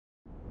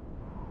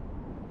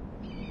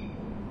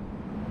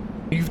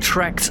You've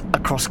trekked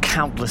across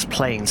countless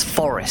plains,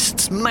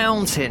 forests,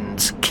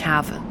 mountains,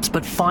 caverns,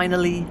 but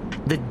finally,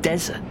 the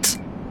desert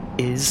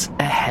is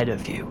ahead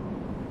of you.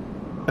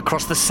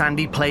 Across the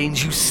sandy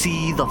plains, you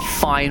see the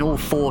final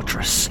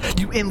fortress.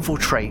 You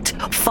infiltrate,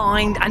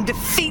 find, and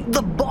defeat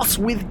the boss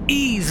with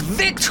ease.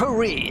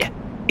 Victory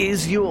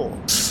is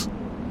yours.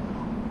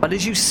 But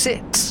as you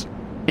sit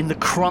in the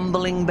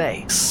crumbling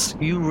base,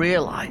 you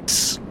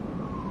realize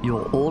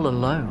you're all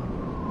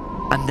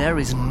alone, and there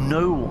is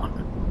no one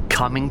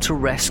coming to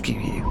rescue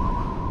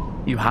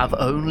you. You have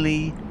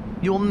only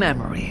your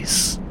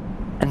memories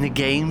and the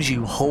games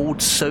you hold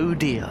so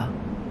dear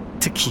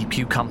to keep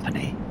you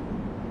company.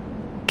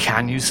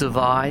 Can you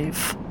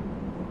survive?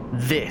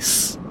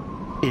 This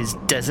is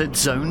Desert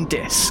Zone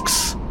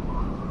Discs.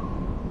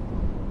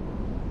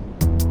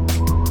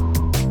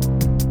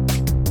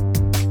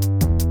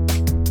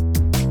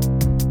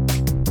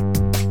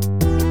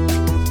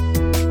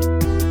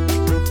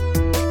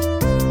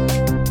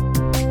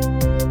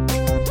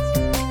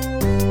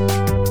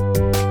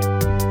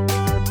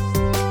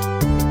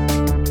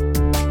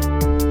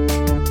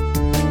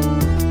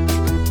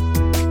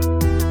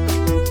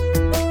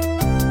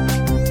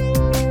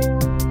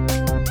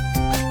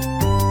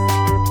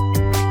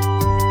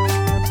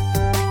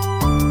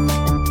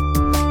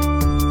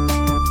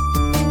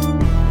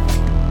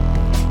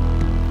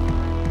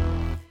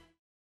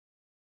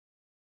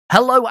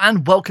 Hello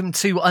and welcome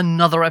to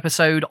another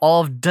episode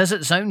of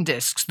Desert Zone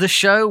Discs, the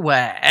show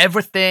where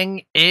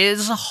everything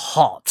is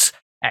hot,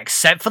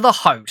 except for the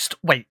host.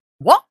 Wait,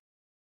 what?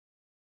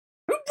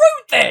 Who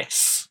wrote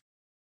this?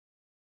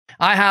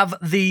 I have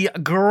the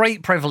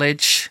great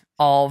privilege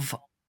of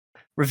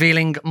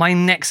revealing my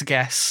next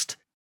guest.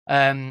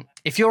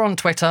 If you're on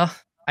Twitter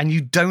and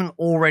you don't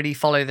already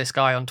follow this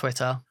guy on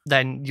Twitter,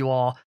 then you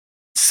are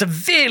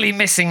severely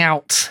missing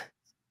out.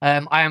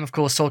 I am, of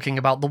course, talking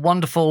about the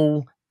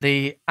wonderful,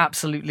 the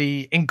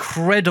absolutely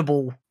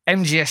incredible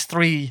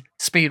MGS3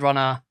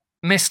 speedrunner,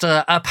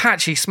 Mr.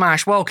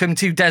 ApacheSmash. Welcome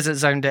to Desert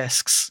Zone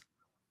Discs.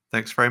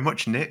 Thanks very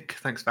much, Nick.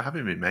 Thanks for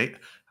having me, mate.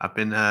 I've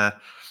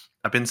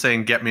been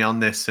saying get me on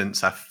this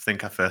since I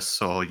think I first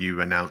saw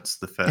you announce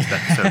the first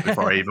episode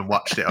before I even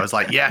watched it. I was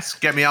like, yes,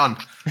 get me on.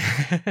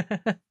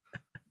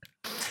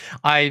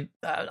 I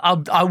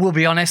will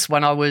be honest,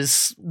 when I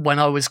was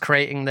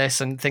creating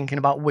this and thinking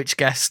about which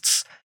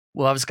guests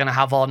I was going to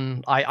have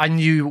on, I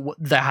knew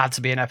there had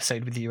to be an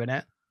episode with you in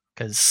it,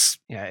 because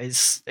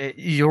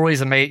you're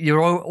always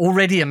you're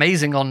already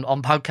amazing on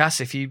podcasts.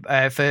 If you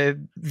for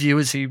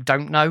viewers who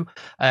don't know,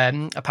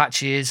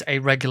 Apache is a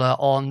regular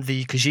on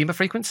the Kojima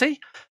Frequency,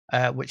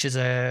 which is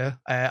a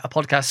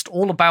podcast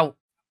all about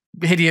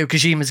Hideo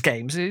Kojima's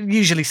games. It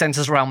usually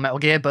centers around Metal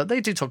Gear, but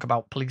they do talk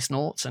about Police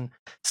Noughts and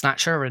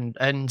Snatcher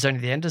and Zone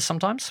of the Enders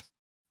sometimes.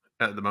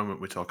 At the moment,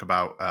 we talk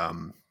about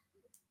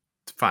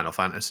Final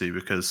Fantasy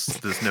because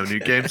there's no new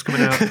games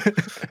coming out.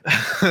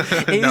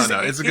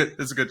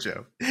 It's a good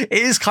show. It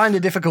is kind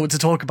of difficult to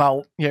talk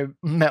about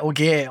Metal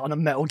Gear on a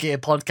Metal Gear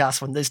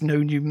podcast when there's no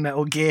new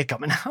Metal Gear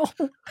coming out.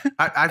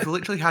 I've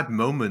literally had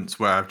moments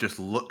where I've just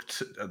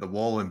looked at the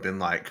wall and been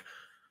like,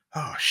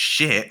 oh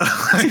shit,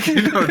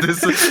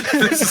 this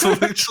is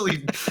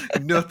literally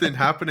nothing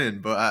happening.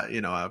 But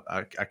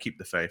I keep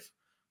the faith.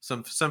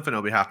 Something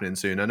will be happening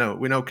soon.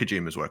 We know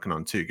Kojima's working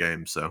on 2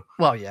 games, so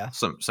well, yeah,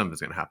 something's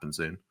gonna happen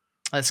soon.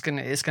 It's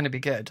gonna be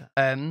good.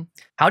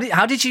 How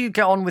did you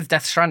get on with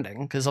Death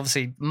Stranding? Because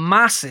obviously,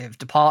 massive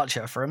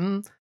departure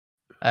from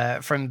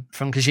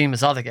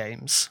Kojima's other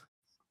games.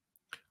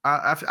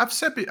 I've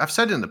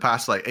said in the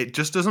past, like, it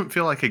just doesn't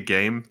feel like a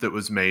game that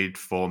was made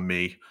for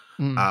me.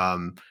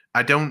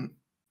 I don't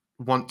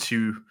want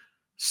to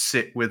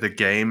sit with a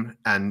game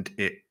and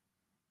it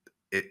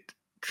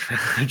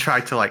try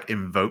to like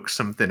invoke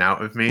something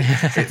out of me.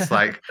 It's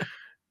like.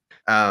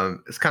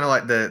 It's kind of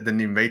like the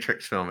new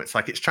Matrix film. It's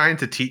like it's trying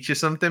to teach you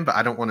something, but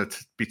I don't want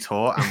to be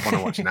taught. I want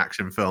to watch an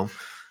action film.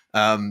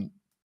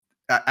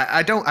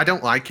 I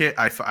don't like it.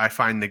 I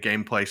find the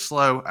gameplay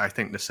slow. I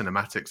think the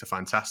cinematics are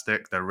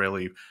fantastic. They're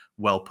really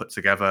well put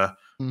together.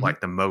 Like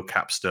the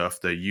mocap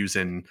stuff. They're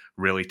using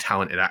really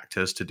talented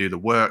actors to do the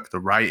work. The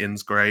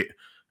writing's great.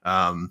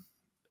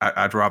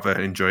 I'd rather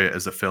enjoy it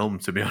as a film,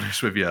 to be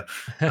honest with you.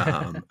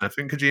 I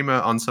think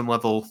Kojima, on some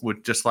level,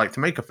 would just like to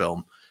make a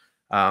film.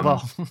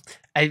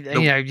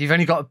 You've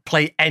only got to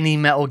play any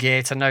Metal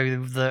Gear to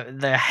know that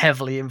they're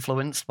heavily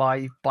influenced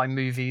by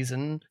movies,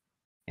 and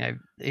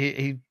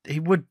he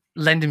would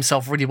lend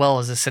himself really well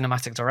as a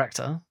cinematic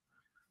director.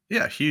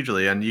 Yeah,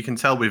 hugely, and you can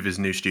tell with his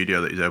new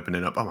studio that he's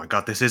opening up. Oh my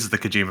god, this is the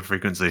Kojima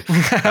Frequency.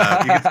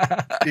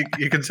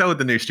 You can tell with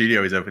the new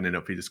studio he's opening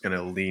up, he's just going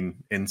to lean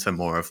into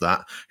more of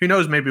that. Who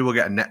knows? Maybe we'll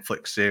get a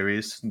Netflix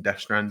series, Death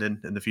Stranding,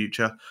 in the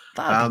future.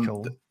 That'd be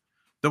cool.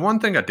 The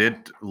one thing I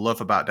did love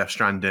about Death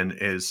Stranding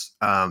is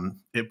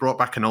it brought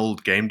back an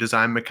old game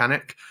design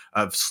mechanic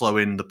of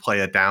slowing the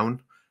player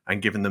down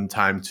and giving them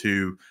time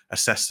to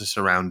assess the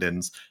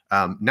surroundings.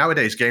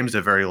 Nowadays, games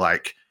are very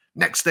like,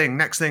 next thing.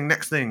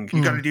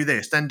 You got to do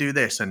this, then do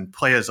this. And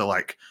players are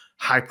like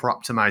hyper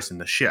optimizing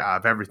the shit out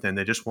of everything.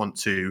 They just want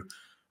to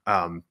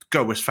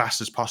go as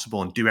fast as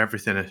possible and do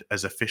everything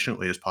as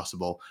efficiently as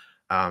possible.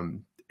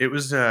 It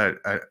was a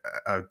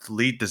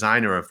lead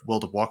designer of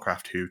World of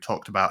Warcraft who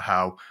talked about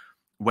how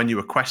when you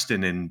were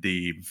questing in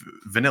the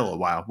vanilla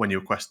WoW, when you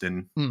were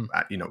questing,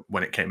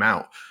 when it came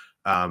out,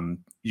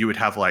 you would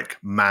have like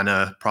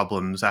mana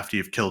problems after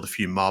you've killed a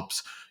few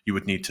mobs. You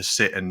would need to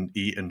sit and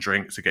eat and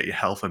drink to get your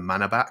health and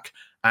mana back.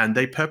 And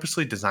they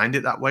purposely designed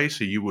it that way.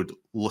 So you would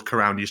look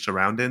around your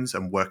surroundings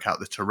and work out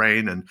the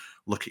terrain and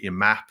look at your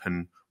map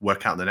and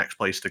work out the next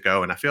place to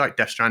go. And I feel like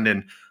Death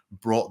Stranding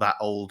brought that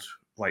old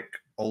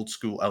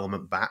school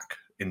element back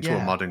into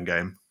a modern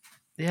game.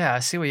 Yeah, I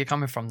see where you're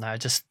coming from there.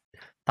 Just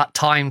that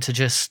time to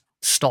just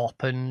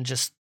stop and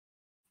just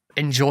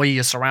enjoy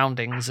your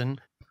surroundings and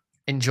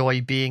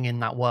enjoy being in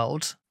that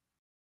world.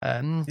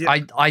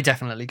 I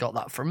definitely got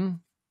that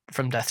from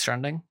Death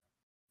Stranding.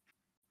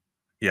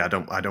 Yeah,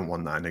 I don't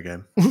want that in a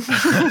game.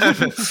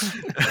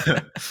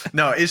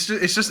 No,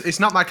 it's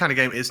not my kind of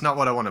game. It's not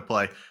what I want to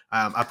play.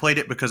 I played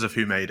it because of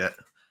who made it,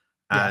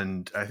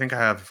 and I think I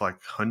have like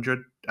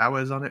 100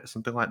 hours on it,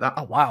 something like that.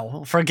 Oh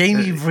wow! For a game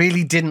you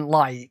really didn't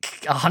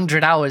like,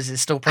 100 hours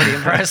is still pretty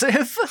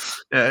impressive.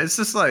 Yeah, it's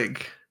just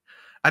like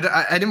I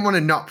didn't want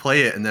to not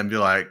play it and then be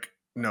like,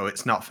 no,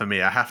 it's not for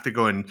me. I have to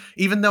go and,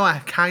 even though I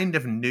kind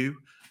of knew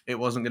it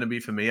wasn't going to be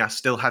for me, I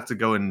still had to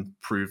go and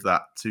prove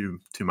that to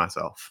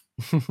myself.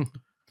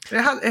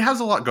 It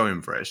has a lot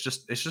going for it.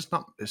 It's just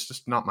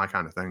not my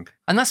kind of thing.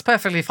 And that's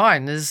perfectly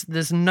fine.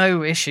 There's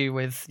no issue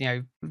with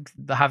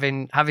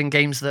having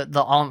games that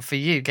aren't for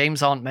you.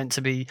 Games aren't meant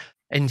to be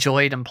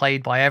enjoyed and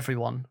played by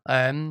everyone.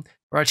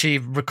 We're actually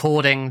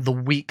recording the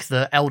week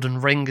that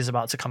Elden Ring is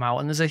about to come out,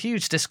 and there's a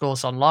huge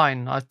discourse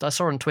online. I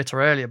saw on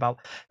Twitter earlier about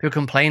people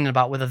complaining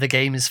about whether the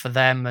game is for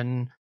them,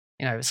 and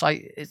it's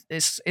like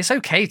it's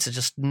okay to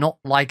just not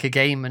like a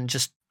game and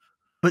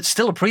but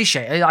still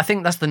appreciate it. I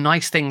think that's the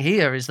nice thing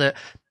here is that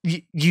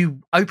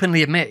you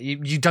openly admit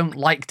you don't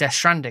like Death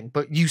Stranding,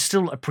 but you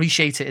still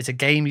appreciate it as a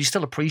game. You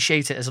still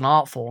appreciate it as an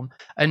art form,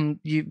 and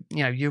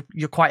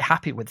you're quite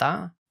happy with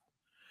that.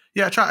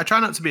 Yeah, I try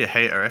not to be a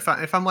hater.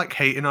 If I'm like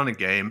hating on a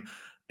game,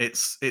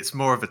 it's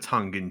more of a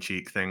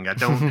tongue-in-cheek thing. I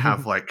don't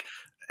have like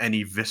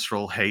any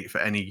visceral hate for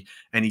any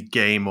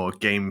game or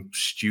game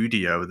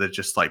studio. They're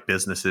just like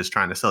businesses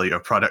trying to sell you a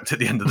product at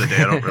the end of the day.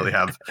 I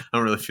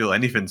don't really feel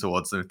anything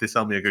towards them. If they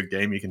sell me a good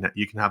game, you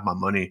can have my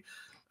money.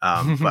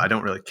 But I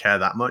don't really care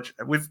that much.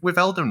 With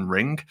Elden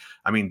Ring,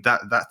 I mean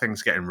that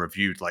thing's getting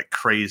reviewed like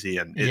crazy,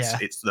 and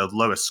it's the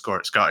lowest score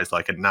it's got is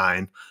like a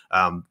 9.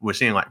 We're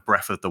seeing like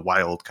Breath of the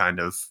Wild kind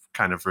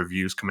of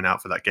reviews coming out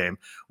for that game,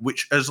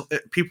 which as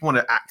people want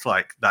to act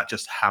like that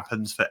just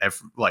happens for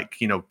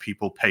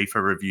people pay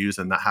for reviews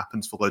and that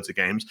happens for loads of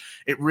games.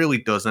 It really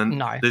doesn't.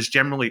 No. There's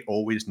generally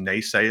always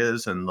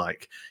naysayers, and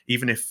like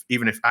even if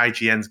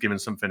IGN's given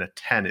something a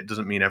 10, it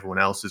doesn't mean everyone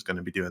else is going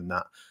to be doing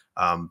that.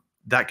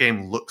 That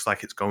game looks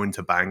like it's going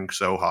to bang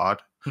so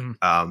hard,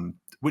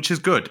 which is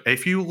good.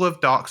 If you love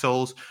Dark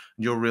Souls,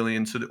 you're really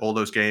into all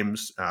those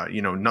games,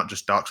 not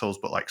just Dark Souls,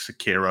 but like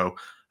Sekiro,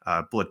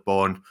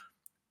 Bloodborne.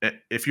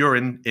 If you're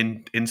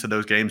into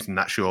those games and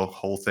that's your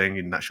whole thing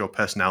and that's your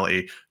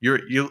personality,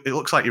 it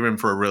looks like you're in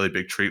for a really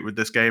big treat with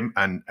this game.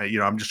 And,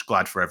 I'm just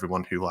glad for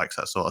everyone who likes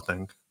that sort of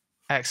thing.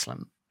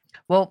 Excellent.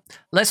 Well,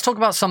 let's talk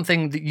about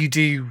something that you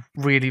do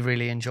really,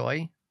 really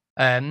enjoy.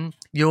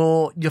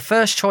 Your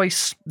first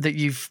choice that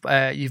you've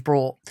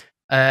brought,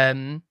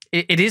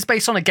 it is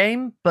based on a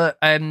game, but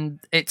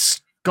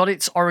it's got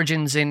its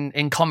origins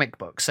in comic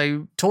books.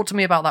 So talk to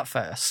me about that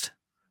first.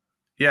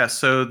 Yeah,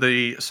 so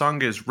the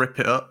song is Rip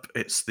It Up.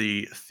 It's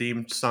the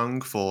theme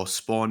song for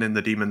Spawn in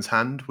the Demon's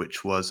Hand,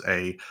 which was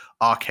a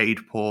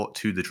arcade port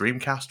to the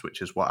Dreamcast,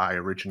 which is what I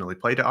originally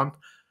played it on.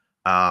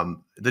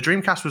 The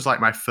Dreamcast was like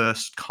my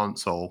first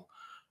console.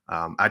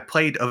 I'd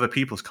played other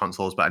people's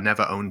consoles, but I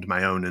never owned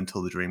my own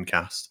until the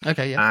Dreamcast.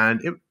 Okay, yeah.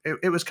 And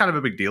it was kind of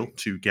a big deal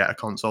to get a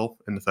console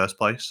in the first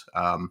place.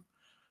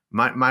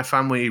 My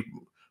family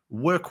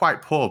were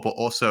quite poor, but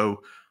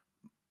also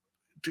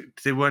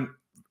they weren't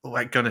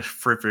like going to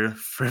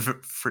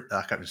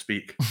I can't even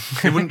speak.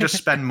 They wouldn't just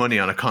spend money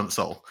on a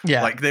console.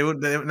 Yeah. Like they were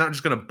not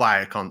just going to buy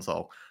a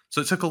console. So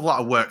it took a lot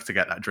of work to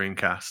get that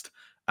Dreamcast,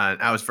 and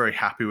I was very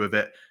happy with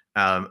it.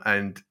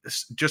 And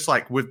just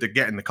like with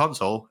getting the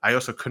console, I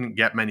also couldn't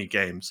get many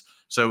games.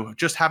 So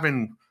just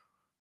having,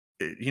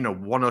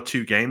 1 or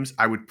 2 games,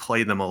 I would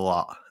play them a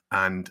lot.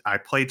 And I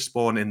played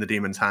Spawn in the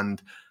Demon's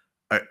Hand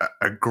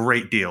a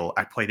great deal.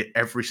 I played it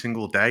every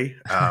single day.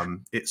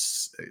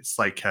 It's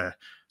like a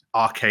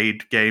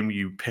arcade game.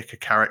 You pick a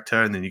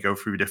character and then you go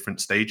through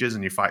different stages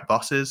and you fight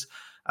bosses.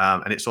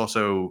 And it's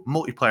also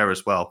multiplayer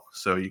as well.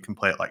 So you can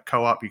play it like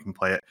co-op. You can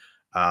play it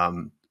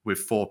with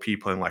 4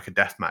 people in like a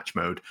deathmatch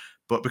mode.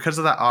 But because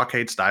of that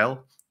arcade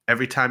style,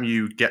 every time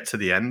you get to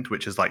the end,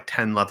 which is like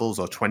 10 levels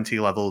or 20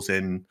 levels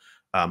in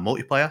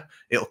multiplayer,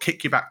 it'll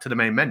kick you back to the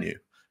main menu.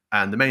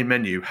 And the main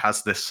menu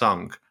has this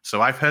song.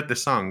 So I've heard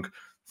this song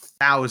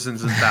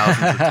thousands and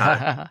thousands of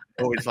times.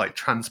 It always like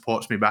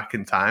transports me back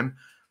in time.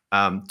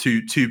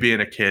 to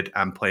being a kid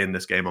and playing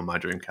this game on my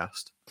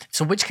Dreamcast.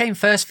 So which came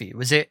first for you?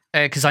 Was it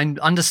because I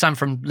understand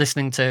from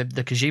listening to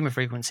the Kojima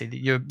Frequency that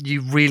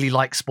you really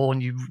like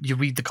Spawn, you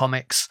read the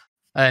comics.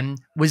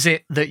 Was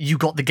it that you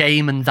got the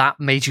game and that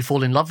made you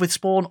fall in love with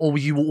Spawn, or were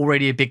you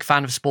already a big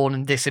fan of Spawn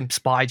and this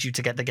inspired you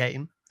to get the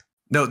game?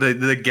 No,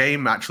 the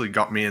game actually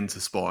got me into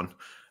Spawn.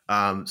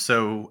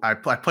 So I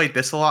played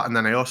this a lot, and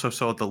then I also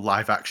saw the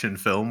live action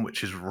film,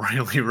 which is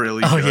really,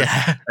 really good.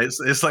 Yeah.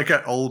 It's like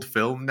an old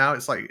film now.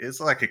 It's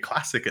like a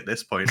classic at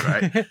this point,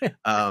 right?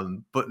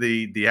 But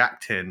the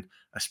acting,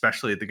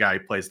 especially the guy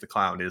who plays the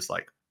clown, is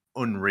like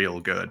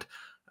unreal good.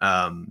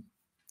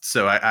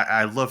 So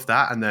I love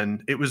that. And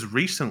then it was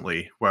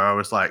recently where I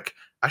was like,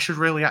 I should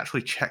really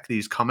actually check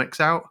these comics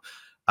out.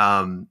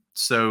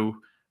 So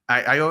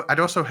I'd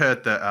also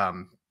heard that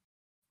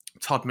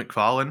Todd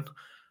McFarlane,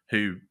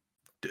 who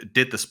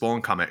did the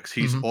Spawn comics,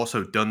 he's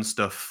also done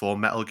stuff for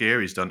Metal Gear.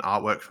 He's done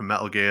artwork for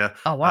Metal Gear.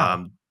 Oh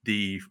wow!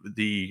 The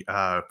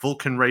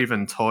Vulcan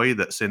Raven toy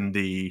that's in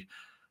the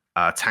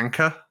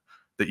tanker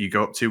that you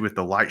go up to with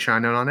the light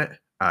shining on it,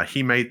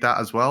 he made that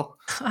as well.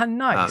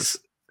 Nice.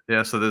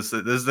 Yeah, so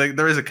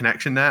there is a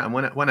connection there. And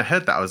when I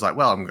heard that, I was like,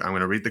 well, I'm going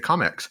to read the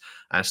comics.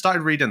 And I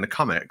started reading the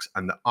comics,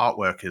 and the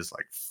artwork is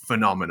like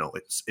phenomenal.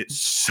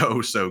 It's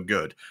so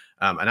good.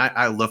 And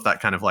I love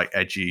that kind of like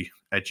edgy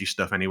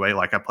stuff anyway.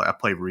 Like I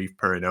play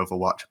Reaper in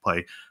Overwatch. I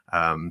play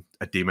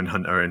a Demon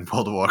Hunter in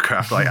World of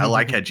Warcraft. Like I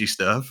like edgy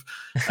stuff.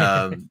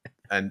 And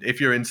if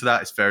you're into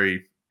that, it's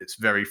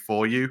very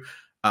for you.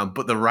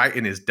 But the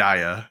writing is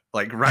dire.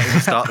 Like right at the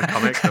start of the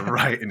comic, the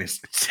writing is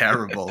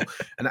terrible.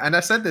 And I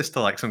said this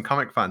to like some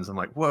comic fans. I'm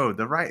like, whoa,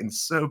 the writing's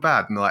so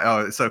bad. And they're like,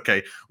 oh, it's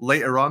okay.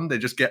 Later on, they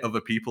just get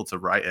other people to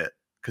write it.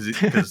 Because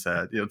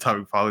Todd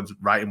McFarlane's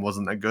writing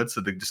wasn't that good,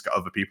 so they just got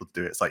other people to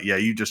do it. It's like, yeah,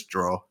 you just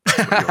draw.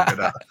 That's what you're good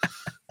at.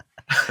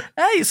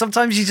 Hey,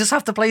 sometimes you just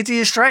have to play to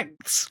your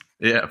strengths.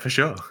 Yeah, for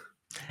sure.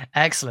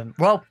 Excellent.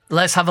 Well,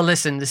 let's have a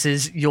listen. This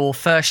is your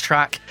first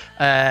track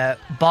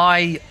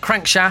by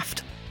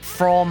Crankshaft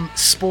from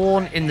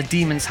Spawn in the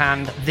Demon's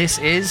Hand. This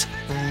is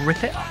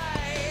Rip It Up.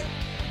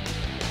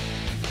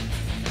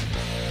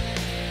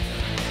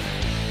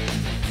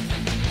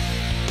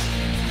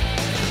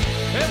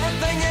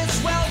 Everything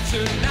is well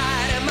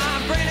tonight, and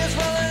my brain is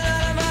rolling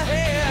out of my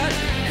head.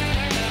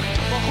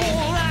 My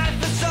whole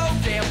life is so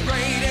damn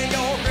great, and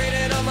you're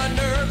grating on my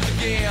nerves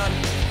again.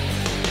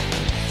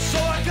 So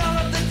I called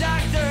up the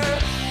doctor,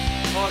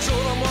 I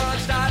showed him where I'm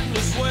starting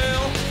to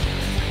swell.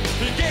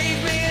 He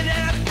gave me an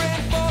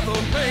aspirin for the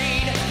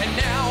pain, and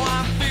now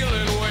I'm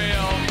feeling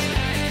well.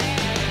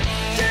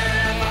 Tear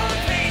up all the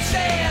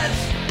pieces,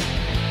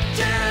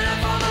 tear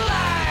up all the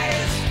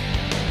lies.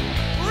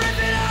 Rip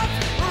it up,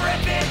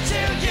 rip it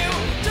till you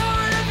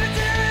torn up and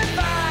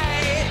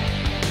terrified.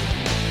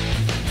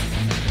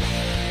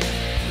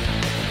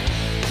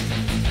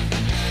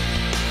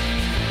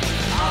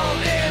 All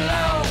day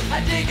long,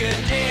 I dig a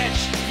ditch.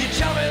 You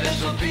tell me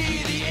this will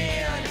be the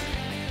end.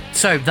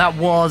 So that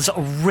was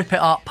Rip It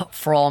Up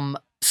from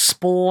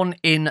Spawn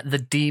in the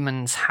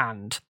Demon's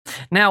Hand.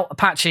 Now,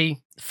 Apache,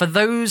 for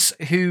those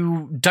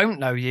who don't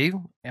know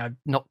you, I'm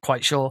not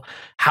quite sure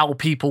how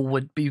people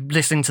would be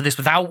listening to this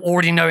without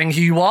already knowing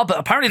who you are, but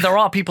apparently there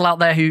are people out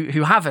there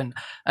who haven't.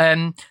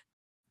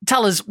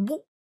 Tell us,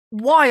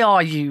 why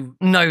are you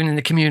known in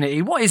the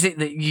community? What is it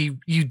that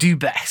you do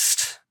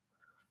best?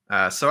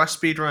 So I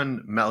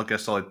speedrun Metal Gear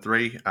Solid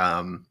 3.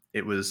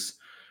 It was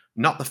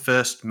not the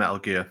first Metal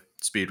Gear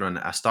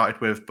speedrun I started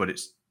with, but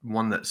it's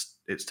one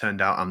it's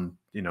turned out I'm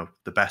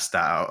the best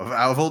at.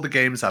 Out of all the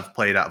games I've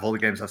played, out of all the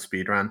games I've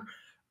speedrun,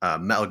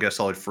 Metal Gear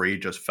Solid 3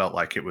 just felt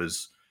like it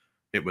was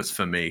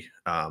for me.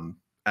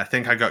 I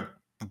think I got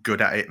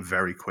good at it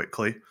very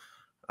quickly.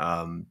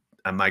 And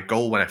my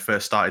goal when I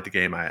first started the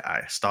game,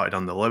 I started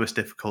on the lowest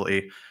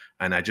difficulty,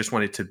 and I just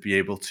wanted to be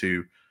able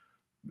to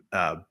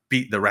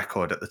beat the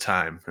record at the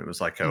time. It was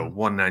like a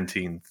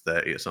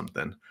 1:19:30 or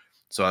something.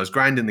 So I was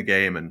grinding the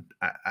game, and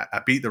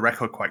I beat the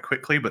record quite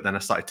quickly, but then I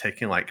started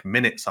taking like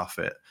minutes off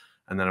it.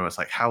 And then I was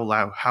like, how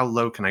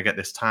low can I get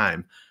this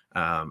time?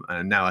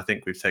 And now I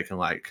think we've taken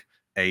like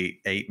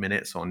 8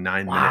 minutes or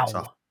 9 minutes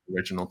off the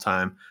original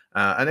time.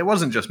 And it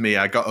wasn't just me.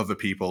 I got other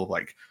people.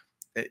 Like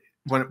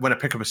when I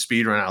pick up a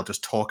speedrun, I'll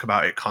just talk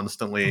about it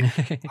constantly,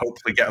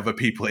 hopefully get other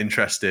people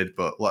interested.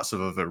 But lots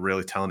of other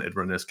really talented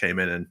runners came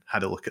in and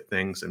had a look at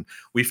things. And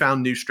we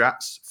found new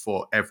strats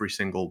for every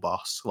single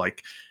boss.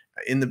 Like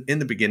in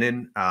the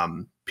beginning,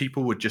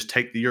 people would just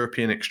take the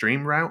European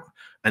Extreme route,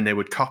 and they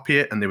would copy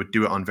it, and they would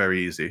do it on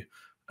very easy.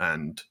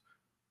 And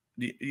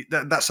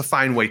that's a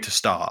fine way to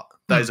start.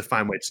 That is a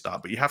fine way to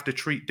start. But you have to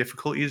treat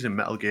difficulties in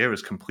Metal Gear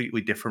as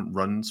completely different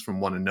runs from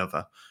one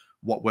another.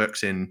 What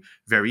works in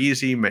very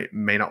easy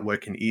may not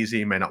work in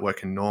easy, may not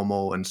work in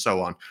normal, and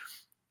so on.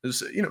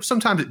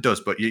 Sometimes it does,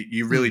 but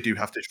you really do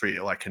have to treat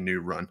it like a new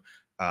run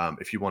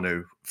if you want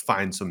to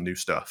find some new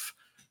stuff.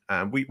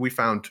 We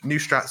found new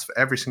strats for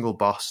every single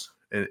boss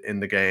in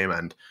the game,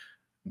 and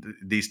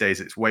these days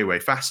it's way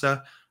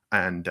faster.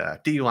 And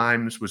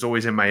D-Limes was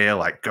always in my ear,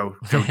 like, go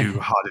do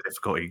a harder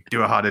difficulty,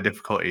 do a harder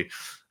difficulty.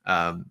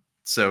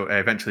 So I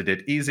eventually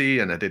did easy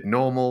and I did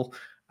normal,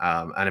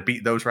 and I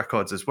beat those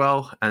records as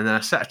well. And then I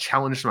set a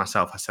challenge to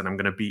myself. I said I'm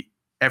going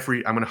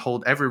to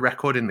hold every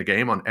record in the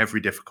game on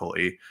every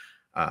difficulty.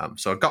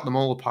 So I got them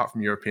all apart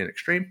from European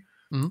Extreme.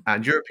 Mhm.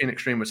 And European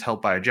Extreme was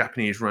held by a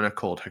Japanese runner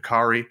called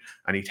Hikari,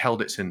 and he'd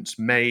held it since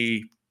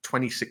May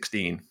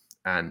 2016.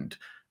 And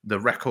the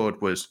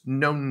record was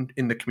known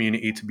in the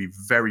community to be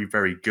very,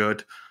 very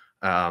good.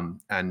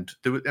 And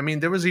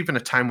there was even a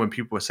time when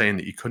people were saying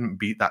that you couldn't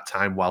beat that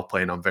time while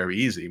playing on very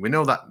easy. We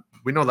know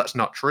that's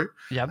not true,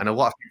 Yeah. and a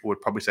lot of people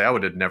would probably say I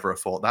would have never have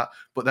thought that,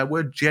 but there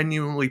were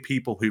genuinely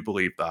people who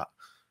believed that,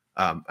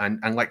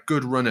 and like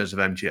good runners of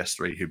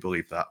MGS3 who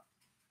believed that.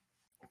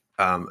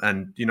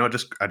 And I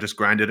just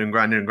grinded and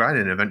grinded and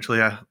grinded, and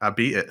eventually I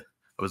beat it.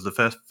 I was the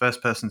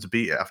first person to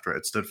beat it after it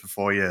had stood for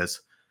 4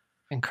 years.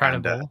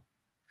 Incredible. And,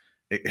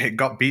 it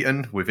got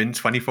beaten within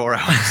 24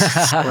 hours.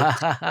 So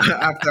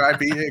after I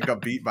beat it, it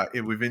got beat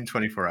within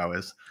 24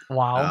 hours.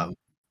 Wow. It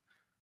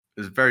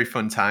was very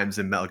fun times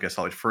in Metal Gear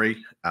Solid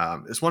 3.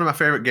 It's one of my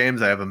favorite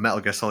games. I have a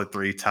Metal Gear Solid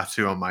 3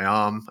 tattoo on my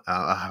arm.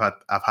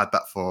 I've had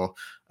that for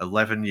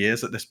 11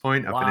 years at this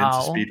point. I've been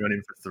into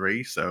speedrunning for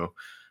 3, so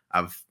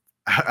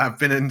I've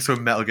been into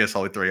Metal Gear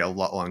Solid 3 a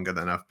lot longer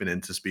than I've been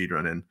into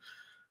speedrunning.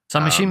 So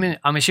I'm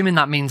assuming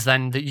that means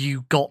then that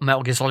you got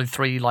Metal Gear Solid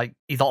 3 like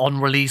either on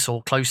release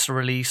or close to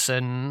release,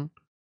 and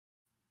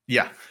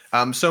yeah.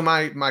 So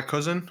my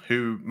cousin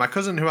who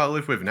I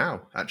live with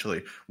now,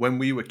 actually, when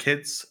we were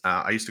kids,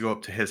 I used to go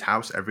up to his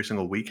house every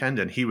single weekend,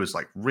 and he was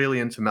like really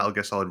into Metal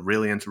Gear Solid,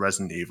 really into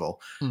Resident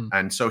Evil,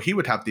 and so he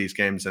would have these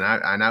games, and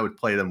I would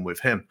play them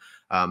with him.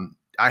 I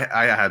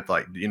had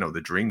like the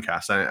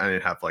Dreamcast. I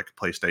didn't have like a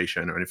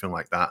PlayStation or anything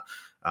like that.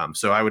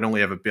 So I would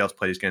only ever be able to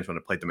play these games when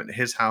I played them at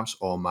his house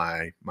or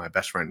my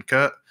best friend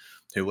Kurt,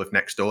 who lived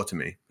next door to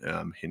me.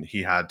 And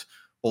he had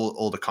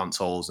all the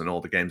consoles and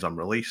all the games on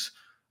release.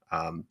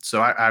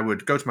 So I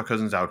would go to my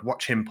cousin's. I would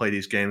watch him play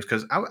these games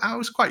because I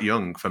was quite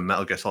young for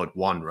Metal Gear Solid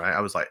 1, right?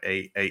 I was like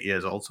 8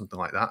 years old, something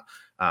like that.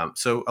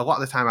 So a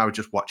lot of the time I would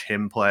just watch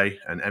him play,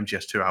 and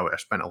MGS2, I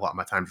spent a lot of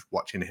my time just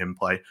watching him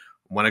play.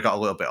 When I got a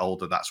little bit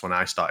older, that's when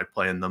I started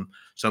playing them.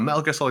 So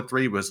Metal Gear Solid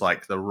 3 was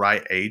like the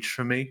right age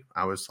for me.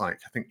 I was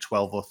like, I think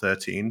 12 or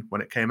 13 when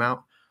it came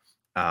out.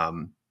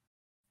 And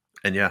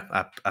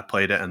yeah, I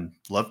played it and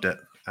loved it.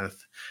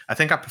 I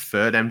think I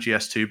preferred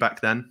MGS2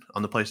 back then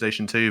on the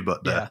PlayStation 2,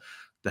 but the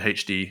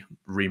HD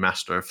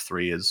remaster of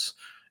 3 is,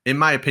 in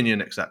my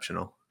opinion,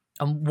 exceptional.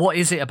 And what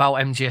is it about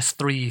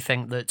MGS3 you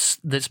think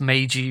that's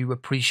made you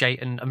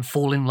appreciate and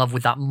fall in love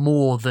with that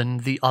more than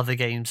the other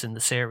games in the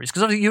series?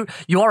 Because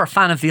you are a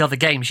fan of the other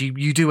games.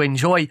 You do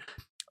enjoy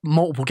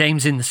multiple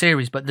games in the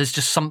series, but there's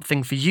just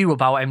something for you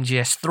about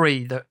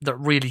MGS3 that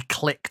really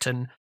clicked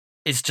and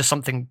is just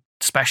something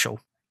special.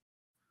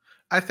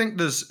 I think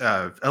there's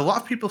a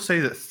lot of people say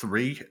that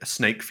 3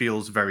 Snake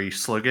feels very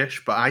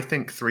sluggish, but I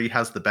think 3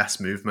 has the best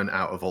movement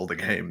out of all the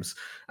games.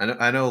 And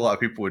I know a lot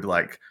of people would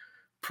like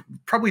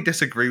probably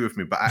disagree with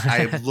me, but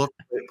I love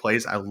the way it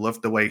plays. I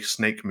love the way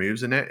Snake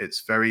moves in it.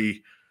 It's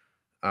very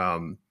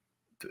there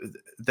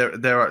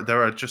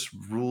are just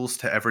rules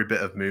to every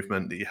bit of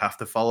movement that you have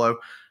to follow.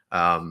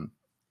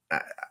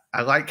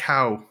 I like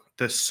how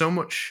there's so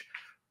much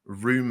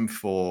room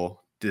for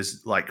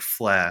this like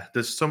flair.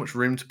 There's so much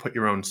room to put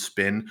your own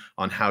spin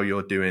on how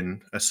you're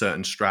doing a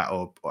certain strat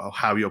or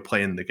how you're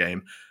playing the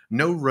game.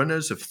 No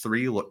runners of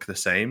 3 look the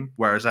same,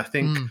 whereas I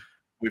think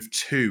with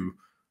 2,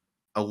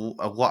 a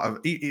lot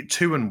of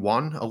 2 and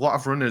 1, a lot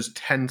of runners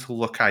tend to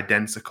look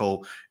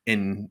identical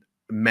in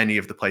many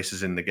of the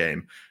places in the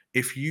game.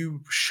 If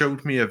you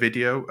showed me a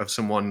video of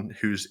someone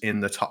who's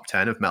in the top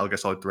 10 of Metal Gear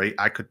Solid 3,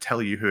 I could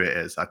tell you who it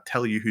is. I'd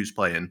tell you who's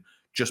playing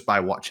just by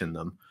watching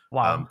them.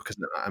 Wow. Because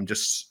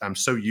I'm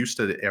so used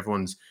to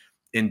everyone's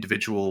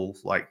individual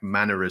like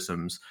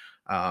mannerisms.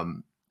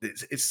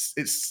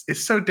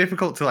 It's so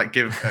difficult to like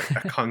give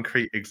a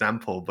concrete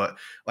example, but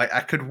like I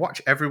could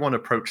watch everyone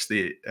approach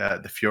the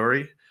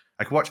Fury.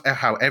 I could watch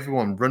how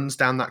everyone runs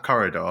down that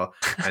corridor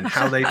and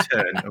how they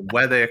turn and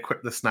where they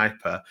equip the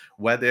sniper,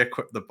 where they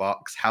equip the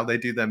box, how they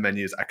do their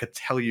menus. I could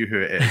tell you who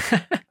it is.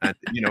 And,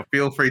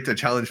 feel free to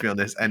challenge me on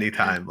this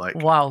anytime. Like,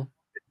 wow.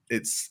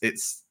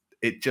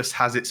 It just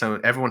has its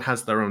own, everyone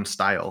has their own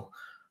style.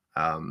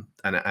 And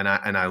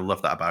I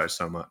love that about it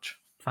so much.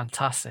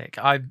 Fantastic.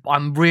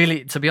 I'm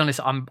really, to be honest,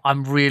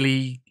 I'm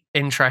really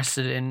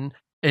interested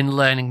in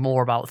learning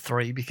more about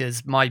 3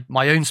 because my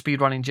own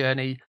speedrunning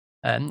journey.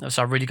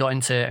 So I really got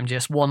into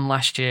MGS1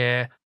 last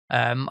year.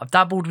 I've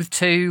dabbled with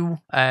 2,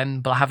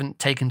 but I haven't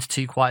taken to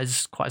 2 quite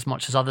as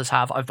much as others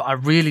have. I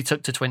really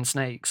took to Twin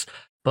Snakes,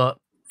 but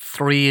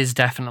 3 is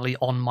definitely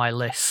on my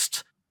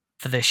list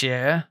for this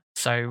year.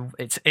 So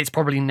it's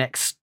probably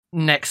next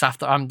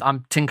after.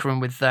 I'm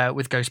tinkering with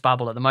Ghost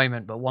Babel at the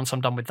moment, but once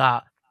I'm done with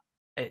that,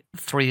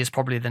 3 is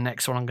probably the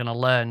next one I'm going to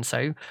learn.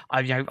 So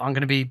I'm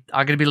going to be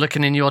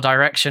looking in your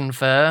direction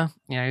for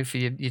your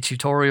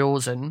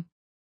tutorials and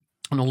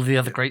all of the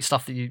other great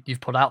stuff that you've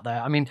put out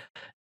there. I mean,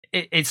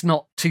 it's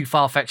not too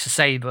far-fetched to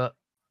say, but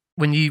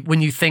when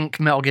you think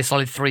Metal Gear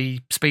Solid 3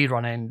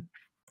 speedrunning,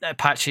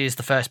 Apache is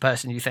the first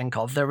person you think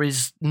of. There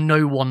is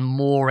no one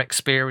more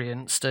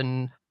experienced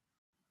and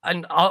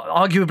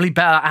arguably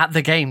better at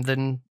the game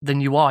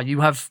than you are.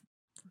 You have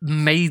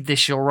made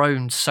this your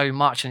own so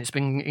much, and it's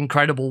been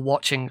incredible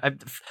watching.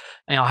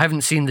 I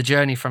haven't seen the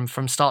journey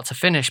from start to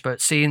finish,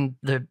 but seeing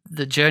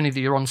the journey that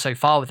you're on so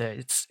far with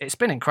it, it's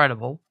been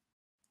incredible.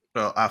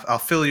 Well, I'll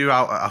fill you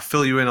out. I'll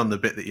fill you in on the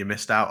bit that you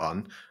missed out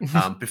on.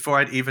 Before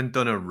I'd even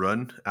done a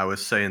run, I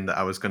was saying that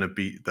I was going to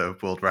beat the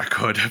world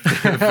record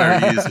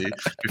very easy.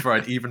 Before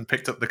I'd even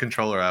picked up the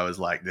controller, I was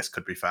like, "This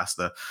could be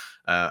faster,"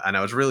 and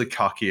I was really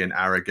cocky and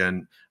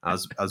arrogant. I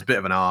was a bit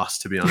of an arse,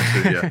 to be honest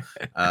with you,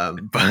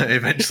 but I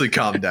eventually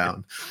calmed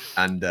down.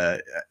 And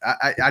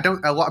I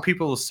don't. A lot of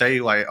people will say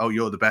like, "Oh,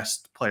 you're the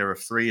best player of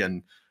 3,"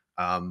 and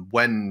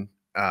when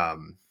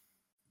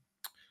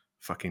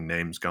fucking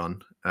name's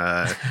gone.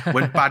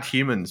 When Bad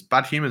Humans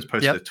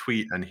posted a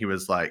tweet and he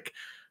was like,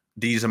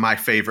 "These are my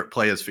favorite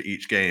players for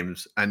each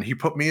games," and he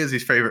put me as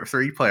his favorite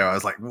 3 player. I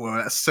was like, "Whoa,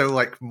 that's so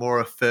like more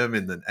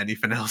affirming than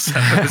anything else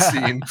I've ever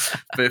seen."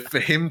 For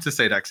him to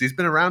say that, because he's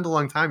been around a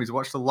long time, he's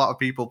watched a lot of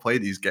people play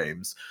these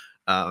games.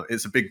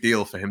 It's a big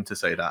deal for him to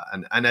say that,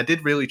 and I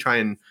did really try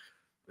and.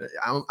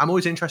 I'm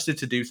always interested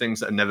to do things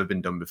that have never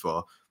been done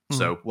before.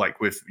 So, like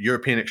with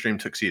European Extreme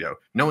Tuxedo,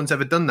 no one's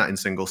ever done that in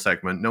single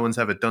segment. No one's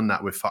ever done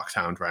that with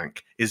Foxhound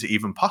rank. Is it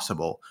even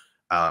possible?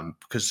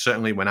 Because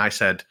certainly when I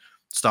started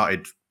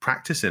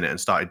practicing it and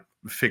started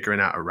figuring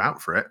out a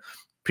route for it,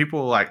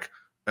 people were like,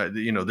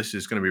 this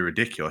is going to be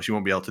ridiculous. You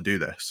won't be able to do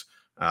this.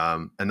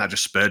 And that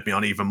just spurred me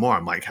on even more.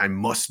 I'm like, I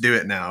must do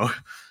it now.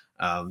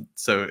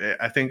 So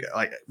I think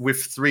like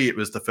with 3, it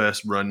was the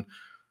first run.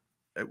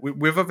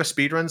 With other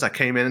speedruns, I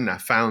came in and I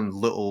found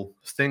little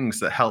things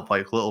that help,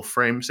 like little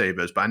frame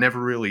savers, but I never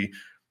really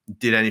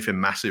did anything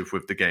massive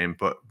with the game.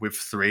 But with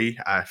 3,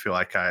 I feel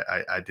like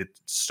I did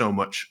so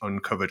much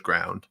uncovered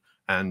ground,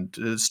 and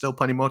there's still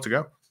plenty more to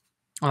go.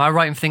 Am I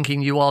right in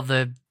thinking you are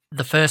the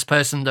first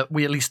person that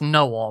we at least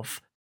know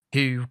of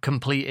who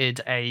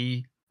completed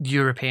a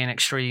European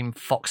Extreme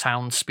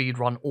Foxhound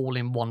speedrun all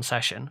in one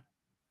session?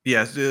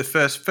 Yeah, the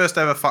first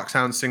ever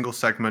Foxhound single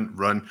segment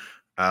run.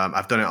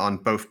 I've done it on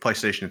both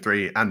PlayStation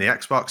 3 and the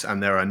Xbox,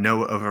 and there are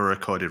no other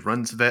recorded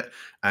runs of it.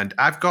 And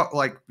I've got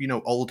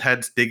old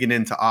heads digging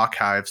into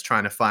archives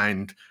trying to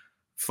find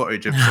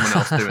footage of someone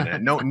else doing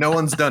it. No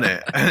one's done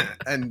it.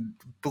 And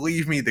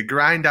believe me, the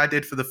grind I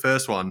did for the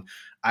first one,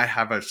 I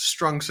have a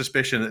strong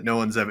suspicion that no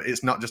one's ever.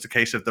 It's not just a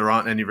case of there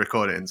aren't any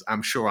recordings.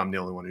 I'm sure I'm the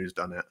only one who's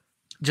done it.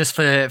 Just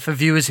for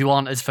viewers who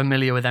aren't as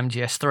familiar with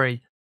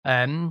MGS3,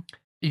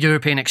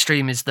 European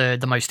Extreme is the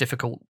most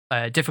difficult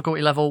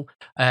difficulty level,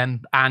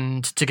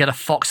 and to get a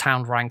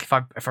Foxhound rank, if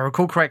I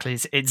recall correctly,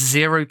 it's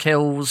 0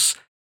 kills,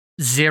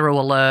 0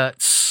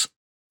 alerts.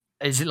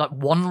 Is it like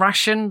 1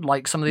 ration,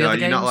 like some of the other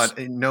games?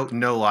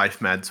 No life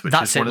meds.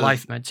 That's it,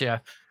 life meds,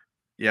 yeah.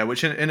 Yeah,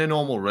 which in a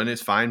normal run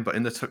is fine, but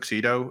in the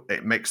Tuxedo,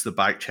 it makes the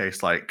bike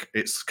chase like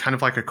it's kind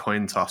of like a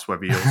coin toss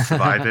whether you'll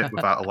survive it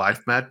without a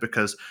life med,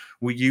 because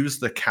we use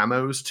the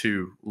camos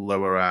to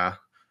lower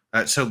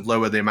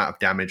the amount of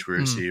damage we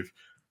receive.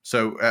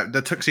 So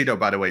the Tuxedo,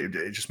 by the way,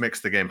 it just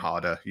makes the game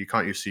harder. You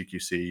can't use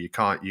CQC.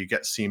 You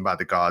get seen by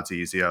the guards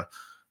easier.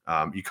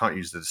 You can't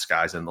use the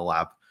disguise in the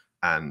lab,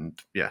 and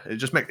yeah, it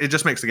just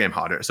makes the game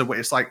harder. So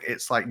it's like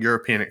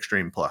European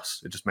Extreme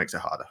Plus. It just makes it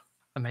harder.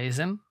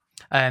 Amazing.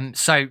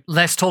 So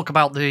let's talk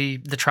about the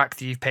track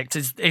that you've picked.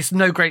 It's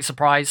no great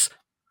surprise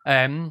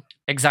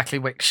exactly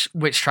which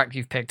track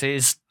you've picked. It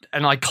is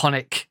an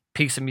iconic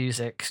piece of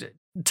music.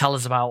 Tell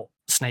us about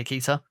Snake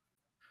Eater.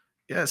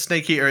 Yeah,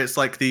 Snake Eater, it's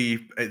like the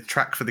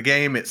track for the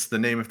game. It's the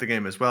name of the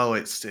game as well.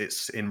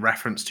 It's in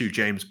reference to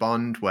James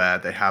Bond, where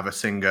they have a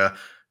singer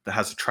that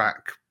has a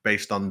track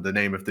based on the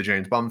name of the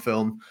James Bond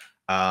film.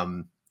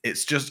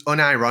 It's just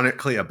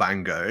unironically a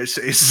banger.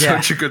 It's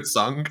such a good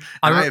song.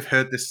 And I have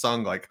heard this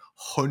song like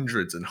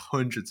hundreds and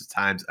hundreds of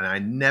times, and I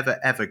never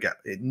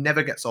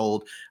gets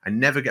old. I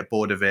never get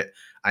bored of it.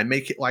 I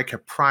make it like a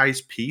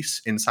prize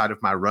piece inside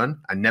of my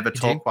run. I never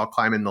talk while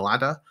climbing the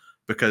ladder,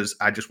 because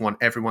I just want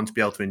everyone to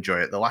be able to enjoy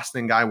it. The last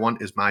thing I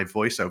want is my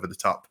voice over the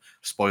top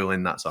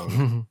spoiling that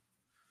song.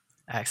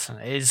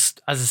 Excellent. As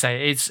I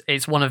say,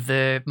 it's one of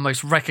the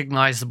most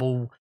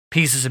recognizable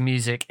pieces of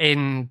music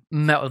in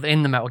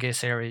the Metal Gear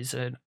series.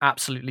 An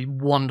absolutely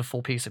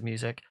wonderful piece of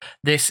music.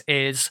 This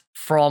is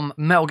from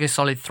Metal Gear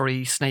Solid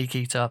 3 Snake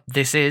Eater.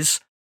 This is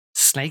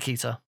Snake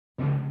Eater.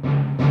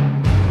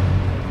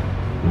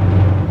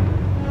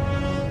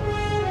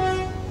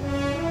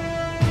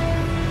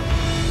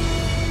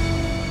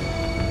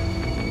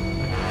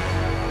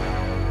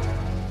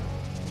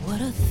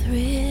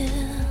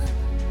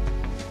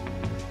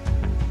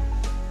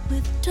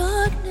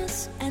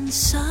 Darkness and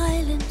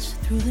silence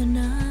through the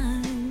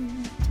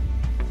night.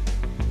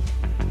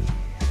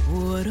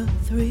 What a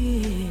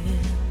thrill.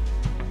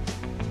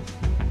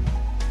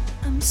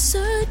 I'm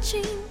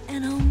searching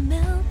and I'll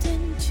melt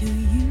into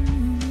you.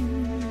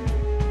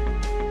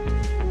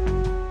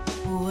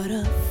 What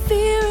a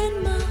fear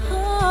in my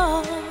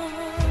heart,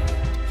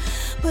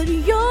 but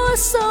you're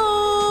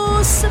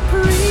so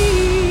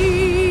supreme.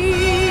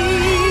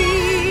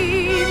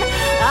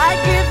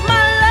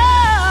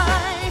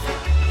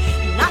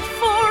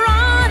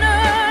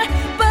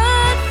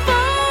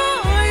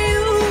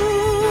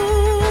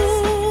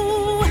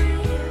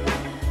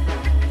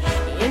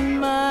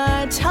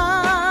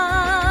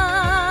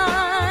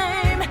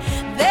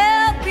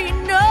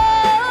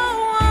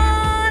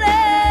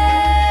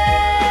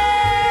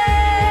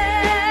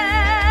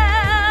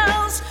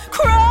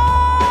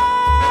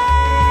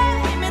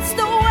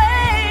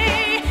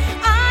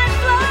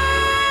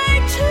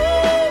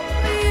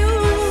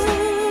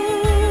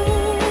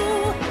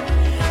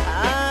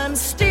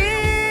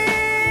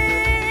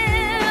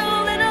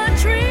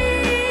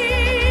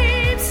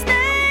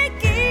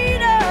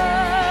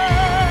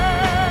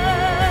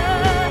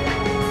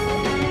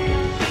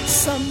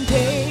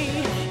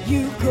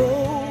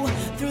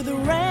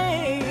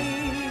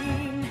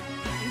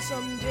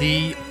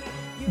 the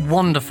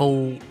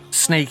wonderful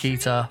Snake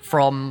Eater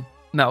from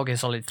Metal Gear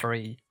Solid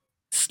 3,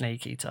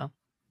 Snake Eater.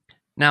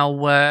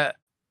 Now,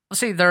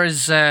 see,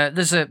 there's a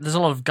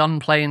lot of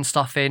gunplay and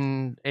stuff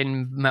in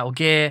Metal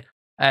Gear,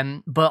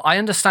 but I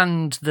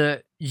understand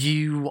that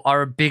you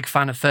are a big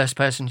fan of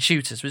first-person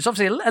shooters, which is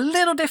obviously a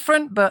little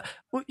different, but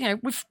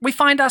we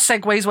find our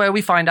segues where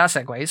we find our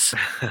segues.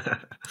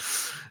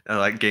 I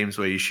like games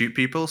where you shoot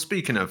people.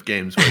 Speaking of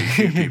games where you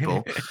shoot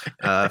people,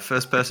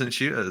 first-person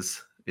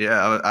shooters.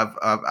 Yeah,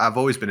 I've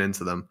always been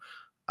into them.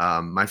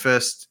 My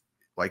first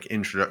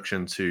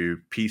introduction to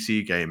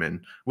PC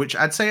gaming, which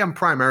I'd say I'm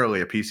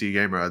primarily a PC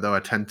gamer, although I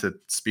tend to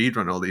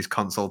speedrun all these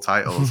console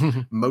titles.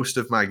 Most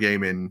of my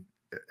gaming,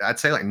 I'd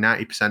say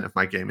 90% of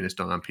my gaming is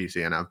done on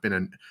PC, and I've been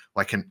an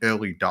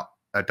early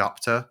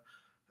adopter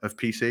of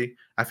PC.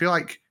 I feel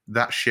like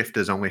that shift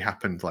has only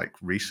happened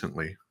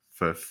recently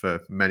for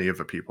many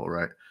other people,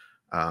 right?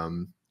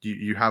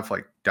 You have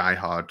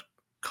diehard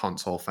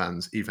console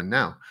fans even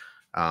now,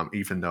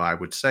 even though I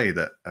would say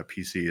that a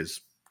PC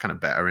is kind of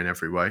better in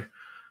every way.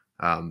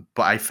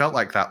 But I felt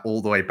like that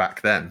all the way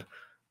back then,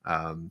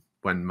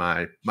 when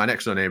my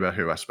next door neighbor,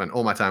 who I spent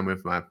all my time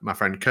with, my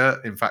friend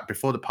Kurt. In fact,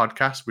 before the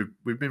podcast,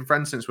 we've been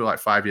friends since we were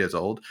 5 years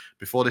old.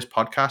 Before this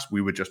podcast,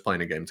 we were just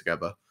playing a game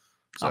together.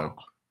 So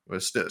we're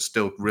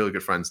still really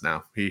good friends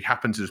now. He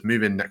happened to just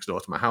move in next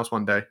door to my house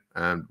one day,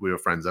 and we were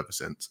friends ever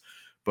since.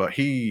 But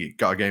he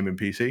got a gaming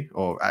PC,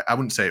 or I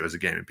wouldn't say it was a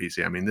gaming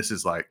PC. I mean, this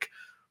is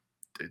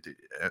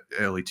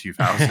early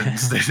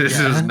 2000s. This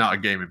is not a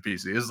gaming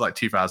PC. This is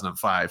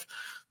 2005.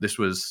 This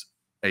was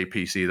a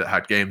PC that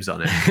had games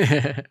on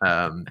it.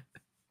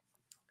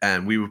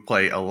 And we would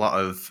play a lot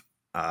of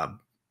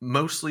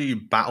mostly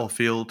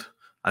Battlefield.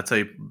 I'd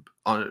say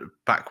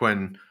back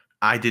when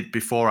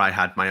before I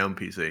had my own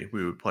PC,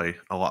 we would play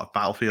a lot of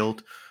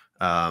Battlefield,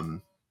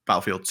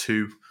 Battlefield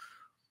 2,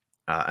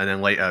 and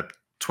then later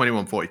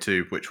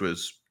 2142, which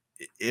was,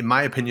 in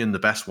my opinion, the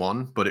best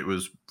one, but it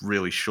was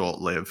really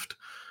short-lived.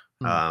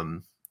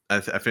 I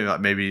think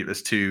maybe it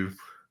was too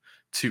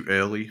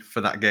early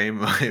for that game.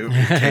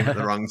 It came at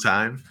the wrong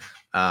time.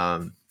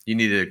 You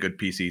needed a good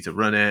PC to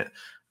run it.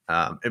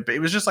 It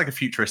was just a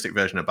futuristic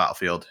version of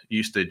Battlefield. You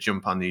used to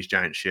jump on these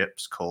giant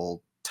ships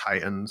called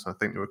Titans, I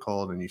think they were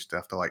called, and you used to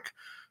have to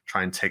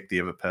try and take the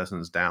other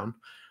persons down.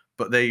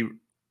 But they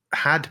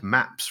had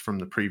maps from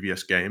the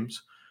previous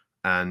games,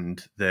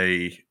 and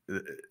they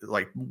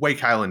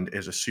Wake Island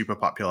is a super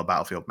popular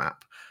Battlefield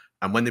map.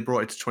 And when they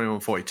brought it to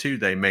 2142,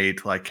 they made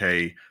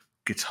a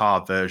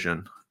guitar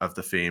version of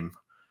the theme,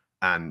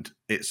 and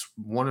it's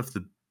one of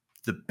the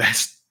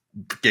best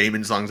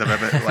gaming songs I've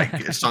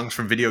ever songs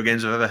from video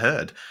games I've ever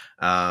heard.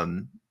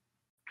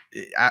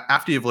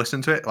 After you've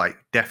listened to it,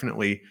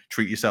 definitely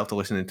treat yourself to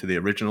listening to the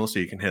original so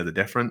you can hear the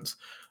difference.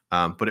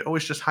 But it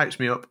always just hypes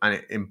me up, and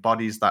it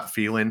embodies that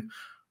feeling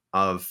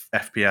of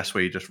FPS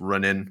where you just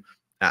run in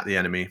at the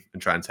enemy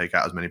and try and take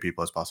out as many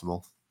people as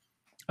possible.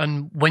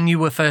 And when you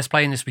were first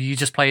playing this, were you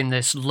just playing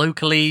this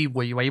locally?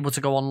 Were you able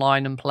to go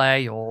online and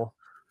play, or?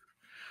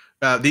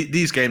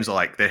 These games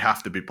are they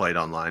have to be played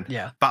online.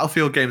 Yeah.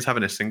 Battlefield games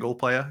having a single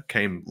player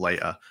came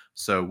later.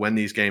 So when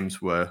these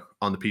games were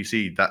on the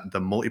PC, that the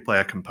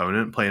multiplayer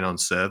component playing on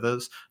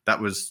servers, that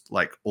was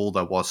all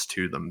there was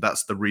to them.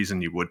 That's the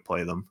reason you would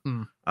play them.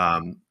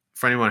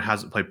 For anyone who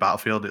hasn't played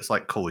Battlefield, it's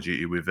like Call of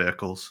Duty with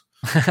vehicles.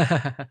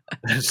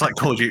 It's like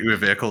Call of Duty with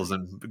vehicles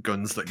and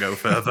guns that go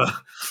further.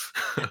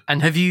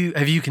 And have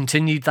you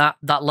continued that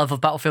love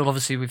of Battlefield?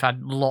 Obviously, we've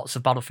had lots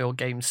of Battlefield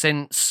games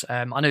since.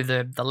 I know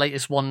the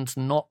latest one's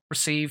not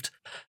received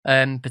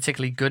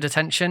particularly good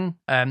attention.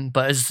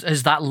 But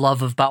has that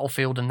love of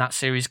Battlefield and that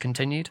series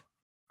continued?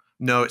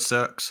 No, it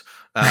sucks.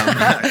 Not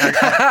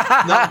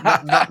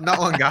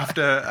long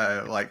after,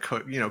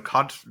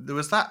 COD. There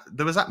was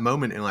that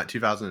moment in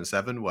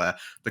 2007 where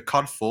the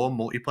COD 4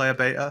 multiplayer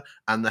beta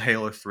and the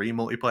Halo 3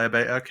 multiplayer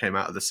beta came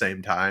out at the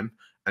same time,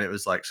 and it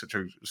was such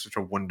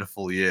a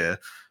wonderful year.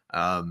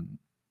 I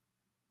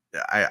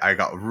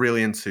got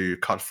really into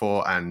COD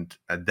 4 and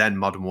then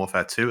Modern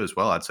Warfare 2 as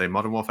well. I'd say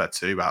Modern Warfare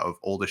 2, out of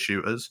all the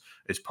shooters,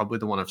 is probably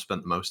the one I've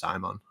spent the most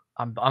time on.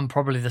 I'm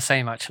probably the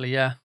same, actually.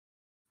 Yeah.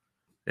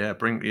 Yeah,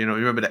 you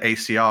remember the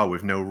ACR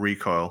with no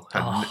recoil,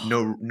 had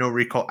no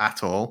recoil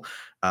at all.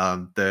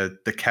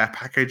 The care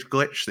package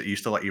glitch that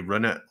used to let you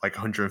run at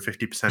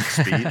 150%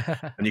 speed,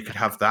 and you could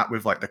have that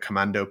with the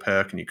commando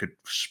perk, and you could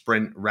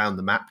sprint around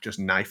the map just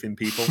knifing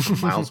people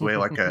from miles away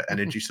like an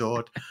energy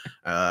sword.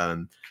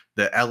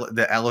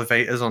 The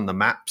elevators on the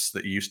maps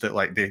that used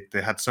to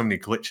they had so many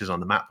glitches on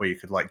the map where you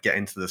could get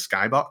into the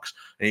skybox,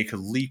 and you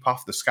could leap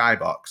off the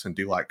skybox and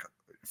do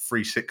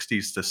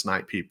 360s to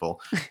snipe people.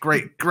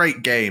 Great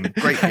game.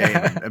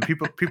 And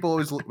people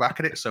always look back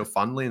at it so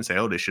fondly and say,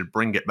 oh, they should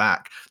bring it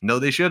back. No,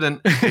 they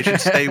shouldn't. They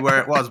should stay where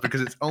it was, because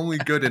it's only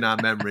good in our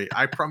memory.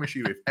 I promise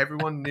you, if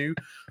everyone knew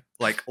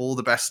all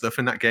the best stuff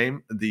in that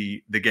game,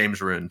 the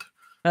game's ruined.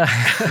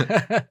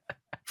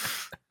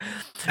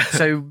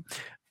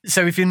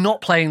 So if you're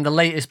not playing the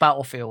latest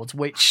Battlefields,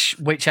 which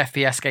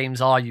FPS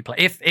games are you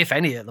playing, if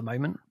any, at the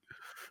moment?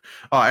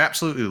 Oh, I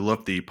absolutely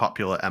love the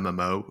popular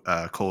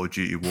MMO Call of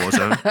Duty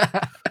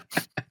Warzone.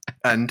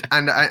 And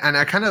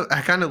I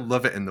kind of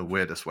love it in the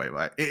weirdest way.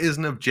 Right, it is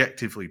an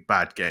objectively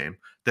bad game.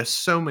 There's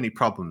so many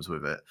problems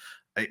with it.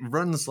 It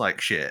runs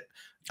like shit.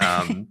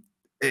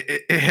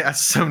 It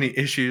has so many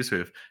issues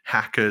with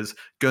hackers.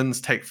 Guns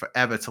take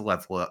forever to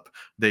level up.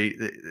 The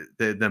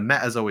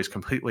meta is always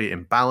completely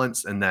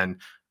imbalanced, and then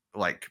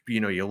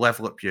you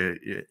level up your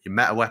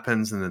meta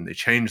weapons, and then they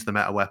change the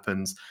meta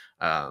weapons.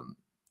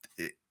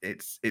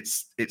 It's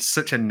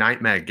such a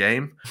nightmare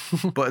game,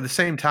 but at the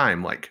same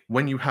time, like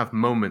when you have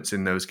moments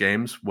in those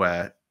games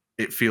where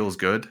it feels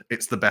good,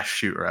 it's the best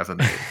shooter ever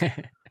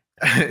made.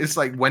 It's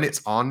like when it's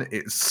on,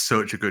 it's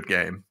such a good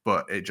game,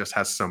 but it just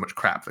has so much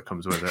crap that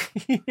comes with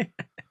it.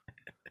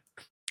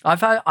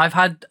 I've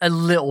had a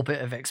little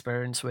bit of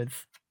experience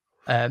with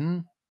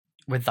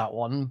that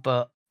one,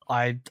 but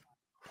I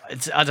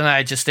don't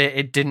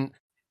know.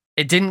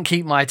 It didn't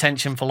keep my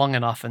attention for long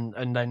enough,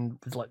 and then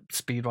with like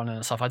speedrunning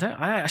and stuff, I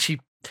don't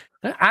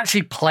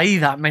actually play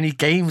that many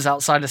games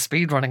outside of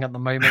speedrunning at the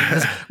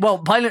moment.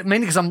 Mainly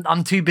because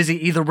I'm too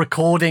busy either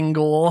recording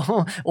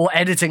or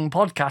editing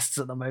podcasts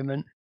at the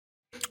moment.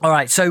 All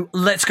right, so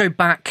let's go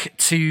back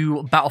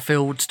to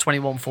Battlefield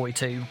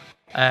 2142.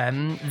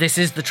 This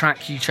is the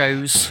track you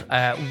chose,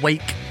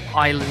 Wake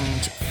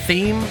Island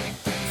theme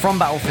from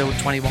Battlefield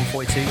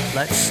 2142.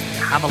 Let's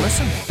have a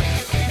listen.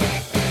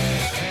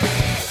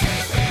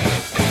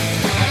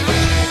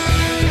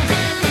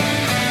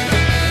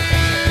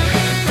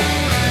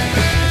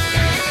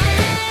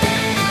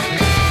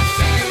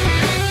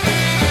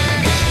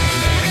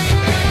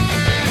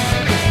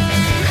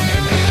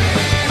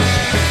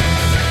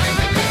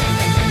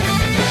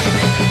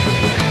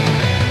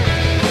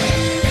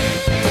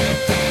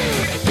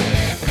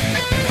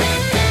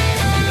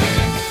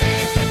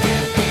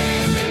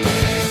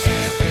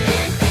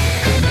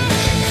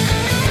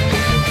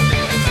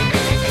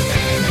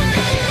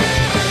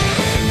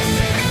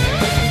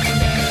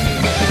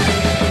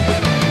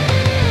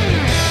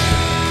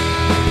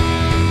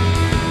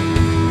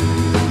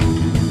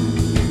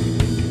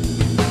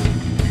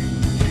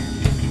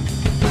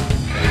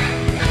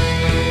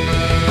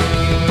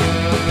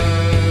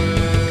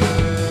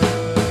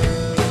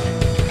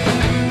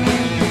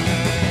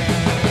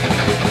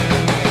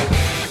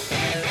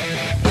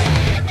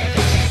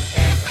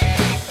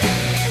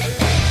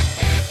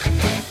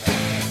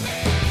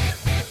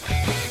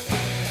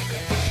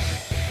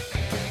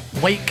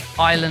 Wake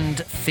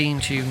Island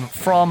theme tune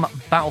from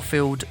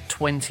Battlefield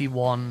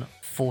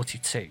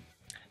 2142.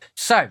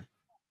 So,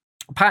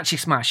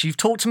 ApacheSmash, you've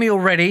talked to me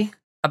already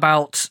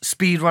about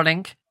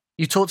speedrunning.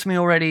 You've talked to me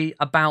already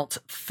about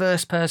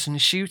first-person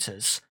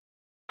shooters.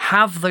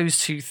 Have those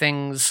two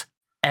things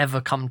ever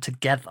come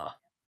together?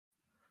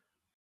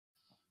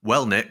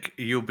 Well, Nick,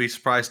 you'll be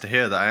surprised to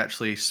hear that I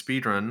actually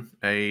speedrun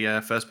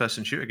a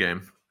first-person shooter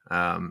game.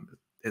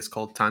 It's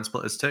called Time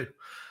Splitters 2.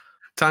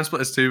 Time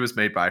Splitters 2 was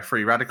made by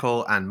Free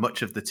Radical, and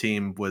much of the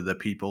team were the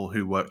people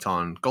who worked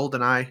on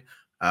GoldenEye,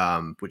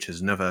 which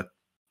is another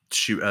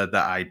shooter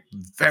that I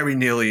very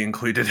nearly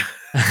included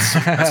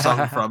a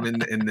song from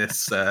in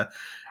this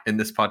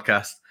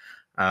podcast.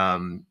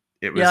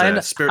 It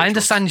was spiritual. I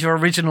understand your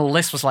original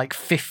list was like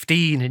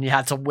 15 and you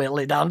had to whittle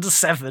it down to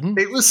 7.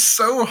 It was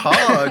so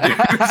hard.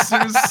 It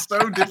was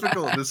so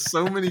difficult. There's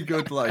so many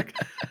good,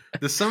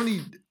 there's so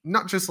many,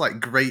 not just like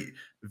great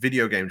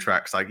video game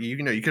tracks. Like, you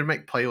can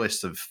make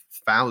playlists of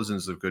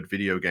thousands of good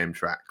video game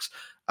tracks.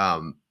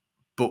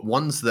 But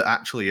ones that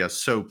actually are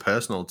so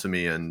personal to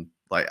me and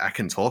like I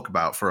can talk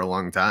about for a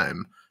long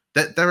time.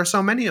 That there are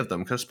so many of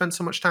them because I spent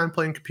so much time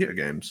playing computer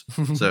games.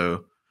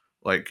 So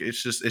like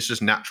it's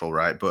just natural,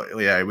 right? But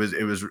yeah, it was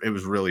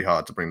really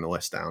hard to bring the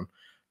list down.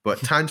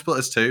 But Time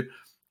Splitters 2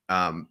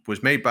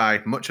 was made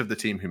by much of the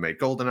team who made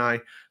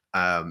GoldenEye,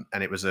 and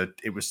it was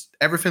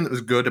everything that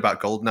was good about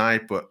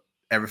GoldenEye, but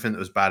everything that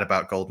was bad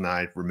about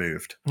GoldenEye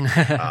removed.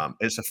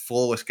 It's a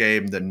flawless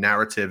game. The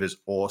narrative is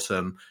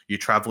awesome. You're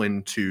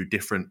traveling to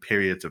different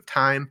periods of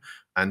time,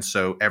 and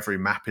so every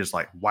map is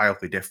like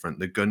wildly different.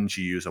 The guns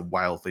you use are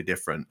wildly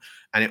different,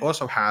 and it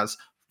also has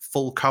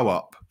full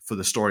co-op for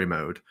the story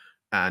mode.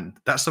 And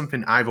that's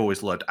something I've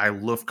always loved. I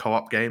love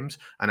co-op games,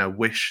 and I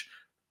wish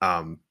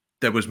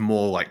there was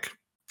more like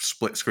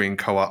split screen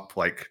co-op.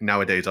 Like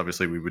nowadays,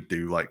 obviously, we would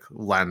do like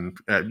LAN,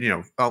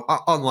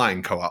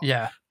 online co-op.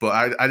 Yeah.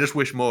 But I just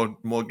wish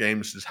more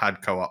games just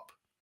had co-op.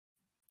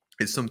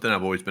 It's something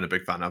I've always been a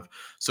big fan of.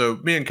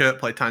 So me and Kurt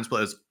play Time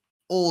Splitters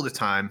all the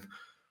time.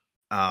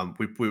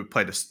 We would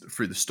play this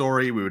through the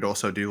story. We would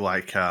also do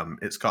like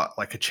it's got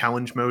like a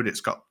challenge mode.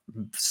 It's got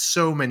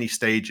so many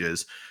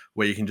stages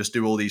where you can just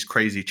do all these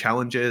crazy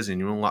challenges and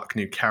you unlock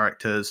new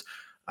characters.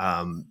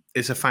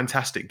 It's a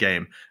fantastic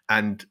game.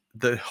 And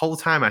the whole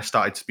time I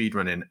started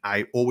speedrunning,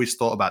 I always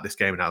thought about this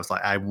game and I was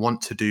like, I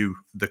want to do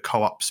the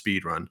co-op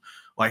speedrun.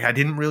 Like I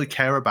didn't really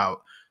care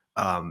about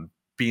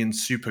being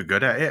super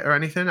good at it or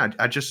anything.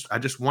 I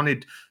just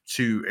wanted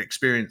to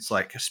experience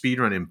like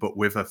speedrunning, but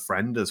with a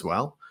friend as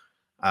well.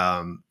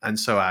 And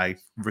so I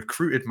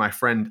recruited my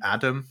friend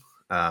Adam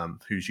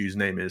whose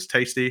username is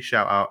Tasty.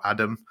 Shout out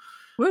Adam.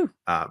 Woo.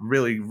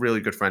 Really,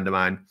 really good friend of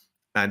mine.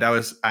 And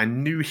I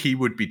knew he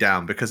would be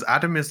down because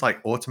Adam is like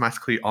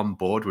automatically on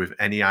board with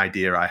any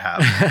idea I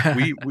have.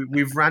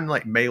 We've ran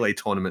like Melee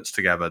tournaments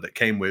together that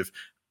came with,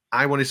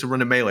 I wanted to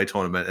run a Melee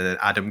tournament, and then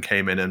Adam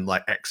came in and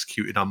like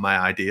executed on my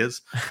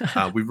ideas.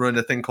 We've run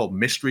a thing called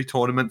Mystery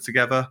Tournament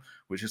together,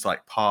 which is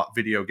like part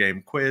video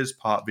game quiz,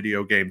 part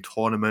video game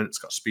tournament. It's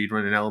got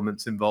speedrunning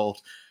elements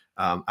involved.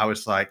 I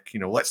was like,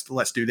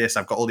 let's do this.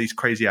 I've got all these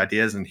crazy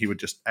ideas, and he would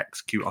just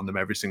execute on them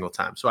every single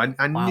time. So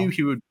I knew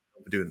he would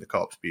be doing the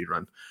co-op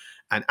speedrun.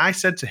 And I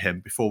said to him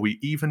before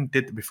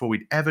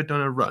we'd ever done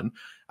a run,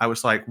 I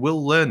was like,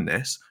 we'll learn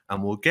this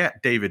and we'll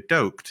get David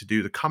Doak to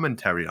do the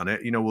commentary on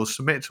it. We'll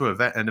submit it to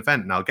an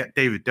event and I'll get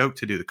David Doak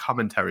to do the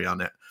commentary on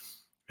it.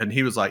 And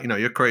he was like,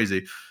 you're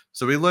crazy.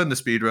 So we learned the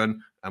speedrun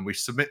and we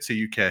submit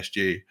to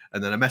UKSG.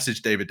 And then I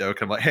messaged David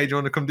Doak. I'm like, hey, do you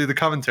want to come do the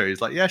commentary? He's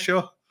like, yeah,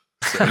 sure.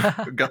 So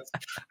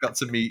got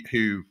to meet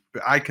who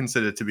I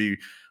consider to be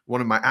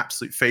one of my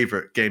absolute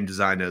favorite game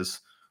designers.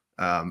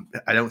 I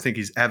don't think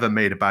he's ever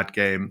made a bad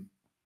game.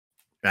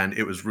 And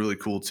it was really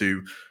cool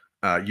to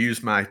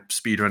use my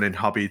speedrunning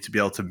hobby to be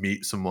able to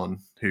meet someone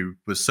who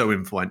was so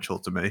influential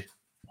to me.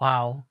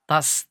 Wow,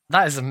 that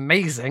is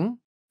amazing.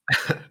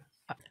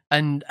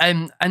 and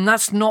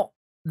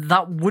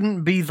that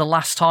wouldn't be the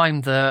last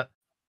time that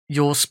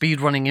your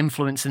speedrunning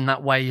influence in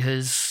that way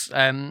has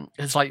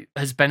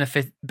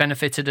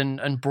benefited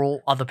and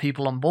brought other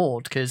people on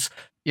board, because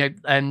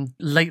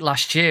late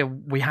last year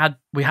we had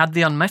the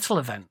Unmetal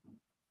event.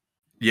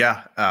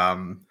 Yeah.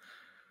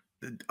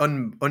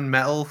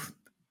 Unmetal,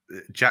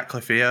 Jack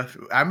Clefia.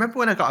 I remember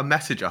when I got a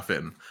message off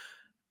him,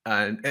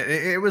 and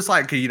it was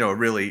like,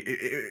 really,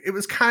 it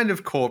was kind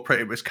of corporate,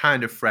 it was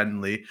kind of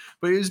friendly,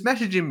 but he was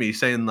messaging me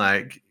saying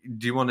like,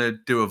 do you want to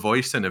do a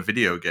voice in a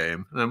video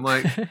game? And I'm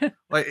like,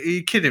 are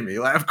you kidding me?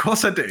 Like, of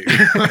course I do.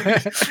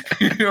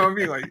 You know what I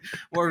mean? Like,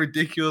 what a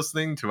ridiculous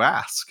thing to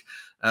ask.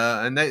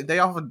 And they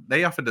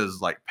offered us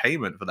like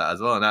payment for that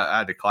as well, and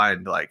I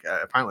declined. Like,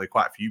 apparently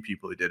quite a few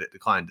people who did it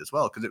declined as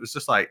well, because it was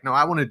just like, no,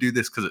 I want to do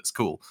this because it's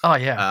cool. Oh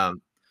yeah.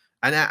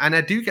 And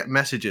I do get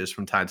messages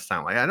from time to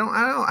time. Like, I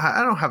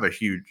don't have a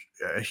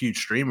huge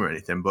stream or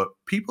anything, but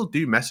people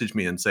do message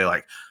me and say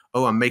like,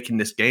 oh, I'm making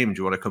this game, do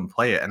you want to come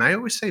play it? And I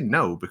always say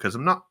no, because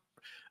I'm not.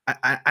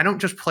 I don't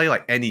just play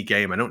like any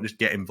game. I don't just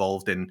get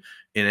involved in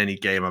any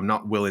game. I'm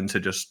not willing to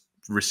just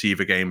receive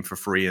a game for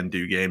free and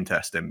do game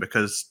testing,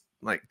 because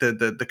like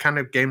the kind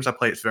of games I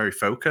play, it's very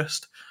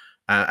focused,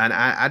 and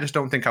I just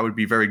don't think I would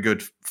be very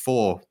good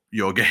for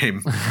your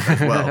game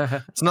as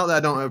well. It's not that I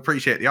don't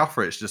appreciate the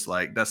offer, it's just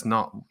like that's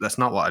not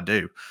what I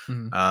do.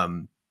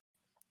 And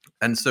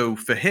so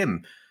for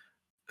him,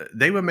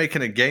 they were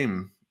making a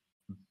game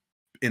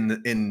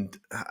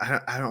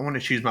I don't want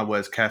to choose my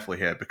words carefully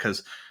here,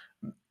 because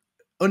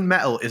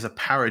Unmetal is a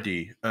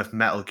parody of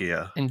Metal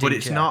Gear. Indeed, but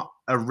it's yeah. not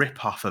a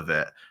rip-off of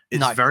it.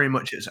 It's very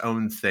much its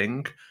own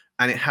thing.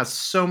 And it has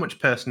so much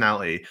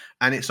personality,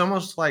 and it's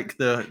almost like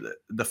the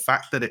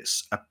fact that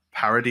it's a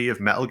parody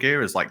of Metal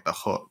Gear is like the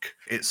hook.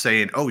 It's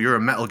saying, "Oh, you're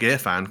a Metal Gear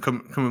fan.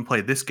 Come and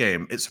play this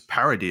game." It's a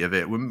parody of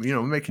it. We're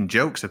making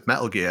jokes of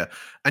Metal Gear,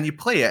 and you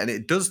play it, and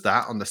it does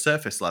that on the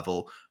surface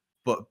level.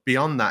 But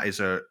beyond that is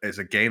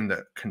a game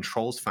that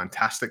controls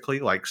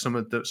fantastically. Like some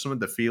of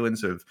the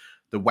feelings of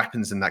the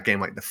weapons in that game,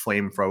 like the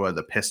flamethrower,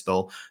 the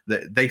pistol,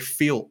 they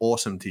feel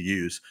awesome to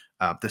use.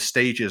 The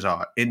stages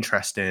are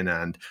interesting,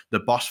 and the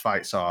boss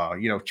fights are,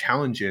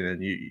 challenging.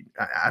 And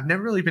I've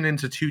never really been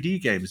into 2D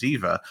games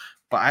either,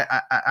 but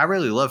I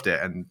really loved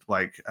it. And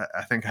like,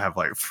 I think I have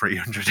like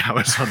 300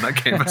 hours on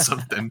that game or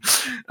something,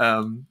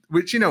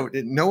 which,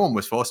 no one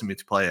was forcing me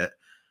to play it.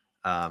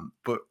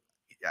 But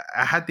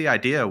I had the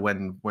idea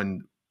when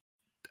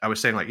I was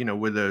saying, like,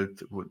 with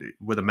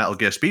a Metal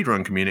Gear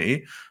speedrun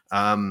community,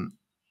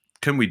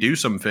 can we do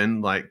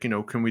something like,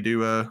 can we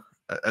do a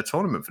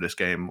tournament for this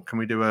game? Can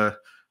we do a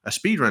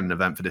speedrun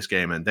event for this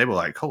game? And they were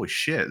like, holy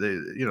shit,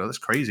 that's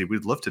crazy.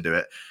 We'd love to do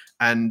it.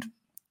 And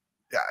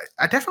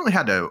I definitely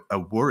had a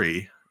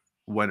worry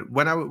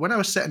when I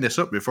was setting this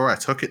up before I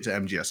took it to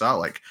MGSR.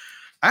 Like,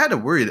 I had a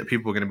worry that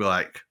people were going to be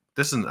like,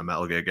 this isn't a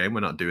Metal Gear game.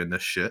 We're not doing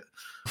this shit.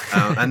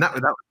 And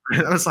that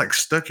was like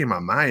stuck in my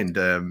mind.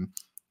 I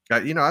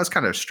was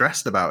kind of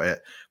stressed about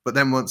it. But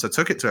then once I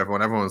took it to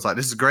everyone was like,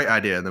 this is a great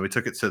idea. And then we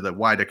took it to the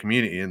wider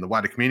community, and the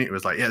wider community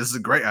was like, yeah, this is a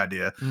great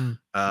idea.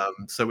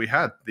 So we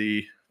had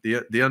the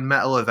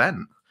Unmetal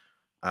event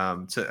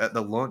at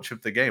the launch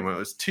of the game. It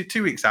was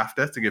two weeks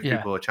after, to give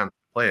people a chance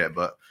to play it.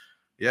 But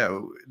yeah,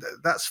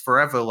 that's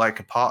forever like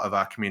a part of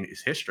our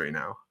community's history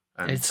now.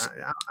 And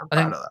I'm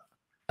proud of that.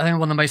 I think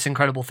one of the most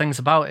incredible things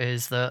about it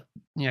is that,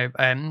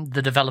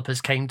 the developers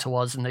came to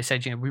us and they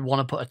said, we want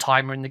to put a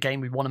timer in the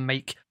game. We want to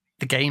make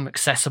the game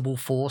accessible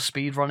for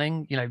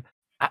speedrunning.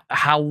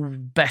 How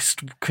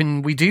best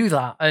can we do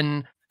that?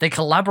 And they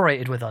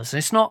collaborated with us.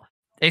 And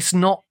it's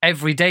not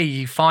every day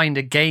you find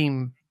a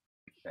game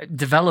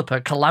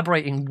developer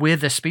collaborating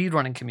with a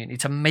speedrunning community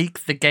to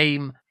make the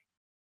game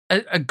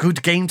a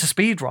good game to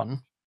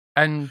speedrun.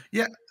 And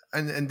yeah.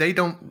 and they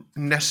don't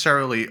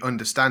necessarily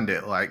understand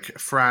it. Like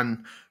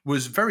Fran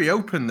was very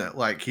open that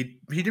like he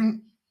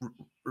didn't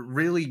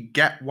really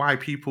get why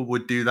people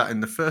would do that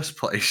in the first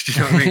place. Do you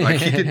know what I mean?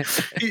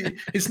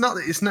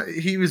 Like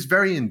he was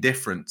very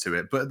indifferent to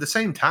it, but at the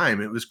same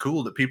time, it was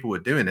cool that people were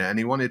doing it, and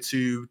he wanted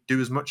to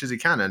do as much as he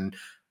can. And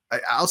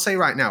I'll say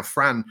right now,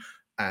 Fran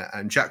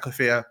and Jack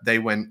Clefairy, they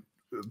went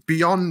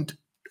beyond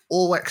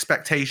all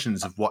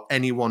expectations of what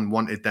anyone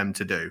wanted them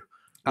to do.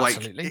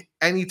 Absolutely. Like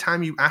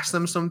anytime you asked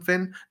them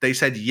something, they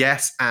said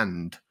yes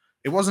and.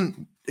 It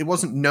wasn't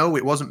no,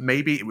 it wasn't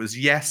maybe, it was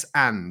yes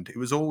and. It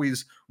was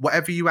always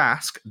whatever you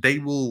ask, they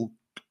will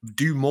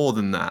do more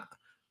than that.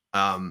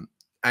 And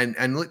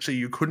literally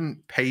you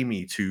couldn't pay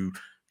me to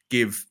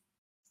give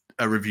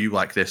a review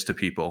like this to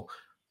people.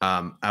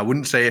 I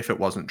wouldn't say if it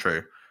wasn't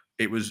true.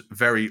 It was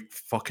very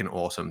fucking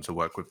awesome to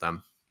work with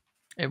them.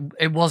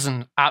 It was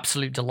an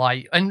absolute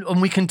delight,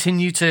 and we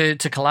continue to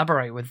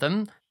collaborate with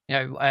them. You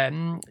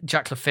know,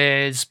 Jack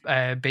Clefairy's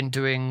been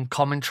doing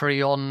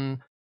commentary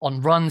on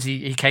runs.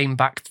 He came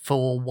back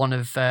for one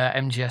of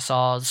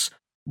MGSR's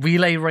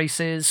relay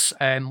races,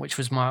 which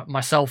was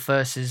myself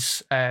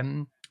versus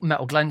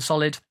Metal Glen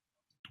Solid.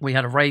 We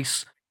had a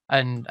race,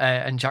 and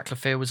Jack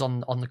Clefairy was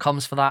on the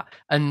comms for that.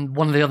 And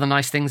one of the other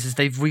nice things is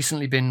they've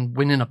recently been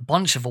winning a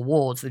bunch of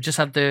awards. They've just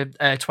had the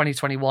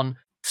 2021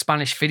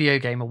 Spanish Video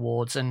Game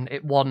Awards, and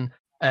it won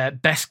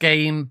best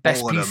game,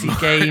 best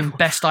PC game,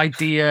 best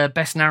idea,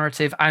 best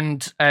narrative,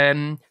 and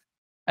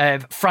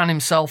Fran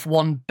himself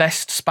won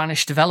best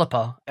Spanish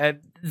developer.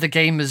 The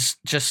game has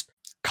just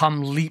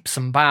come leaps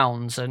and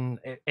bounds, and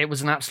it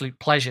was an absolute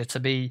pleasure to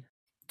be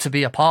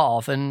a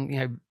part of. And you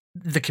know,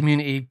 the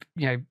community,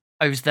 you know,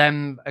 owes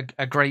them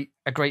a great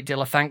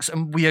deal of thanks,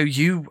 and we owe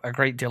you a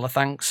great deal of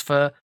thanks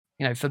for,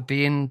 you know, for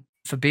being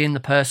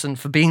the person,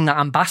 for being that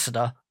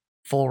ambassador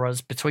for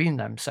us between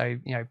them. So,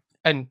 you know,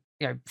 and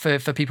you know,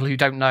 for people who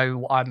don't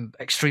know, I'm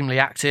extremely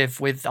active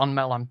with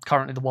Unmetal. I'm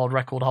currently the world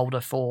record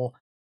holder for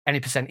any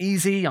 %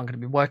 easy. I'm going to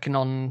be working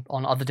on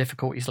other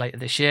difficulties later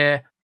this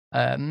year.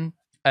 And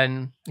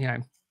you know,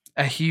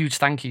 a huge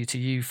thank you to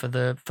you for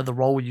the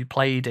role you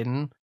played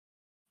in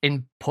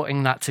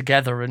putting that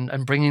together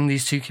and bringing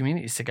these two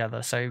communities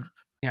together. So,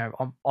 you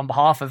know, on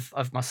behalf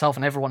of myself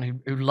and everyone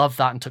who loved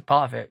that and took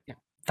part of it, you know,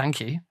 thank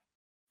you.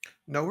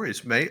 No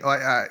worries, mate. Like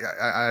as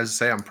I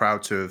say, I'm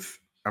proud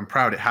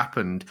it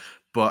happened.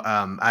 But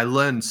I've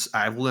learned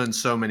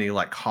so many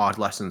like hard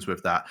lessons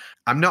with that.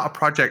 I'm not a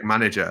project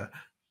manager.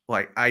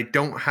 Like I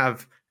don't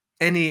have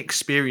any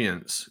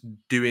experience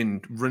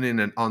running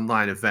an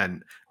online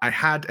event. I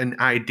had an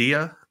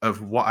idea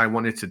of what I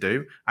wanted to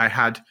do. I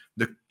had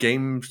the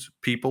games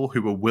people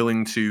who were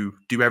willing to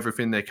do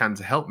everything they can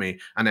to help me,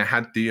 and I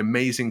had the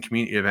amazing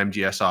community of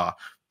MGSR.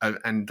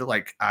 And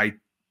like I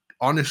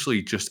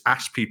honestly just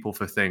asked people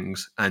for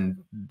things,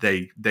 and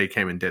they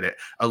came and did it.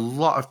 A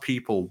lot of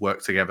people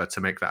worked together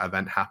to make that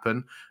event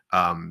happen.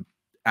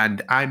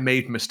 And I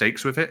made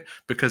mistakes with it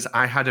because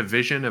I had a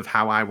vision of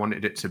how I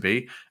wanted it to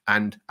be.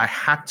 And I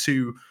had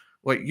to,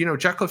 like, you know,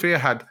 Jack Clefairy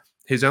had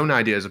his own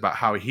ideas about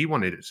how he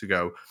wanted it to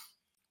go.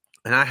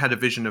 And I had a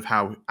vision of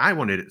how I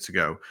wanted it to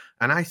go.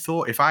 And I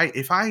thought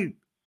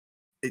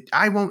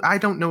I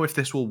don't know if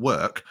this will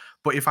work,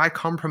 but if I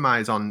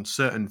compromise on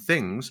certain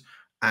things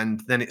and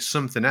then it's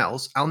something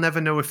else, I'll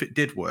never know if it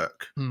did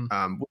work.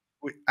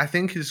 I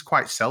think is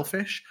quite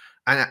selfish.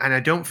 And I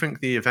don't think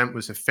the event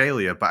was a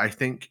failure, but I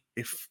think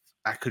if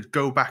I could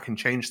go back and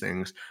change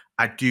things,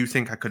 I do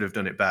think I could have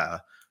done it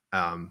better.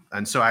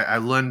 And so I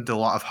learned a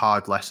lot of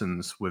hard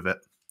lessons with it.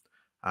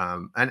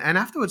 And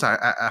afterwards,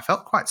 I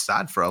felt quite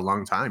sad for a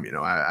long time. You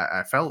know,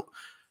 I felt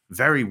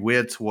very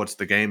weird towards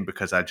the game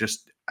because I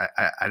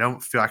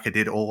don't feel like I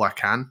did all I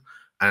can.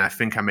 And I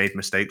think I made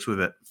mistakes with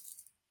it.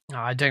 No,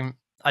 I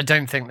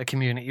don't think the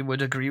community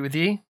would agree with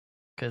you,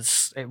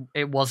 because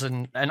it was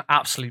an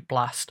absolute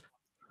blast.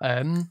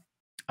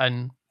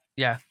 And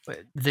yeah,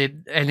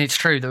 and it's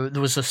true,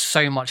 there was just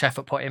so much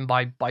effort put in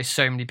by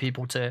so many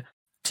people to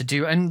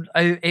do. And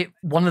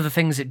one of the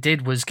things it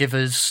did was give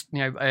us,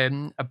 you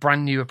know, a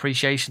brand new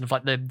appreciation of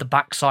like the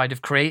backside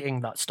of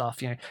creating that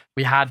stuff. You know,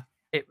 we had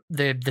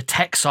the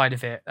tech side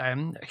of it.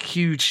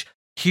 Huge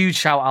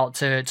shout out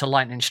to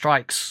Lightning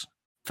Strikes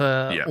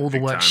for all the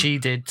work she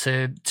did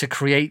to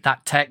create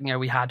that tech. You know,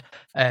 we had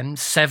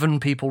 7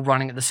 people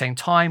running at the same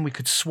time. We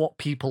could swap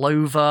people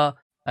over.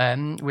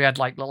 We had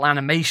like little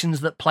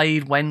animations that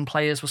played when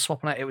players were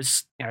swapping it. It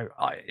was, you know,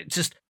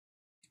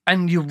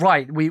 and you're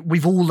right.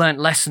 We've all learnt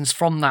lessons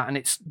from that, and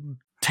it's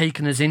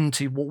taken us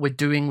into what we're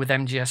doing with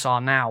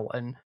MGSR now.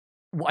 And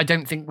I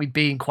don't think we'd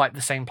be in quite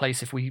the same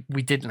place if we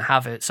didn't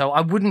have it. So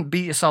I wouldn't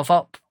beat yourself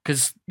up,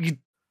 because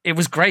it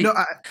was great. No,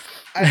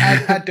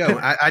 I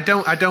don't.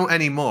 I don't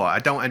anymore. I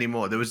don't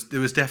anymore. There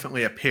was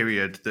definitely a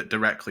period that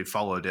directly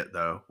followed it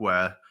though,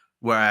 where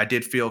I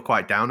did feel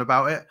quite down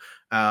about it.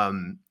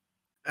 And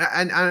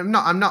I'm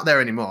not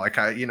there anymore. Like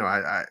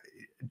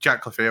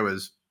Jack Clefairy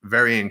was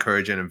very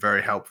encouraging and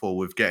very helpful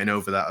with getting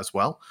over that as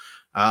well.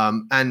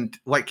 And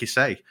like you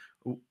say,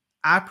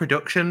 our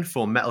production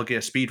for Metal Gear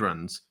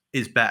speedruns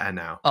is better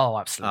now. Oh,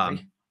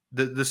 absolutely.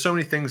 there's so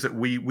many things that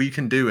we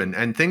can do,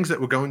 and things that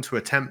we're going to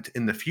attempt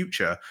in the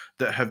future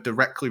that have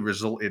directly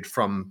resulted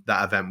from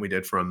that event we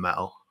did for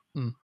Unmetal.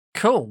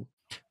 Cool.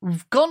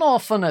 We've gone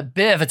off on a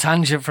bit of a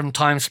tangent from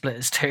Time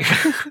Splitters too.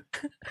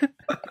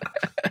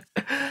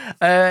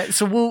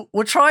 So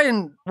we'll try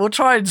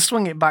and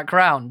swing it back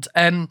round.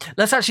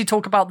 Let's actually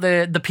talk about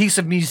the piece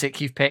of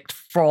music you've picked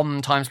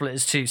from Time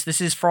Splitters 2. So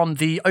this is from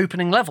the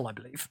opening level, I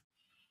believe.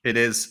 It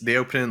is the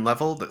opening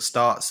level that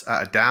starts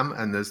at a dam,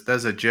 and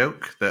there's a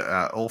joke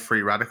that all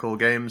three Radical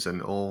games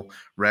and all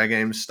Rare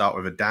games start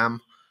with a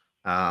dam,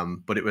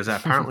 but it was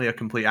apparently a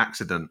complete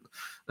accident.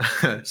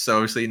 So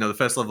obviously, the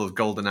first level of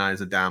GoldenEye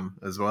is a dam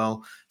as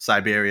well.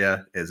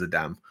 Siberia is a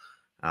dam.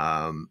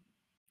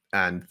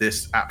 And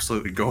this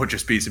absolutely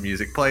gorgeous piece of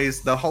music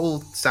plays. The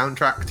whole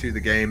soundtrack to the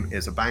game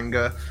is a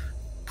banger.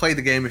 Play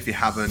the game if you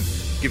haven't.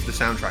 Give the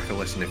soundtrack a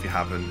listen if you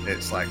haven't.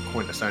 It's like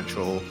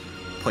quintessential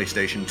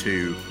PlayStation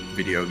 2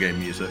 video game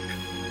music.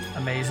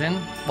 Amazing.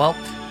 Well,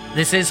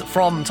 this is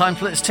from Time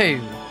Splitters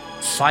 2,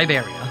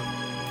 Siberia.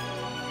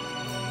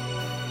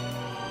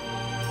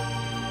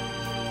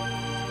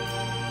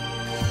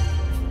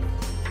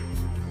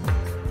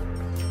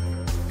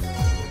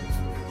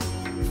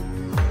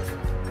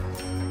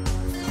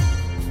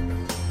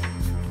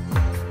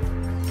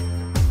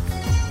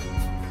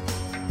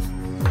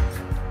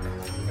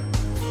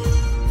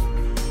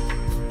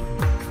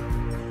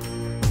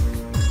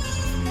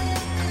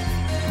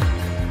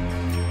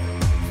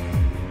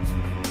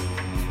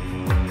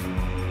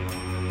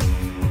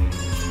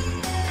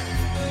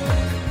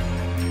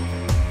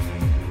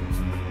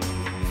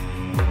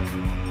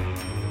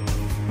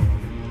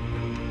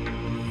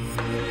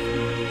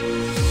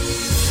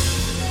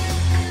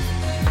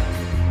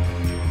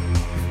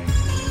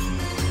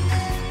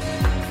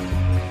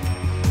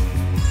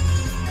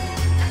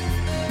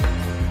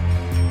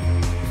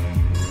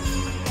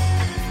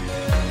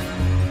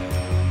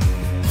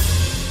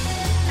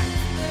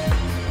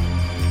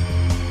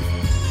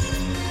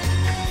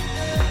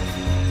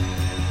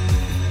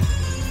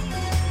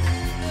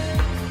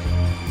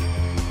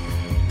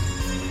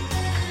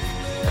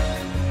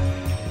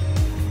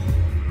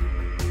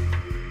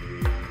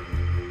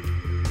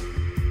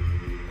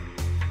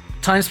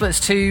 Time Splitters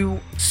 2,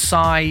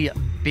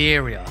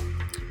 Siberia.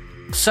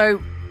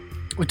 So,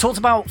 we talked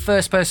about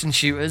first-person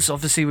shooters.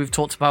 Obviously, we've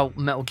talked about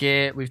Metal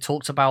Gear. We've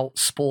talked about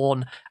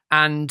Spawn.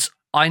 And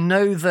I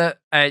know that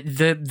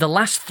the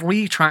last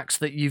 3 tracks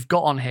that you've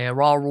got on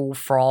here are all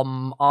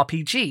from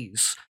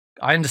RPGs.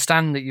 I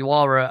understand that you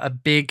are a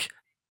big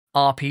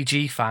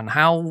RPG fan.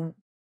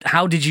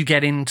 How did you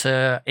get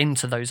into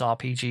those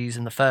RPGs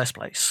in the first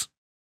place?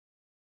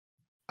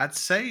 I'd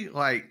say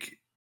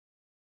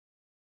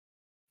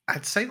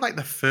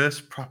the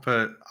first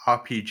proper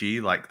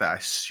RPG that I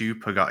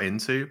super got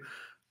into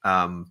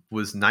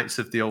was Knights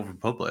of the Old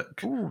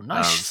Republic. Ooh,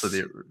 nice. So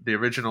the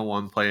original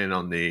one playing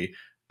on the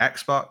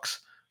Xbox.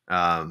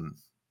 I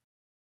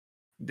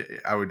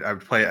would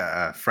play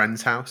at a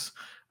friend's house,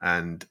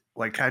 and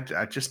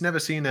I'd just never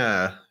seen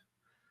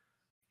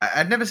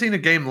I'd never seen a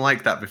game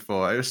like that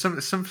before. It was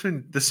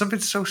something. There's something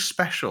so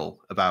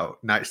special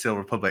about Knights of the Old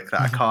Republic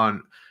that I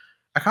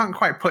can't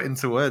quite put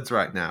into words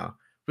right now.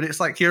 But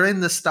it's like you're in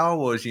the Star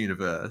Wars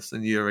universe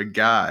and you're a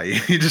guy.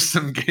 You're just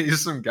some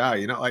guy.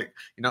 You're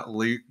not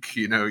Luke.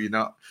 You're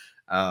not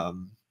Anakin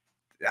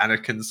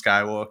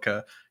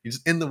Skywalker. You're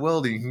just in the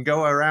world and you can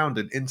go around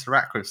and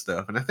interact with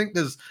stuff. And I think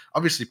there's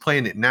obviously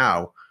playing it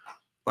now.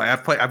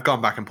 I've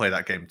gone back and played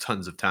that game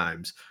tons of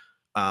times.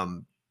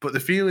 But the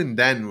feeling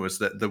then was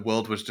that the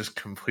world was just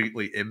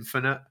completely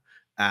infinite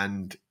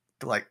and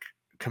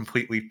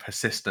completely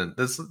persistent.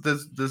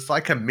 There's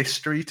like a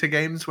mystery to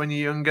games when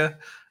you're younger.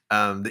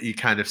 That you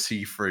kind of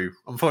see through.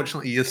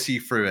 Unfortunately, you see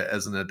through it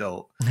as an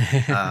adult.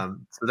 So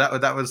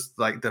that was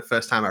the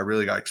first time I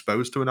really got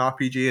exposed to an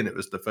RPG, and it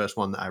was the first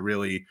one that I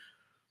really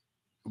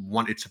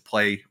wanted to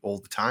play all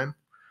the time.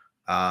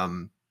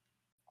 And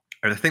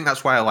I think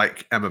that's why I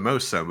like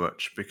MMOs so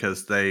much,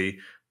 because they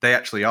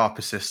actually are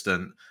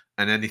persistent,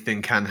 and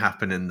anything can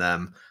happen in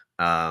them.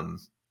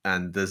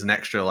 And there's an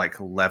extra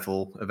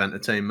level of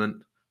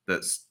entertainment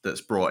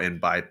that's brought in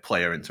by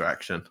player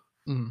interaction.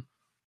 Mm.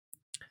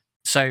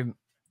 So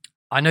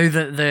I know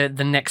that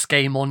the next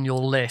game on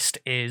your list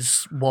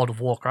is World of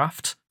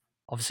Warcraft.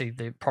 Obviously,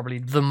 probably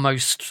the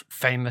most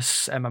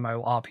famous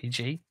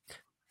MMORPG.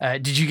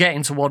 Did you get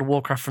into World of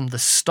Warcraft from the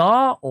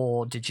start,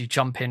 or did you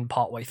jump in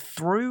partway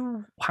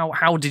through?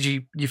 How did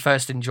you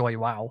first enjoy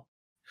WoW?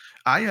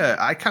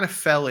 I kind of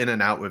fell in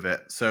and out with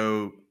it.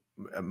 So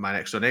my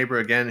next door neighbor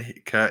again,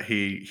 Kurt,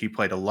 he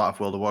played a lot of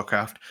World of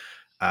Warcraft,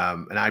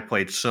 and I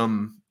played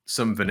some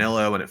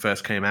vanilla when it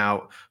first came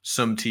out,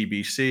 some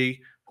TBC.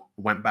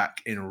 Went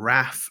back in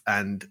Wrath,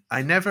 and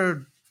I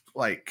never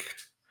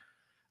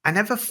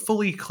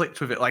fully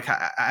clicked with it.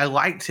 I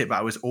liked it, but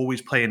I was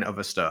always playing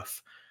other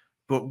stuff.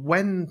 But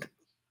when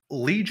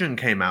Legion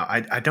came out,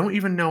 I don't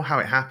even know how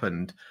it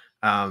happened.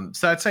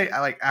 So I'd say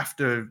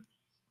after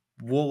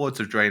Warlords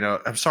of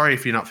Draenor. I'm sorry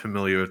if you're not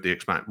familiar with the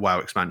WoW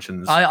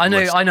expansions. I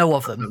know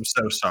of them. I'm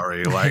so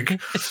sorry.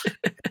 Like,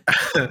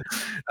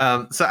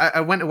 so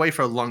I went away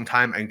for a long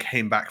time and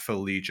came back for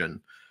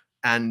Legion,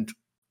 and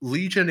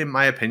Legion, in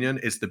my opinion,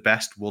 is the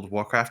best World of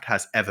Warcraft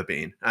has ever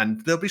been. And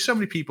there'll be so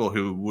many people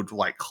who would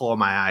like claw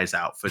my eyes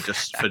out for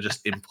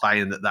just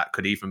implying that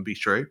could even be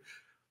true.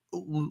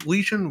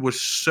 Legion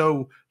was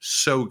so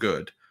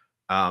good.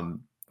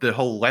 The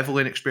whole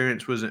leveling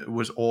experience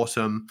was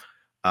awesome.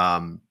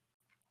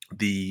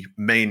 The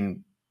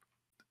main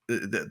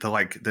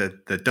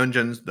the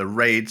dungeons, the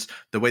raids,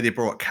 the way they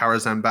brought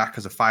Karazhan back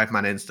as a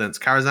 5-man instance.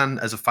 Karazhan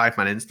as a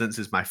 5-man instance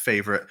is my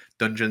favorite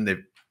dungeon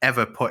they've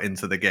ever put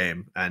into the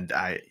game, and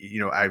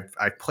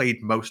I've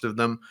played most of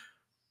them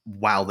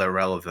while they're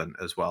relevant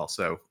as well.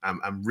 So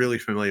I'm really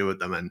familiar with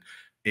them, and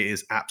it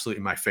is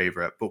absolutely my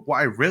favorite. But what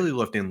I really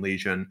loved in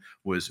Legion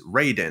was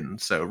raiding.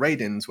 So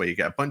raidings, where you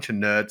get a bunch of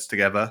nerds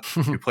together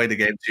who play the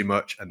game too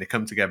much, and they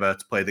come together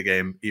to play the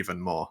game even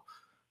more.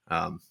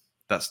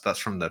 That's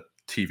from the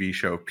TV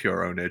show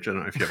Pure Ownage. I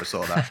don't know if you ever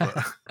saw that,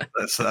 but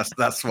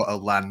that's what a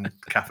LAN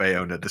cafe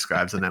owner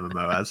describes an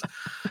MMO as,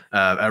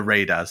 a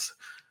raid as.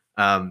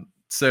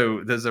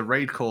 So there's a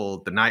raid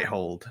called the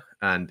Nighthold,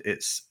 and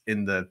it's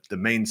in the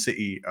main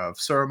city of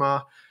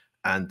Suramar,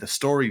 and the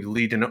story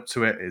leading up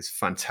to it is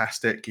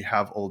fantastic. You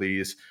have all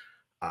these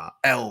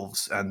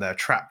elves, and they're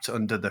trapped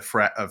under the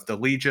threat of the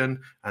Legion,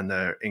 and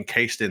they're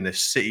encased in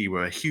this city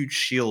with a huge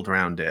shield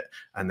around it,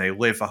 and they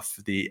live off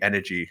the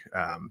energy.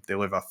 They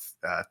live off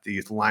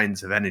these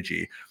lines of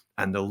energy,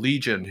 and the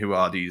Legion, who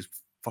are these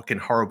fucking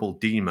horrible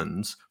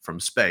demons from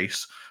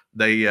space,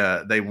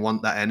 they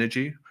want that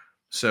energy.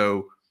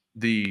 So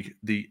the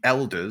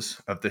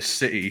elders of this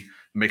city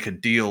make a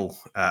deal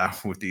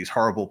with these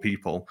horrible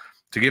people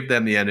to give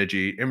them the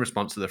energy in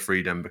response to the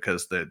freedom,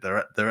 because they're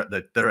at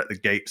the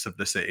gates of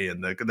the city,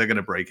 and they're going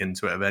to break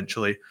into it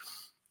eventually.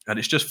 And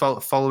it's just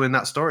following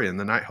that story. And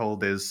the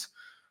Nighthold is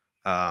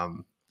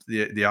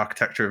the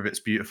architecture of it's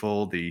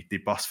beautiful. The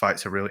boss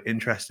fights are really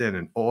interesting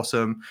and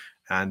awesome.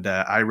 And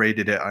I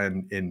rated it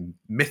in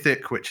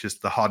Mythic, which is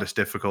the hardest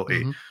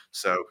difficulty. Mm-hmm.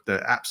 So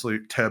the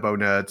absolute turbo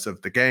nerds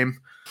of the game.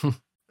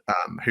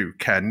 Who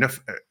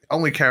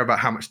only care about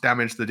how much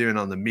damage they're doing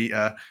on the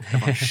meter.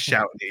 Everyone's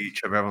shouting at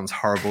each other. Everyone's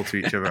horrible to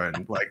each other.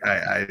 And like,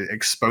 I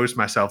exposed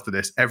myself to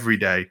this every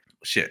day.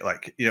 Shit,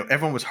 like,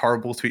 everyone was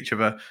horrible to each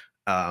other.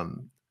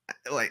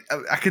 Like,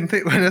 I can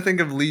think, when I think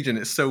of Legion,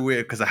 it's so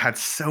weird because I had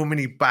so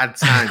many bad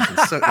times,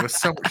 and there was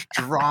so much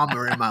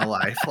drama in my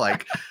life.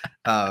 Like,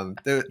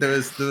 there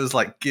was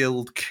like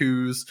guild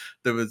coups.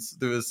 There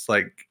was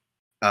like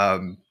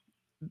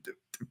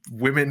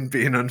women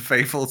being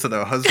unfaithful to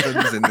their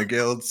husbands in the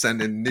guild,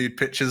 sending nude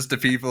pictures to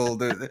people.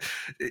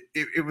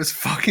 It was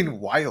fucking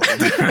wild,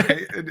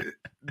 right? And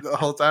the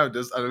whole time,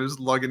 I was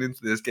logging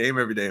into this game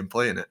every day and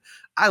playing it.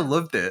 I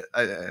loved it,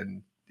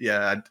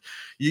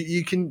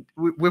 you can,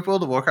 with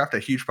World of Warcraft, a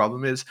huge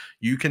problem is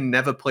you can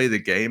never play the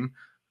game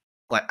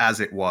like as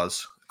it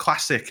was.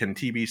 Classic and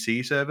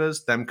TBC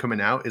servers, them coming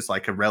out is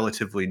like a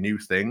relatively new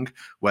thing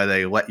where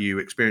they let you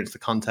experience the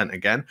content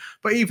again.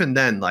 But even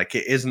then, like,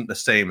 it isn't the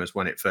same as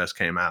when it first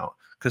came out,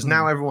 because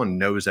now everyone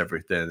knows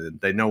everything and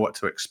they know what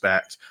to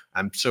expect.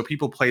 And so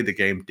people play the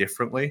game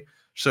differently.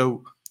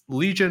 So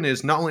Legion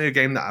is not only a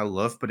game that I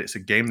love, but it's a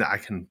game that I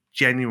can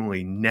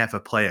genuinely never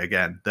play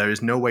again. There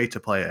is no way to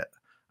play it.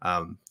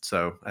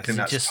 So I think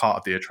that's part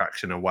of the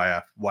attraction and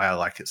why I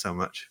like it so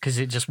much. Because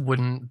it just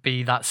wouldn't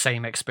be that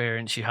same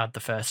experience you had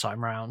the first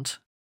time round.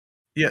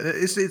 Yeah,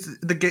 it's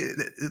the game.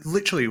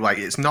 Literally, like,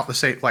 it's not the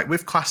same. Like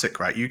with Classic,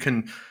 right? You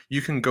can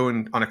go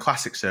on a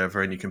Classic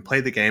server and you can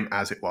play the game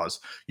as it was.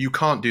 You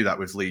can't do that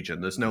with Legion.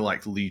 There's no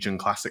like Legion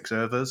Classic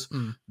servers.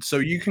 So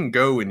you can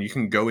go in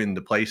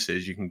the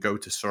places. You can go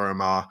to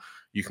Suramar.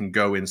 You can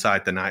go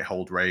inside the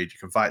Nighthold raid. You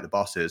can fight the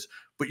bosses,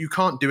 but you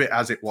can't do it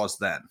as it was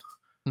then.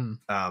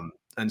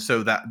 And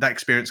so that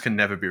experience can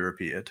never be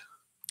repeated.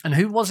 And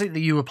who was it that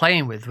you were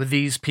playing with? Were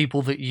these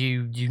people that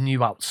you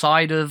knew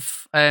outside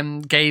of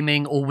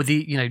gaming, or were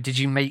did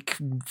you make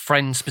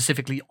friends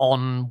specifically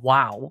on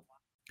WoW?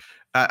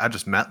 I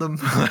just met them.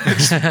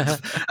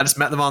 I just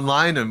met them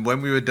online, and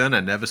when we were done, I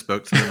never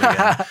spoke to them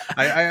again.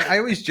 I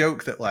always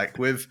joke that, like,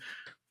 with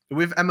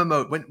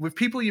MMO, with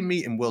people you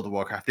meet in World of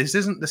Warcraft, this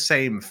isn't the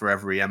same for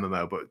every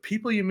MMO, but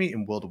people you meet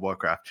in World of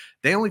Warcraft,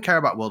 they only care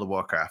about World of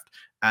Warcraft.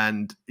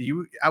 And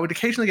I would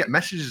occasionally get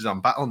messages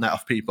on Battle.net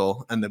of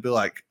people, and they'd be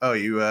like, "Oh,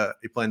 you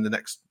playing the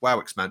next WoW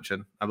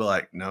expansion?" I'd be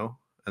like, "No,"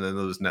 and then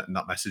they'll just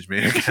not message me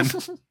again.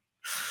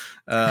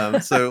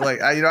 So,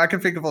 like, I can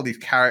think of all these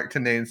character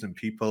names and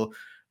people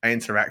I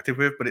interacted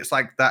with, but it's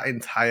like that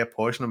entire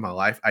portion of my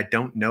life, I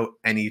don't know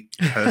any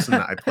person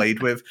that I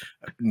played with.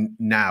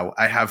 Now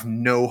I have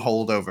no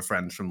holdover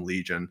friends from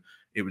Legion.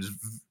 It was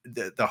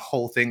the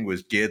whole thing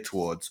was geared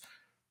towards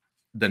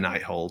the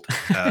Nighthold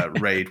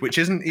raid, which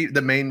isn't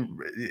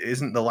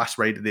the last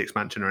raid of the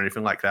expansion or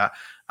anything like that.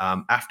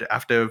 After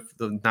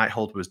the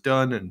Nighthold was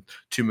done and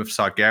Tomb of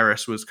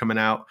Sargeras was coming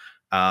out,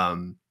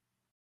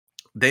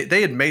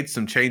 they had made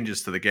some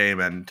changes to the game,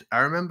 and I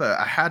remember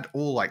I had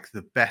all like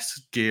the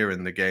best gear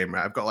in the game.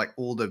 Right, I've got like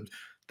all the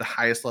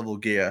highest level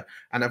gear,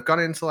 and I've gone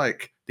into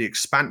like the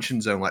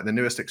expansion zone, like the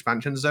newest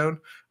expansion zone,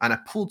 and I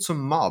pulled some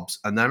mobs,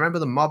 and I remember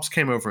the mobs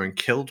came over and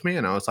killed me,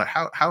 and I was like,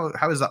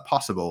 how is that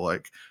possible?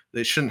 Like,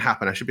 it shouldn't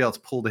happen. I should be able to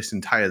pull this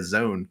entire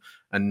zone,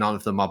 and none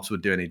of the mobs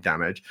would do any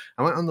damage.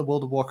 I went on the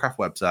World of Warcraft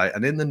website,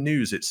 and in the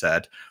news it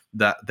said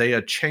that they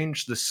had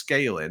changed the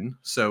scaling,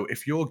 so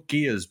if your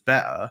gear's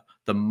better,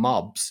 the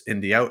mobs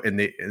in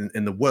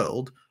the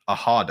world are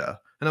harder.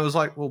 And I was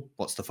like, well,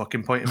 what's the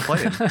fucking point in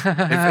playing?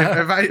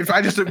 if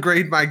I just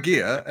upgrade my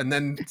gear and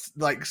then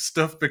like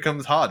stuff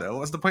becomes harder,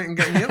 what's the point in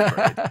getting the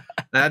upgrade?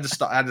 And I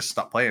just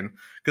stopped playing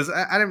because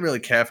I didn't really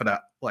care for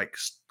that like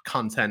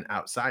content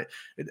outside.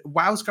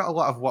 WoW's got a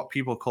lot of what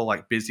people call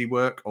like busy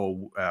work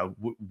or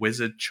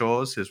wizard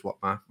chores, is what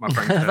my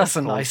friend that's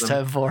a nice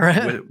term for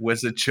it.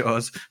 Wizard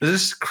chores. There's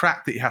this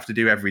crap that you have to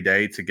do every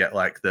day to get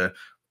like the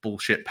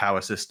bullshit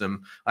power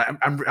system.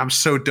 I'm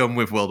so done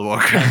with World of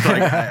Warcraft.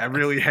 Like, I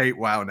really hate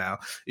WoW now.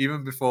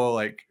 Even before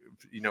like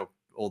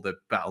all the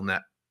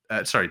BattleNet,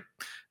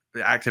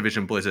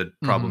 Activision Blizzard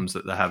problems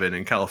that they're having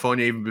in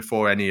California. Even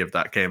before any of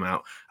that came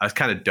out, I was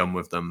kind of done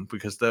with them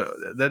because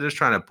they're just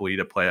trying to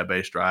bleed a player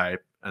base dry,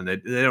 and they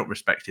don't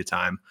respect your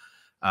time.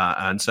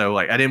 And so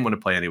like I didn't want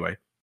to play anyway.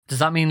 Does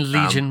that mean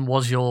Legion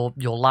was your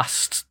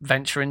last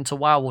venture into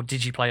WoW, or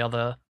did you play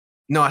other?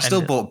 No, I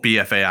still bought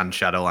BFA and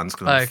Shadowlands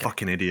because I'm a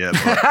fucking idiot.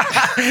 But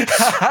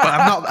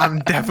I'm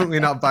definitely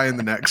not buying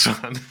the next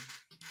one.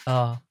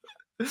 Oh,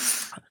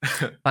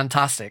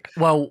 fantastic.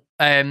 Well,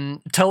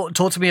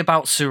 talk to me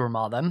about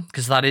Suramar then,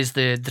 because that is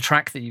the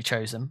track that you've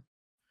chosen.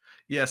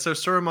 Yeah, so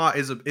Suramar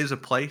is a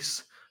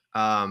place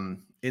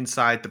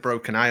inside the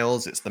Broken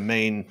Isles. It's the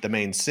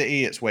main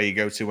city. It's where you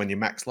go to when you're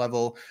max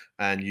level,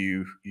 and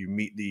you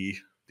meet the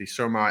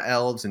Suramar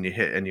elves, and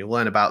you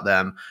learn about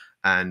them.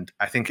 And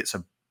I think it's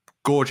a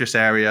gorgeous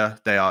area.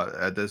 They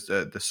are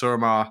the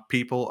Suramar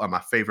people are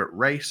my favorite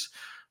race.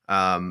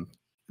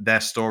 Their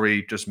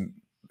story just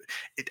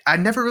I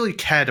never really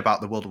cared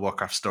about the World of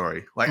Warcraft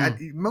story. Like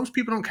most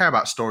people don't care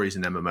about stories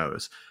in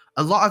MMOs.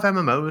 A lot of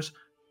MMOs,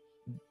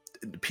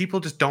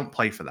 people just don't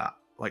play for that.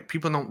 Like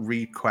people don't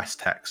read quest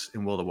texts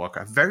in World of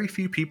Warcraft. Very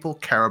few people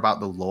care about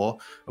the lore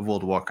of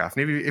World of Warcraft.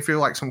 And if you're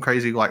like some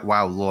crazy like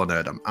WoW lore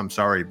nerd, I'm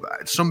sorry,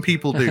 but some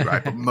people do,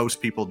 right? But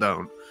most people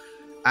don't.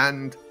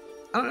 And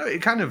I don't know.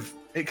 It kind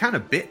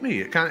of bit me.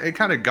 It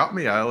kind of got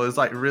me. I was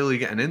like really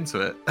getting into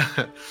it,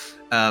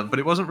 but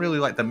it wasn't really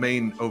like the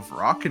main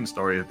overarching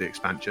story of the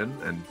expansion.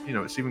 And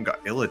it's even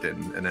got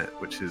Illidan in it,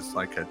 which is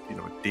like a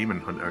demon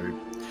hunter who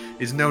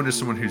is known as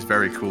someone who's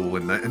very cool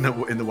in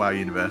the WoW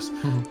universe.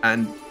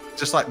 And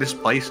just like this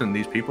place and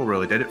these people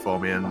really did it for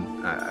me. And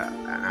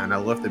I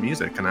love the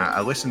music, and I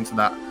listen to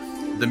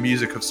the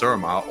music of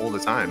Suramar all the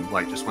time.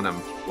 Like just when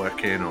I'm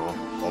working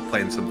or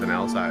playing something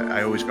else,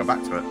 I always go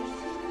back to it.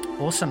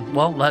 Awesome.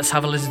 Well, let's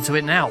have a listen to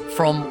it now.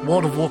 From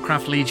World of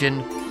Warcraft Legion,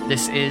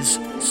 this is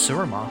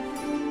Suramar.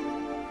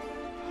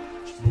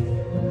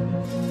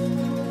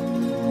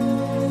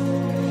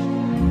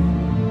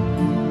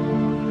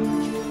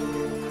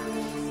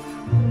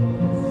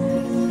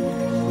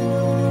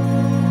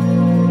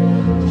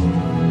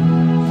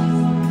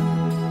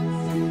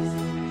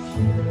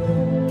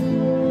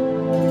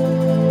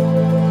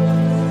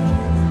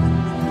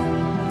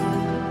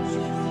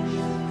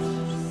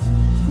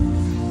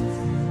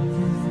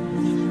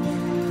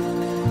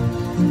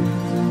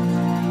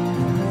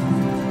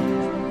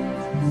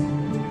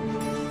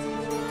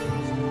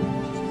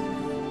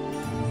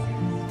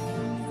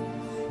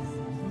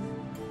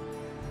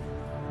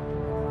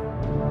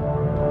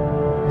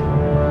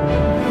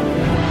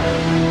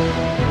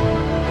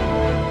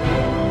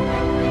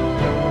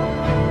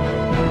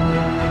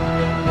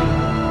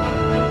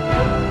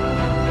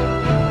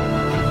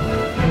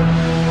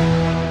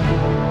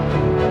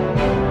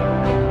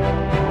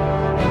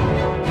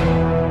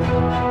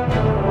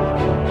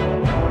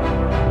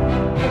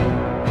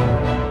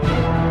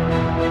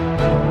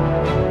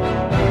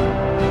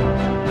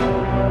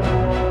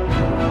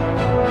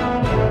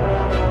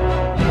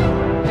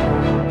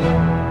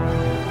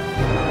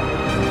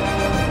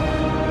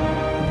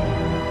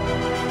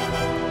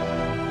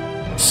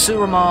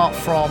 Suramar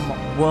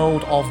from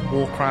World of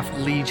Warcraft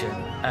Legion.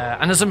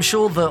 And as I'm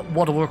sure that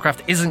World of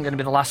Warcraft isn't going to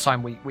be the last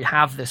time we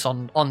have this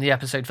on the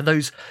episode, for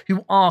those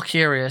who are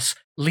curious,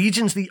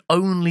 Legion's the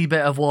only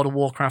bit of World of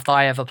Warcraft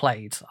I ever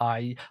played.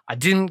 I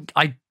think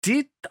I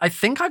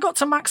got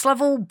to max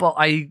level, but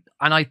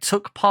I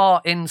took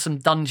part in some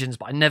dungeons,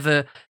 but I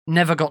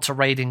never got to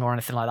raiding or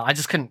anything like that.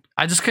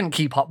 I just couldn't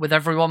keep up with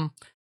everyone.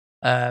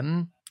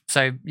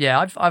 So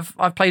yeah,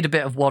 I've played a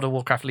bit of World of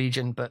Warcraft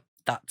Legion, but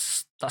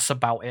that's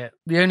about it.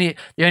 The only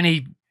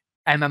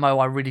MMO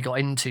I really got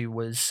into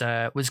was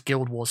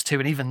Guild Wars 2,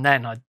 and even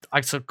then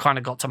I sort of kind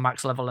of got to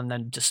max level and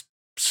then just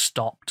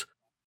stopped.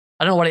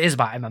 I don't know what it is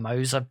about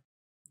MMOs.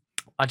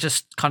 I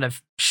just kind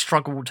of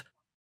struggled.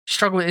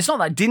 It's not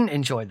that I didn't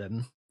enjoy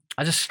them.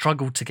 I just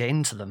struggled to get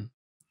into them.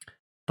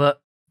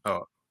 But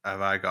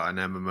have I got an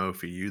MMO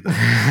for you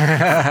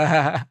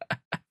then?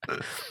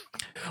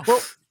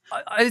 Well,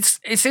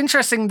 it's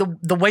interesting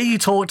the way you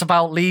talked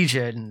about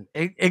Legion.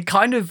 It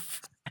kind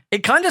of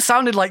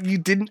sounded like you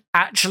didn't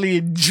actually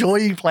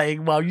enjoy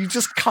playing WoW. You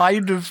just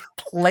kind of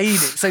played it.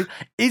 So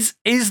is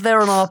there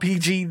an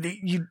RPG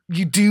that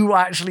you do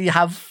actually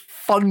have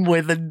fun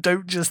with and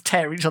don't just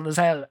tear each other's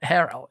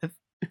hair out with?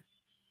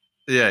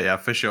 Yeah,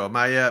 for sure.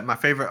 My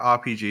favorite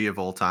RPG of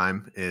all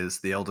time is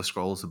The Elder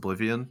Scrolls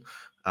Oblivion.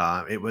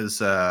 It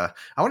was I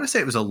want to say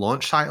it was a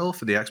launch title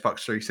for the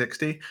Xbox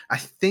 360. I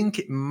think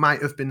it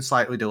might have been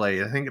slightly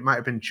delayed. I think it might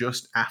have been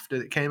just after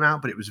it came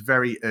out, but it was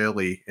very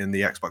early in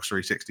the Xbox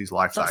 360's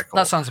life cycle.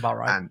 That sounds about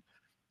right. And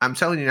I'm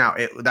telling you now,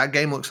 that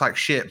game looks like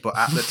shit, but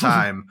at the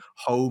time,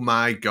 oh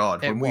my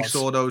god, when we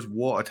saw those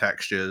water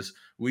textures,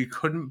 we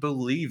couldn't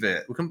believe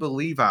it. We couldn't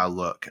believe our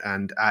luck.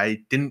 And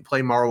I didn't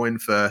play Morrowind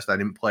first. I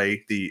didn't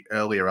play the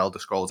earlier Elder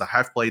Scrolls. I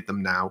have played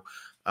them now.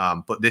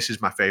 But this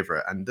is my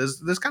favorite, and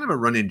there's kind of a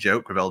running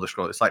joke with Elder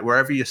Scrolls. It's like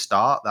wherever you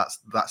start,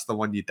 that's the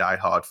one you die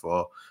hard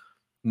for.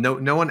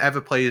 No one ever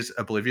plays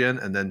Oblivion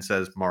and then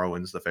says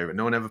Morrowind's the favorite.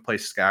 No one ever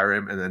plays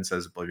Skyrim and then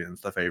says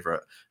Oblivion's the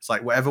favorite. It's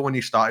like whatever one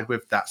you started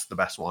with, that's the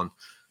best one.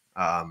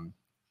 I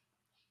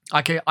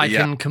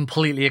can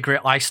completely agree.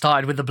 I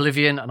started with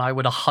Oblivion, and I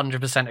would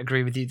 100%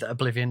 agree with you that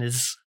Oblivion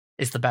is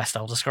the best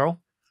Elder Scroll.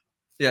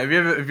 Yeah, have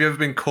you ever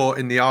been caught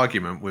in the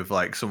argument with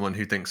like someone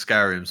who thinks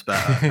Skyrim's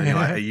better? And you're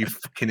like, are you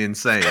fucking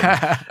insane?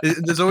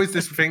 There's always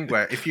this thing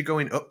where if you're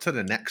going up to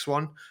the next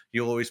one,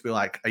 you'll always be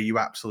like, are you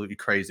absolutely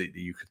crazy that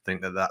you could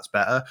think that that's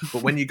better?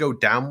 But when you go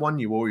down one,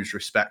 you always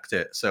respect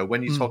it. So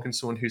when you're talking to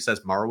someone who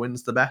says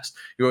Morrowind's the best,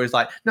 you're always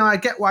like, no, I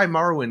get why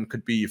Morrowind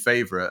could be your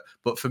favorite,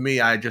 but for me,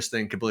 I just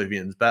think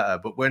Oblivion's better.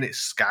 But when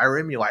it's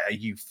Skyrim, you're like, are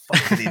you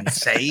fucking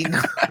insane?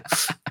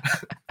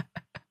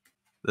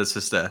 That's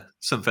just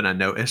something I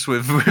noticed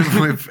with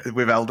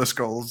Elder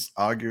Scrolls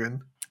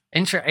arguing.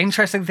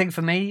 Interesting thing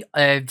for me,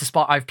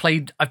 despite I've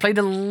played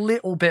a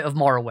little bit of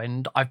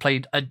Morrowind, I've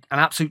played an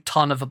absolute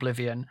ton of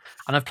Oblivion,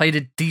 and I've played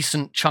a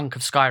decent chunk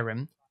of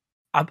Skyrim.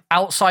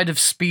 Outside of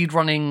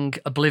speedrunning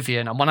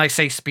Oblivion, and when I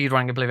say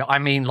speedrunning Oblivion, I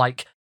mean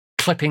like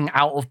clipping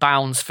out of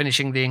bounds,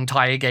 finishing the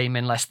entire game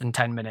in less than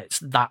 10 minutes.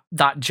 That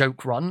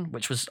joke run,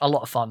 which was a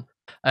lot of fun.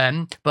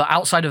 But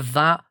outside of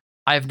that,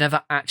 I've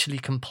never actually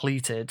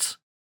completed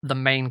the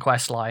main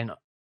quest line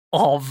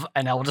of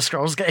an Elder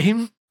Scrolls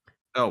game.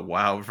 Oh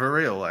wow, for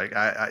real? Like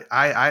I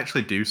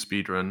actually do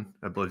speedrun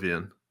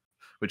Oblivion,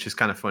 which is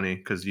kind of funny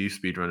because you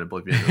speedrun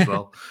Oblivion as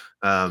well.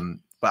 But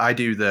I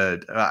did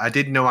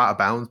know Out of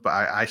Bounds, but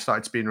I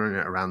started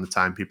speedrunning it around the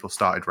time people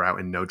started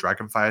routing no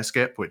Dragonfire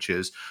skip, which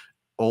is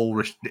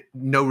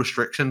no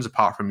restrictions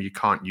apart from you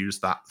can't use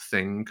that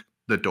thing,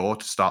 the door,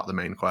 to start the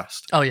main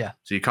quest. Oh yeah.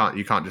 So you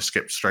can't just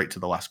skip straight to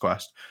the last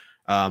quest.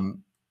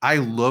 I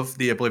love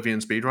the Oblivion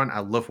speedrun. I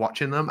love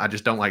watching them. I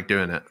just don't like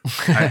doing it.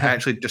 I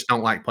actually just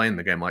don't like playing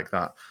the game like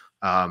that.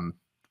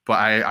 But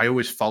I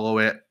always follow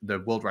it. The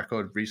world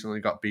record recently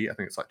got beat. I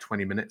think it's like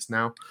 20 minutes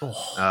now.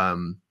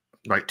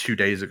 Like 2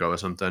 days ago or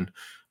something.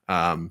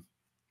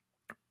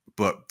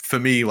 But for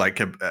me,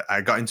 like I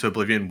got into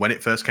Oblivion when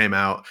it first came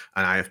out,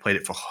 and I have played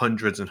it for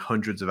hundreds and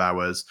hundreds of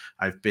hours.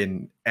 I've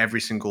been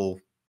every single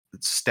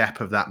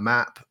step of that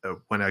map.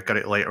 When I got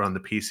it later on the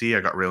PC,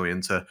 I got really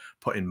into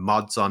putting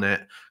mods on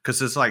it, because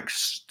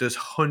there's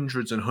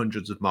hundreds and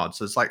hundreds of mods.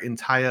 There's like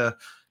entire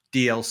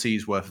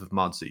DLCs worth of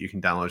mods that you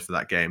can download for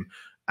that game,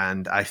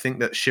 and I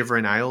think that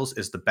Shivering Isles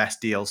is the best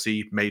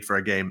DLC made for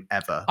a game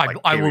ever.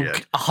 I will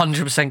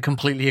 100%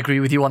 completely agree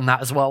with you on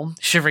that as well.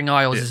 Shivering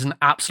Isles is an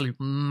absolute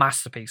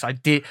masterpiece.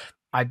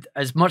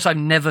 As much as I've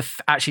never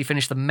actually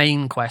finished the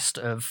main quest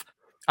of,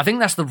 I think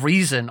that's the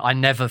reason I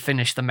never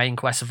finished the main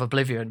quest of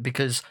Oblivion,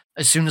 because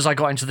as soon as I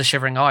got into the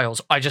Shivering Isles,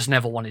 I just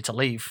never wanted to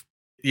leave.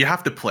 You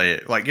have to play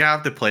it. Like you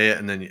have to play it,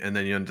 and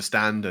then you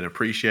understand and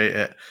appreciate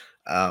it.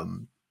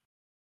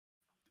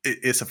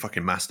 It's a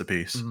fucking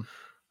masterpiece.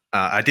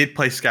 I did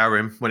play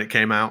Skyrim when it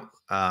came out.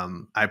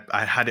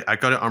 I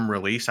got it on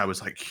release. I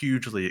was like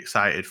hugely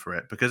excited for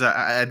it because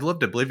I'd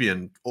loved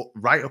Oblivion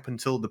right up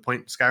until the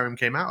point Skyrim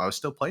came out. I was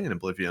still playing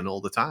Oblivion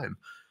all the time.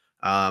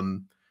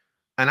 And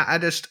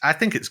I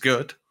think it's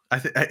good.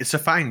 It's a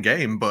fine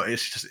game, but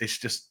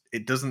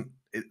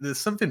there's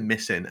something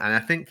missing. And I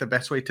think the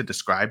best way to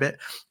describe it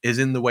is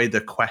in the way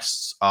the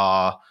quests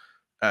are,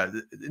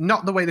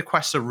 not the way the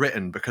quests are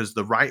written, because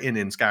the writing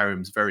in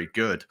Skyrim is very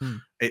good.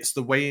 It's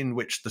the way in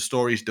which the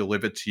story is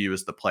delivered to you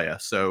as the player.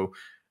 So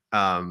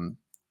the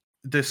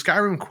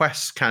Skyrim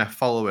quests kind of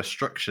follow a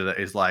structure that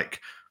is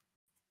like,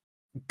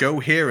 go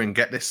here and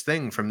get this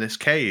thing from this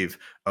cave.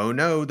 Oh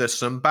no, there's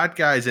some bad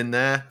guys in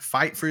there.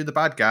 Fight through the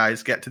bad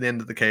guys, get to the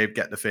end of the cave,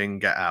 get the thing,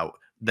 get out,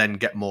 then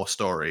get more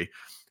story.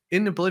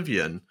 In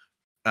Oblivion,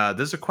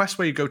 there's a quest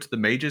where you go to the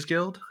Mages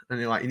Guild, and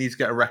you're like, you need to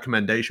get a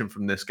recommendation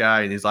from this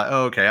guy, and he's like,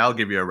 oh, okay, I'll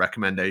give you a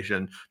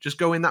recommendation. Just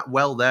go in that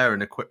well there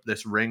and equip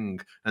this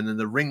ring, and then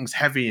the ring's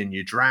heavy and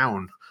you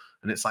drown.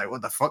 And it's like,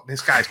 what the fuck?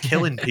 This guy's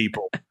killing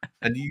people.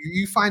 and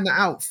you find that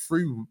out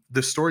through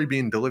the story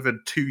being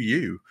delivered to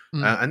you.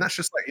 And that's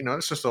just like,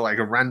 it's just like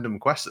a random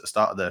quest at the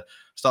start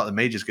of the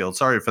Mages Guild.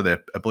 Sorry for the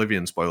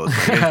Oblivion spoilers,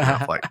 but the game's been out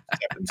for like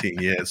 17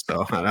 years,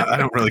 so I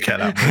don't really care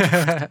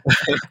that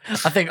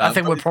much. I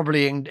think we're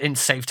probably in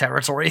safe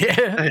territory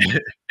here.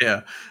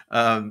 Yeah.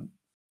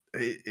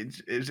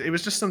 It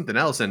was just something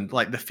else. And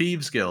like the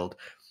Thieves Guild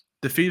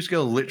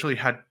literally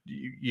had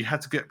you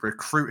had to get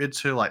recruited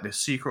to like this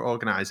secret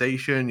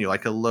organization. You're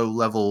like a low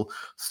level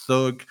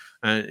thug,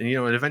 and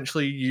and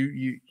eventually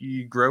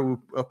you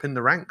grow up in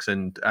the ranks.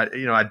 And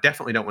I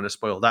definitely don't want to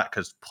spoil that,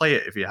 because play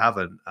it if you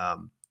haven't.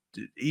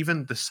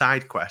 Even the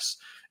side quests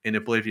in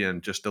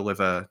Oblivion just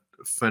deliver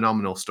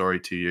phenomenal story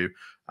to you.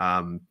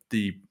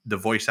 The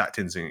voice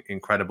acting's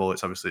incredible.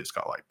 It's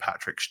got like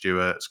Patrick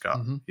Stewart. It's got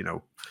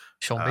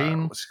Sean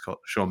Bean. What's he called?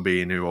 Sean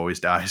Bean, who always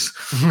dies.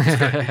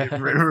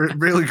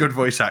 Really good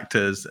voice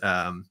actors.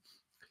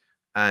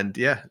 And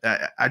yeah,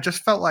 I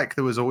just felt like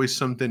there was always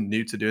something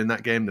new to do in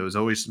that game. There was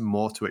always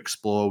more to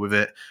explore with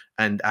it.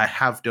 And I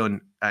have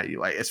done,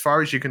 like, as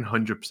far as you can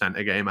 100%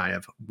 a game, I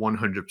have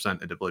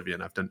 100% at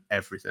Oblivion. I've done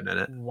everything in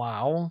it.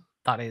 Wow,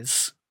 that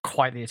is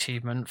quite the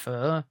achievement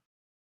for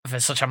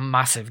such a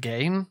massive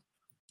game.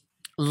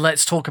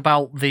 Let's talk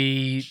about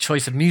the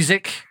choice of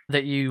music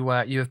that you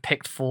have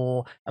picked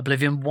for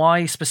Oblivion.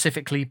 Why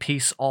specifically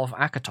Piece of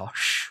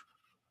Akatosh?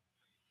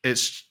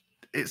 It's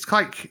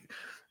like,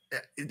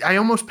 I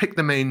almost picked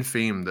the main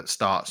theme that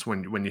starts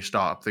when you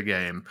start up the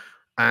game,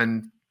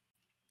 and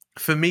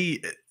for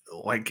me,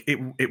 like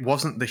it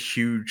wasn't the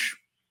huge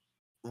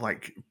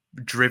like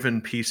driven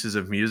pieces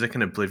of music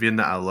in Oblivion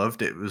that I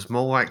loved. It was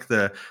more like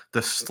the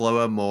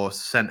slower, more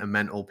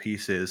sentimental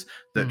pieces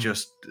that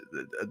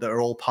that are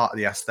all part of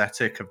the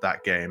aesthetic of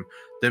that game.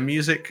 The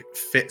music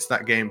fits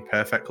that game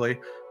perfectly.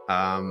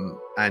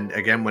 And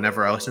again,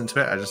 whenever I listen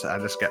to it, I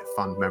just get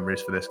fond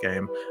memories for this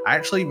game.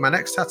 My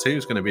next tattoo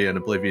is going to be an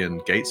Oblivion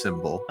gate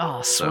symbol.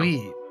 Oh,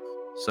 sweet.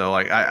 So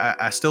like,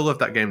 I still love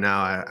that game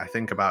now. I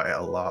think about it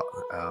a lot.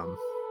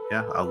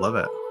 Yeah, I love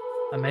it.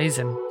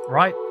 Amazing.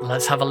 Right,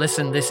 let's have a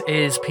listen. This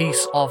is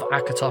Piece of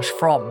Akatosh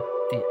from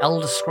The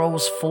Elder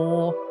Scrolls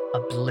 4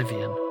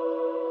 Oblivion.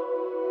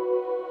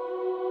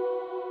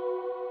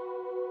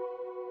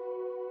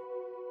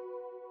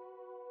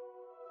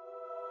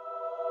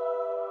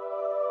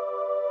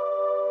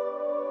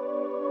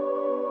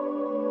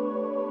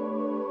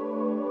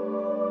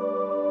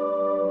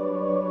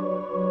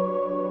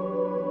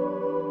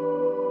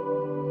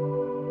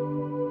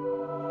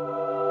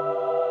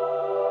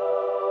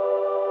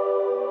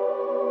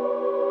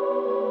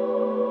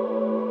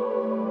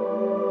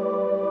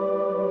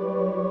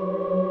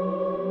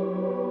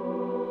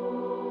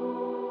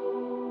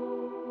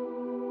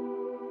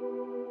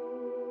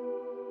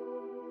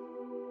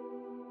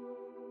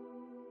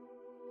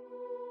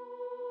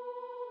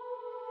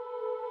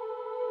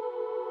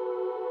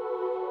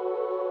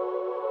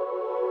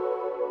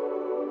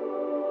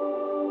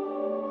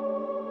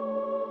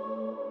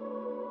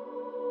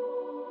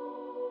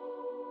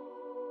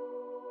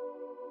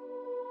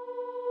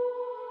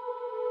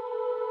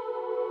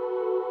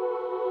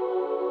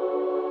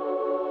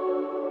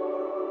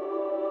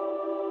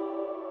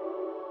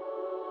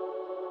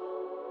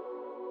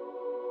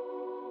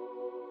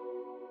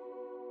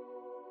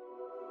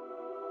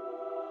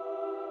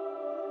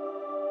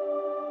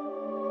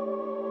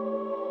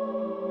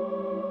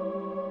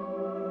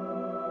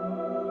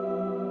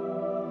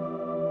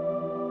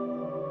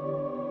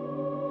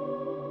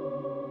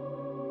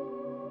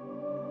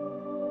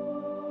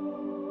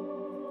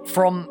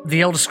 From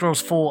The Elder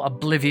Scrolls 4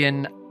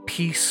 Oblivion,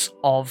 Piece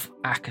of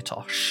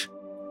Akatosh.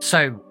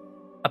 So,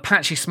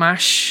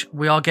 ApacheSmash,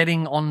 we are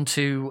getting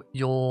onto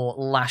your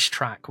last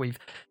track. We've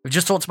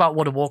just talked about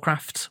World of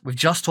Warcraft. We've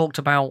just talked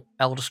about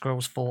Elder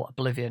Scrolls 4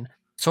 Oblivion.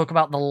 Let's talk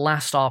about the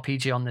last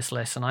RPG on this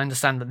list. And I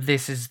understand that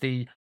this is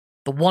the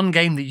one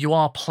game that you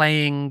are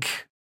playing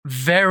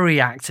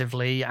very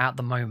actively at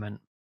the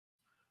moment.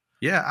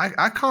 Yeah,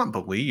 I can't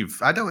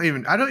believe I don't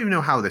even know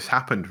how this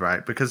happened,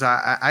 right? Because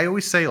I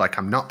always say, like,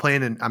 I'm not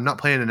playing an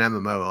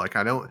MMO. Like,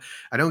 I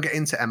don't get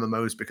into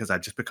MMOs because I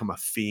just become a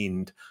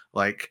fiend.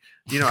 Like,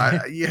 you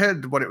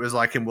heard what it was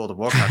like in World of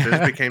Warcraft. It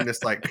just became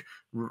this like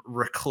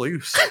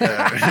recluse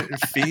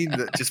fiend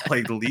that just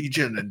played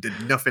Legion and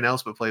did nothing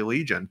else but play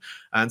Legion.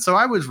 And so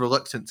I was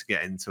reluctant to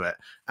get into it.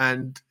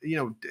 And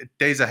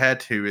Days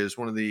Ahead, who is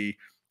one of the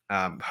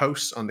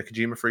hosts on the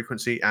Kojima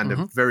Frequency and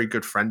a very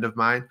good friend of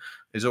mine,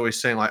 is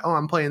always saying like, "Oh,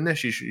 I'm playing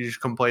this. You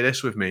should come play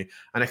this with me."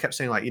 And I kept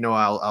saying like,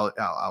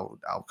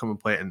 I'll come and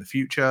play it in the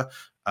future.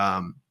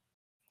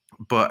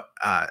 But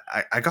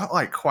I got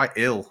like quite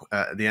ill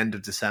at the end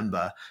of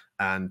December,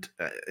 and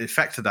it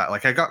affected that.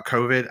 Like, I got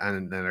COVID,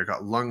 and then I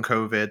got long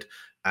COVID,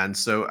 and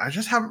so I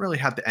just haven't really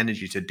had the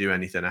energy to do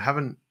anything. I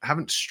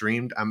haven't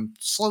streamed. I'm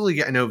slowly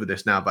getting over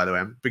this now. By the way,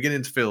 I'm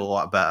beginning to feel a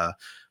lot better,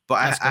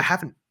 but I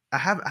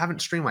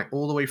haven't streamed like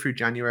all the way through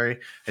January.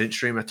 I didn't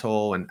stream at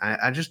all, and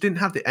I just didn't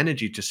have the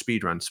energy to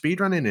speedrun.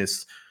 Speedrunning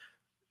is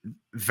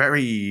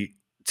very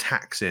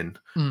taxing,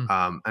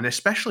 and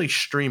especially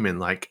streaming.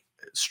 Like,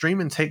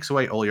 streaming takes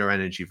away all your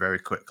energy very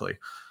quickly.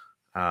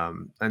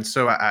 And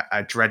so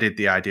I dreaded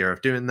the idea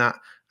of doing that.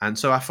 And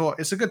so I thought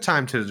it's a good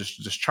time to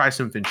just try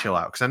something chill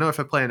out. Because I know if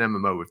I play an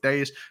MMO with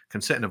Days, I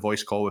can sit in a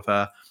voice call with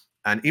her.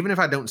 And even if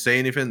I don't say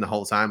anything the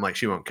whole time, like,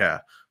 she won't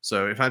care.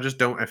 So if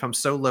I'm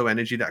so low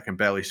energy that I can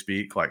barely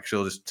speak, like,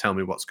 she'll just tell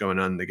me what's going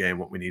on in the game,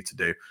 what we need to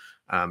do.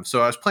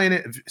 So I was playing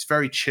it. It's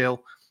very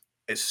chill.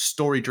 It's a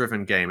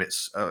story-driven game.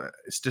 It's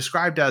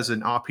described as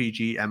an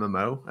RPG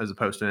MMO as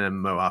opposed to an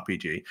MMO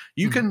RPG.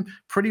 You can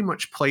pretty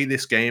much play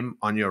this game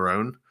on your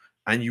own,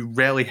 and you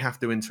rarely have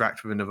to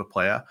interact with another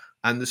player.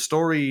 And the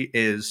story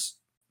is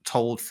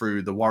told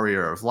through the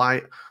Warrior of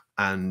Light,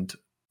 and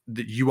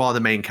you are the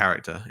main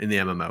character in the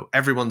MMO.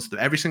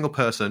 Every single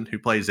person who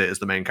plays it is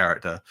the main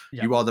character.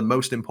 Yeah. You are the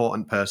most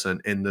important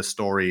person in the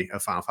story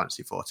of Final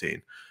Fantasy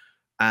XIV.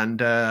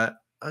 And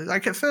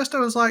like, at first I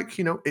was like,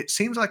 it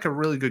seems like a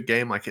really good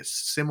game. Like, it's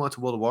similar to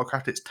World of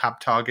Warcraft. It's tab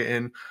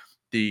targeting,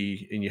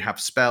 and you have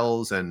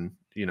spells, and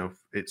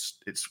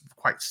it's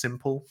quite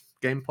simple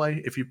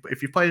gameplay. If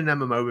you played an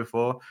MMO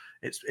before,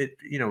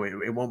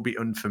 it won't be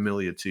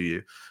unfamiliar to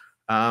you.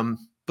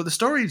 But the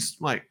story's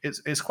like,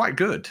 it's quite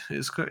good.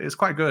 It's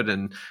quite good,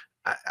 and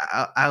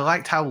I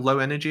liked how low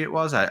energy it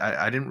was.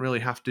 I didn't really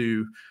have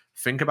to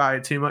think about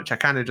it too much. I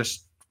kind of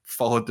just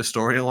followed the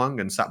story along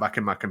and sat back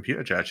in my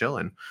computer chair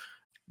chilling.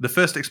 The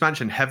first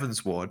expansion,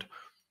 Heaven's Ward,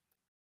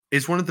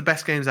 is one of the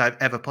best games I've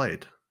ever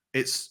played.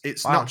 It's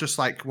wow. Not just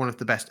like one of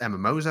the best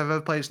MMOs I've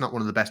ever played. It's not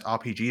one of the best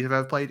RPGs I've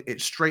ever played.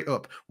 It's straight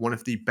up one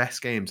of the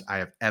best games I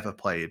have ever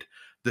played.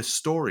 The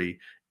story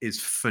is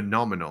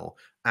phenomenal.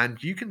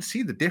 And you can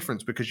see the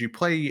difference because you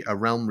play A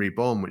Realm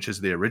Reborn, which is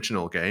the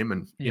original game,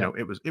 and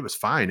it was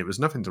fine. It was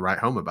nothing to write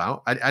home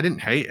about. I didn't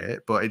hate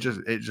it, but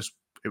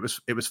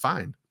it was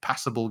fine.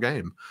 Passable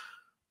game.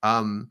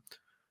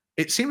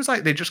 It seems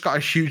like they just got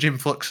a huge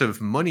influx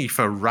of money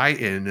for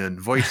writing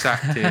and voice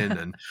acting,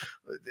 and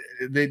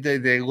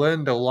they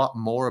learned a lot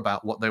more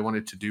about what they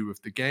wanted to do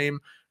with the game.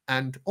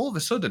 And all of a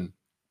sudden,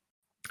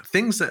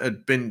 things that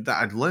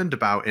I'd learned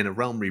about in A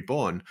Realm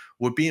Reborn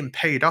were being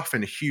paid off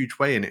in a huge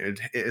way, and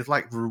it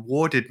like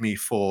rewarded me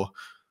for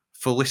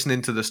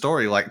listening to the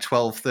story like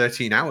 12,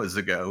 13 hours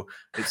ago.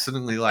 It's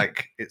suddenly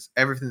like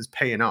everything's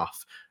paying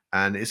off,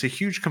 and it's a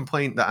huge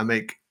complaint that I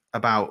make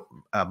about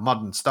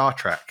modern Star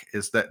Trek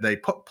is that they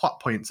put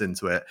plot points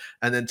into it,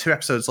 and then 2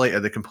 episodes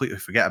later they completely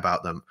forget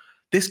about them.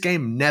 This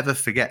game never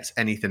forgets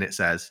anything it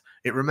says.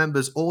 It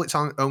remembers all its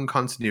own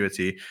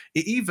continuity.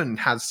 It even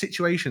has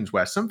situations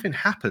where something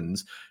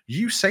happens,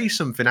 you say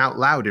something out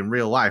loud in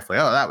real life, like,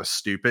 oh, that was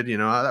stupid,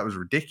 that was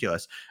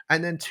ridiculous.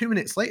 And then 2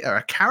 minutes later,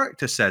 a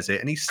character says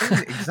it, and he's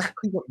saying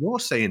exactly what you're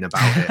saying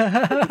about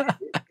it.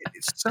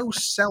 It's so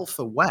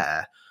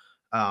self-aware.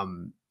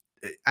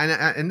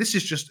 And this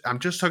is just, I'm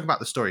just talking about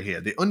the story here.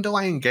 The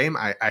underlying game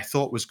I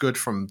thought was good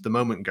from the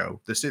moment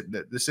go. The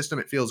system,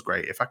 it feels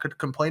great. If I could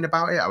complain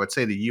about it, I would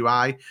say the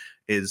UI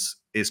is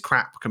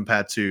crap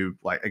compared to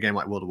like a game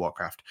like World of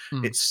Warcraft.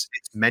 Its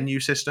menu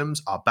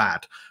systems are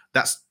bad.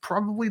 That's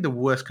probably the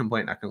worst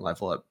complaint I can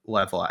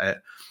level at it.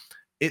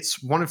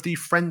 It's one of the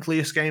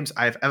friendliest games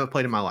I've ever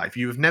played in my life.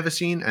 You have never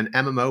seen an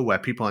MMO where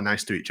people are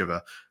nice to each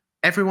other.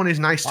 Everyone is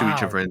nice to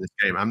each other in this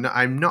game.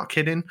 I'm not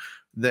kidding.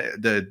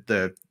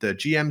 The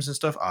GMs and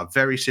stuff are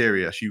very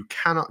serious. You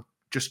cannot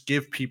just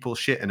give people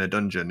shit in a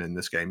dungeon in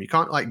this game. You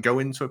can't like go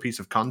into a piece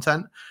of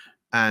content,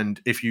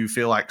 and if you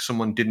feel like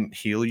someone didn't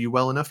heal you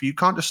well enough, you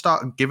can't just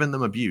start giving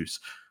them abuse.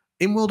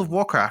 In World of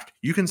Warcraft,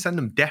 you can send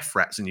them death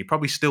threats and you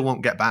probably still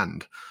won't get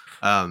banned.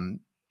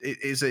 It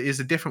is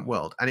a different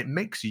world, and it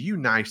makes you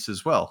nice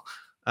as well.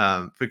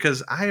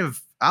 Because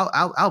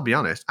I'll be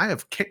honest, I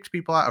have kicked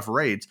people out of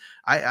raids.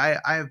 I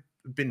have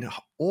been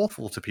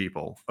awful to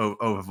people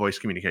over voice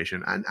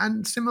communication,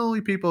 and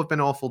similarly people have been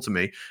awful to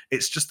me.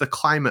 It's just the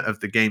climate of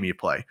the game you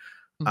play.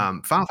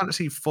 Final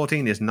Fantasy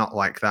XIV is not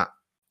like that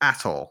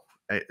at all.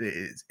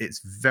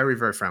 It's very,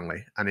 very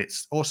friendly, and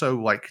it's also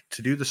like,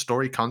 to do the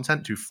story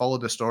content, to follow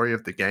the story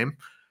of the game,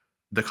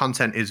 the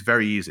content is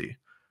very easy.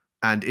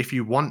 And if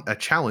you want a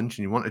challenge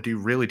and you want to do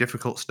really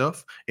difficult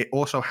stuff, it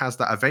also has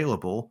that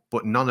available,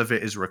 but none of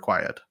it is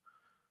required.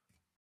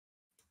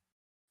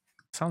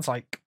 Sounds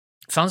like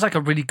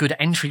a really good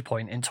entry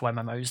point into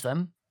MMOs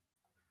then.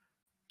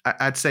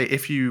 I'd say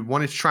if you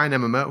wanted to try an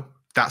MMO,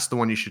 that's the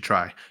one you should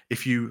try.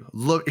 If you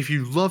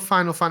love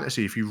Final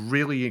Fantasy, if you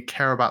really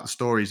care about the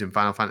stories in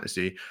Final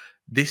Fantasy,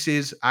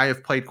 I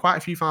have played quite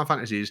a few Final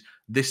Fantasies.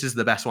 This is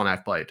the best one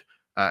I've played.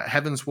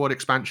 Heaven's Ward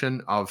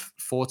expansion of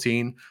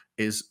 14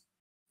 is,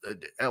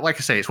 like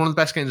I say, it's one of the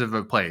best games I've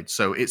ever played.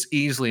 So it's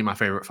easily my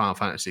favorite Final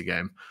Fantasy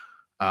game.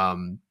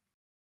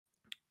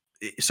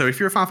 So if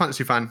you're a Final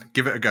Fantasy fan,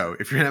 give it a go.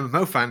 If you're an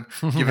MMO fan,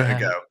 give it a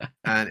go.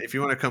 And if you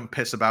want to come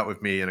piss about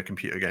with me in a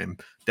computer game,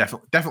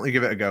 definitely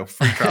give it a go.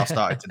 Free trial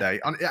started today.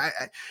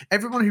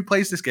 Everyone who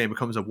plays this game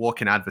becomes a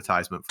walking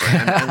advertisement for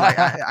it.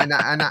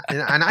 And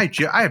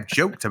I have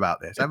joked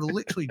about this. I've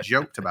literally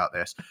joked about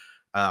this.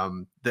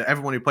 That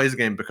everyone who plays the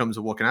game becomes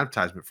a walking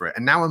advertisement for it.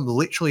 And now I'm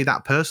literally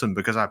that person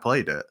because I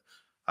played it.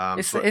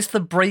 It's the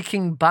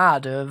Breaking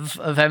Bad of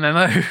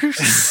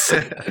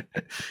MMOs.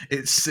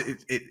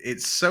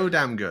 It's so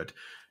damn good.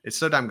 It's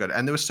so damn good.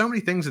 And there were so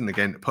many things in the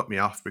game that put me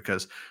off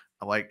because,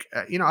 like,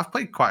 I've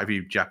played quite a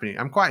few Japanese.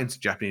 I'm quite into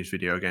Japanese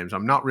video games.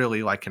 I'm not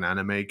really like an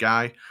anime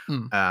guy.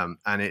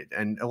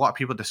 And a lot of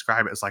people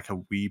describe it as like a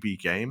weeby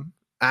game,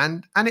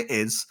 and it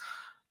is.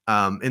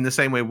 In the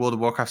same way, World of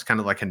Warcraft's kind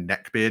of like a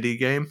neckbeardy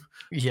game.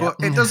 Yeah.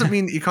 But it doesn't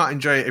mean that you can't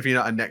enjoy it if you're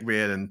not a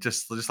neckbeard. And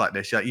just like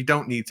this, you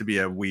don't need to be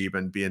a weeb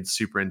and being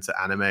super into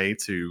anime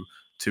to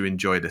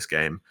enjoy this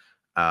game.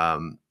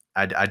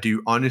 I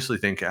do honestly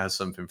think it has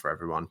something for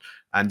everyone.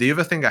 And the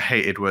other thing I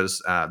hated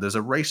was there's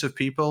a race of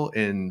people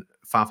in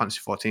Final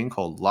Fantasy XIV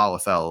called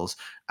Lalafels,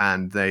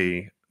 and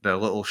they're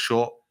little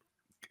short.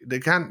 They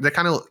kind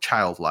of look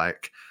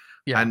childlike.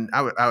 Yeah. And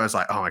I was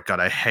like, oh my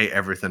God, I hate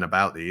everything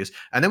about these.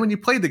 And then when you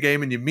play the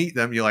game and you meet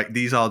them, you're like,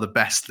 these are the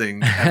best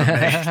things ever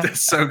made. They're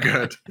so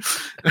good.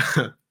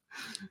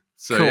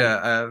 So cool.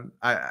 Yeah,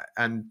 I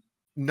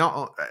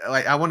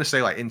want to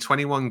say, like, in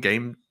 21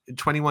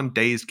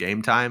 days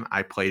game time,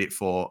 I played it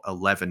for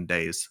 11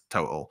 days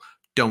total.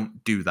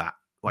 Don't do that.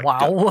 Like,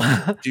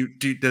 wow.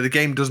 The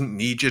game doesn't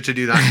need you to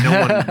do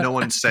that. No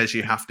one says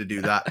you have to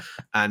do that.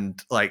 And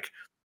like,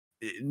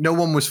 no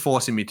one was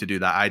forcing me to do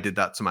that. I did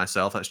that to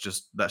myself. That's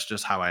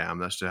just how I am.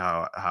 That's just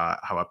how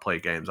I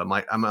play games. I'm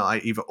like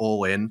either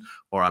all in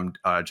or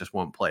I just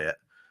won't play it.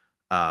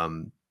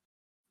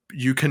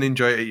 You can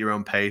enjoy it at your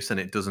own pace, and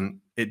it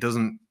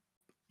doesn't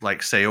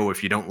like say, oh,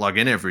 if you don't log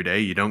in every day,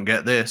 you don't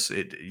get this.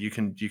 You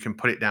can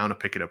put it down or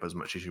pick it up as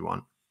much as you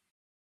want.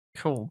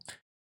 Cool.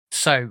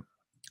 So,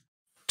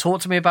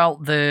 talk to me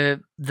about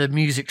the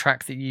music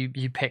track that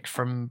you picked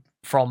from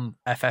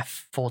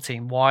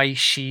FF14. Why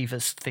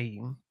Shiva's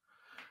theme?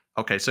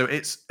 Okay, so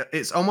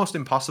it's almost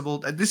impossible.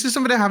 This is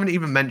something I haven't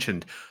even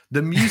mentioned.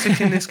 The music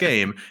in this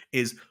game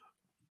is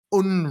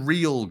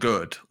unreal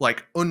good,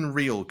 like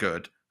unreal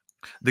good.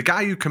 The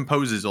guy who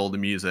composes all the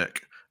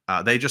music,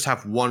 they just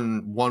have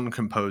one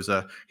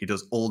composer. He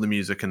does all the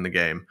music in the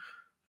game.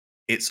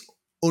 It's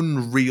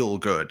unreal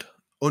good,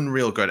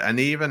 and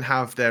they even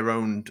have their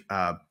own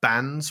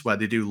bands where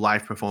they do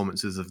live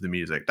performances of the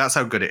music. That's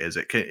how good it is.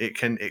 It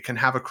can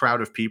have a crowd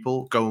of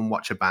people go and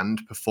watch a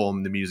band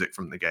perform the music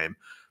from the game.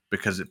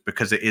 Because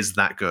it is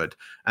that good.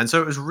 And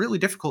so it was really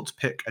difficult to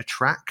pick a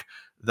track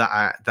that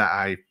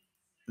I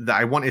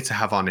wanted to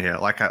have on here.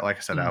 Like I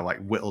said, I like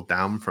whittled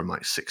down from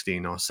like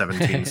 16 or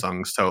 17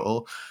 songs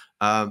total.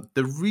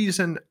 The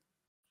reason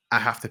I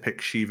have to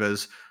pick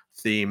Shiva's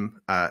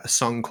theme, a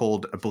song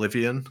called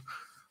Oblivion,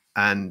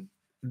 and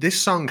this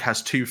song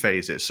has two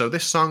phases. So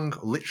this song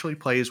literally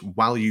plays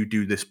while you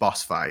do this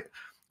boss fight.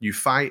 You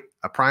fight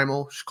a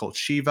primal called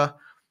Shiva.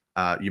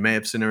 You may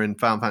have seen her in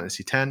Final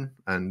Fantasy X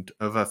and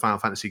other Final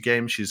Fantasy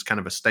games. She's kind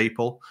of a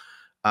staple.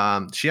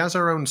 She has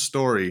her own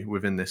story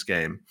within this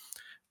game.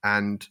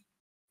 And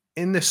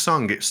in this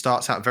song, it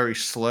starts out very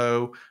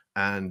slow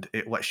and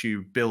it lets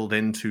you build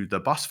into the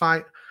boss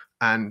fight.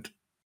 And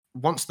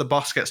once the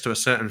boss gets to a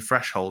certain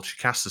threshold, she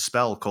casts a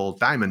spell called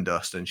Diamond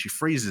Dust and she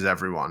freezes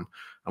everyone.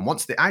 And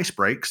once the ice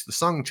breaks, the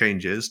song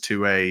changes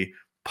to a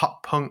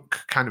pop punk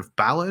kind of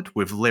ballad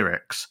with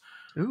lyrics.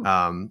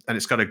 And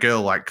it's got a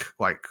girl like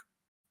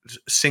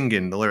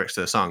singing the lyrics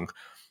to the song.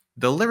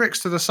 The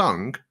lyrics to the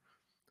song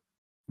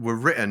were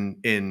written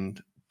in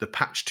the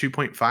patch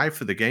 2.5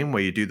 for the game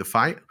where you do the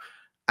fight,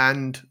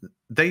 and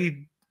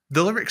the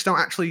lyrics don't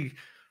actually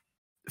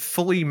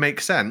fully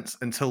make sense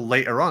until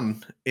later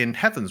on in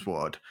Heaven's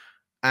Ward.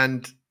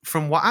 And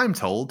from what I'm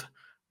told,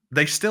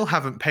 they still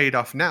haven't paid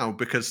off now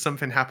because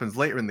something happens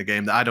later in the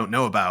game that I don't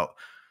know about.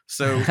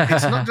 So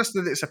it's not just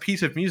that it's a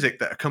piece of music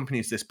that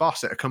accompanies this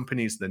boss, it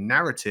accompanies the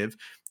narrative.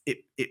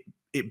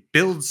 It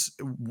builds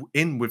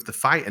in with the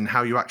fight and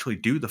how you actually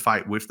do the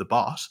fight with the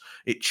boss.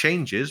 It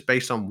changes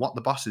based on what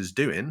the boss is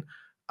doing,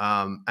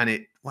 and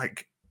it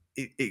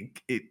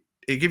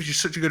gives you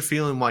such a good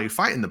feeling while you're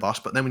fighting the boss.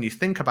 But then when you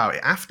think about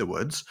it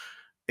afterwards,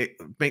 it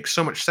makes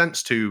so much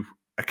sense to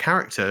a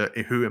character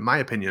who, in my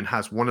opinion,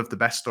 has one of the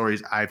best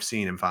stories I've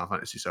seen in Final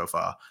Fantasy so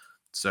far.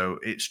 So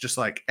it's just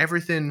like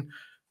everything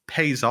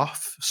pays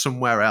off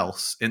somewhere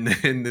else in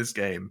this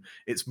game.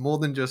 It's more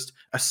than just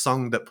a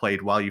song that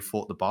played while you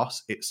fought the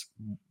boss. It's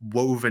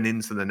woven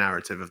into the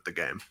narrative of the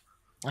game.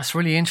 That's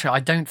really interesting. I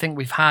don't think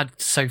we've had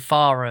so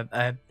far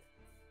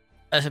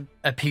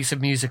a piece of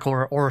music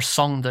or a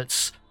song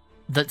that's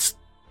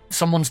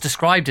someone's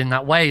described in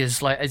that way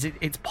as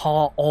it's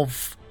part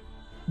of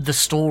the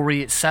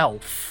story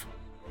itself.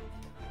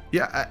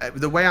 Yeah,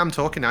 the way I'm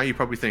talking now, you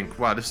probably think,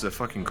 wow, this is a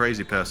fucking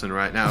crazy person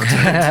right now.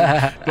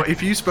 But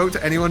if you spoke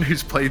to anyone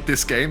who's played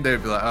this game,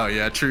 they'd be like, oh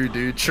yeah, true,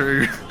 dude,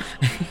 true.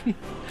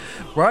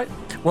 Right.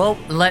 Well,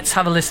 let's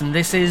have a listen.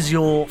 This is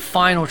your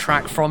final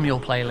track from your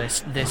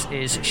playlist. This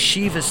is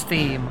Shiva's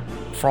theme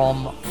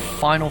from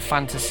Final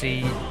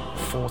Fantasy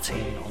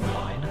XIV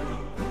Online.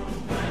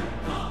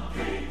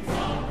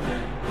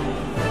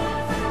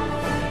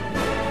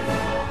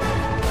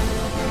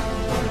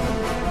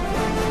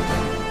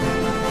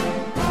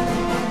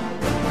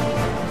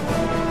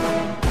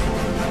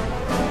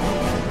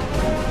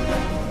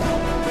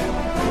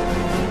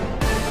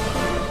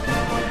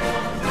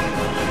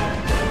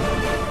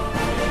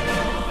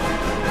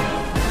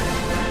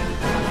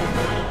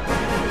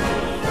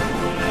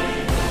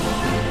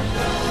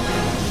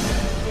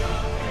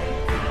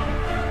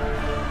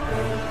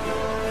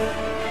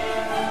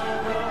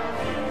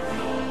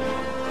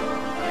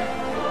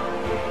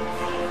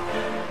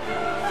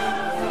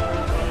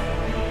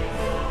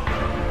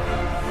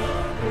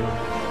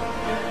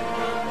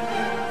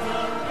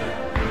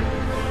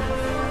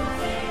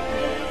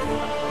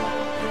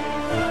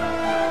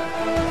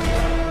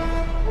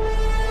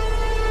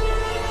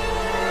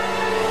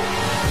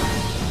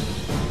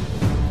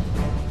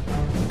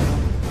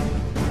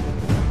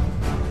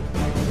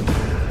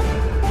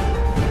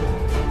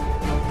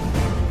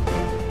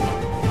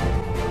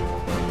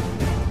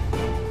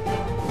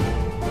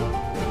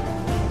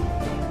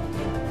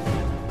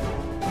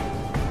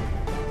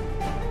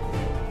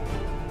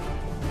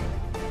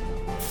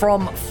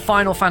 from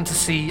Final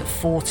Fantasy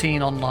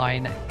XIV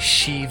Online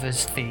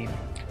Shiva's theme.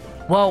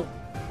 Well,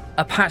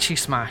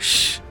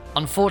 ApacheSmash,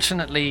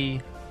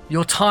 unfortunately,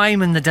 your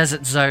time in the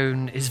desert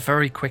zone is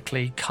very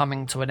quickly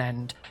coming to an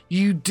end.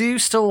 You do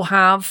still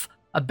have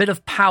a bit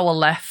of power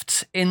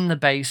left in the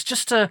base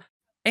just to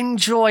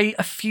enjoy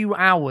a few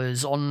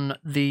hours on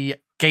the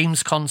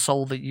games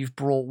console that you've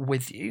brought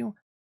with you.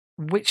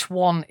 Which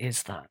one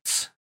is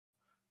that?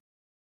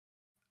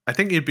 I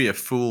think you'd be a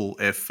fool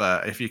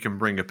if you can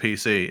bring a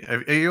PC.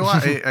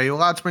 Are you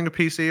allowed to bring a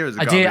PC, or is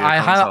it?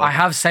 I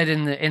have said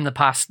in the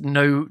past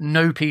no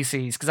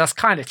PCs, because that's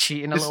kind of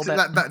cheating a little bit.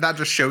 That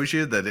just shows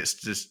you that it's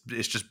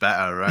just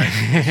better, right?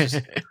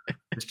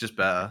 It's just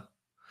better.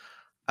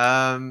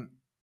 I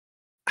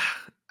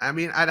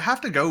mean, I'd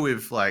have to go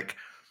with like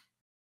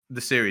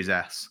the Series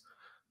S.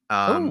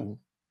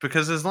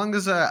 Because as long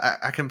as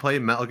I can play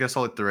Metal Gear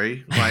Solid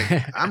 3,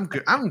 like I'm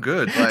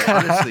good. Like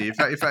honestly,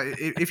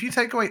 if you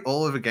take away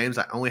all of the games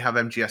that only have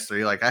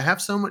MGS3, like I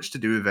have so much to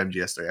do with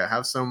MGS3. I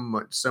have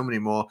so many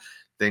more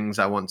things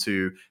I want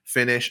to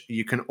finish.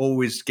 You can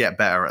always get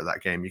better at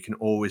that game. You can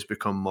always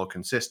become more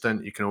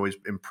consistent. You can always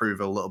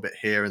improve a little bit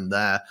here and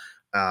there.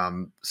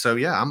 So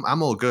yeah,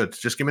 I'm all good.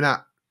 Just give me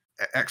that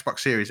Xbox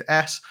Series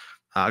S.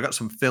 I got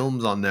some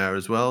films on there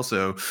as well,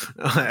 so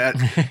a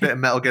bit of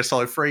Metal Gear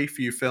Solid 3,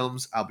 few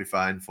films, I'll be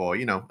fine for,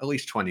 at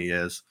least 20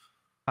 years.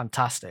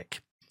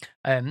 Fantastic.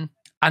 And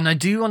I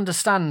do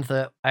understand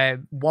that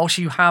whilst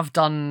you have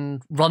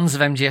done runs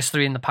of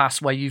MGS3 in the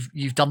past where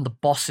you've done the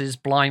bosses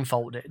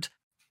blindfolded,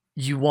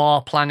 you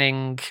are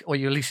planning, or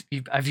you at least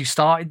have you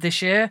started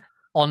this year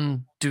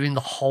on doing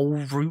the whole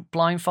route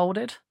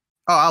blindfolded?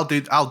 Oh,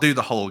 I'll do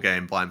the whole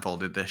game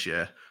blindfolded this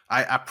year.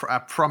 I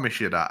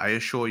promise you that. I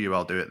assure you,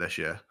 I'll do it this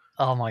year.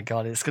 Oh my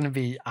god, it's going to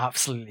be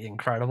absolutely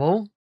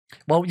incredible.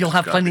 Well, you'll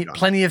have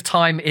plenty of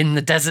time in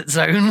the desert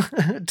zone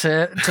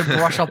to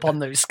brush up on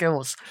those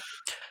skills.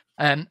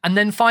 And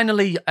then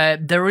finally,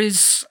 there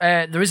is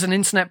an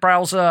internet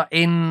browser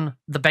in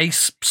the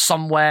base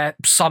somewhere,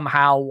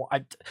 somehow.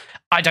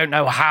 I don't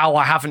know how.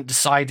 I haven't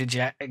decided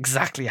yet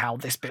exactly how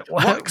this bit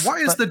works.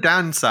 What is the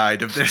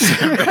downside of this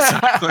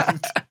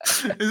island?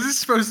 Is this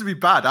supposed to be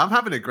bad? I'm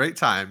having a great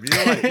time.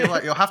 You're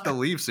like, you'll have to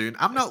leave soon.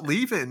 I'm not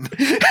leaving.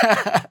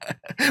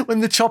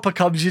 When the chopper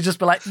comes, you just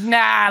be like,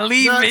 nah,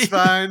 leave me. That's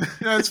fine.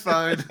 That's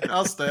fine.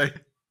 I'll stay.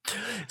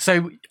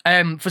 So,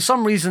 for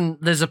some reason,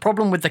 there's a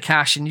problem with the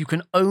cache, and you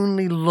can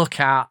only look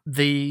at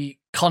the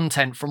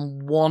content from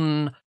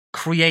one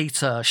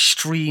creator,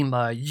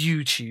 streamer,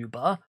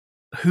 YouTuber.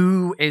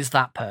 Who is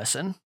that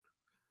person?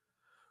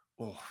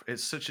 Oh,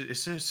 it's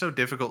so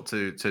difficult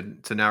to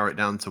narrow it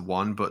down to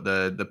one. But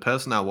the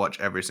person I watch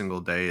every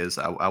single day is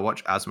I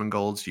watch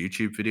Asmongold's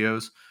YouTube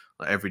videos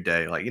every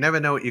day. Like, you never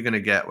know what you're gonna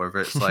get, whether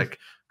it's like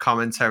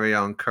commentary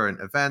on current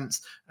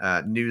events,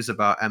 news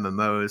about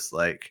MMOs,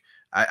 like.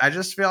 I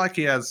just feel like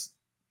he has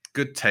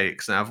good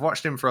takes, and I've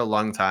watched him for a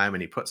long time,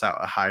 and he puts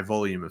out a high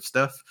volume of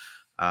stuff.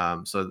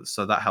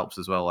 So that helps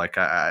as well. Like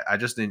I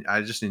just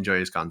enjoy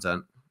his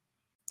content.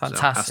 Fantastic.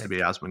 So it has to be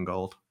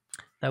Asmongold.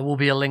 There will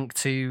be a link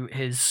to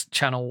his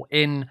channel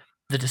in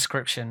the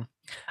description.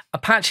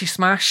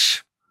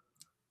 ApacheSmash,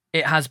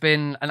 it has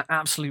been an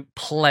absolute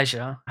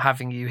pleasure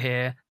having you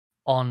here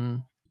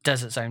on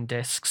Desert Zone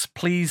Discs.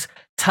 Please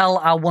tell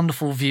our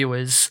wonderful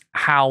viewers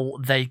how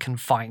they can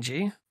find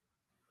you.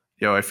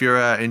 Yo, if you're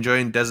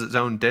enjoying Desert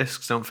Zone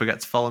Discs, don't forget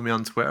to follow me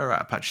on Twitter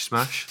at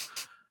ApacheSmash.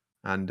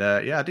 And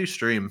yeah, I do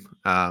stream.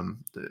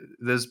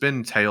 There's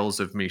been tales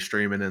of me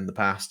streaming in the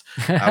past.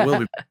 I will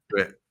be back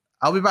to it.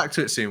 I'll be back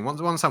to it soon.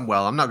 Once I'm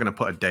well, I'm not going to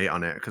put a date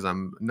on it because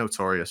I'm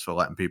notorious for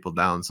letting people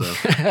down. So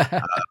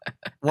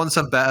once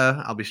I'm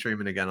better, I'll be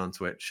streaming again on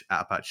Twitch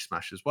at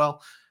ApacheSmash as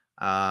well.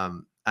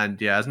 And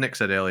yeah, as Nick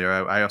said earlier,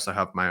 I also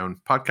have my own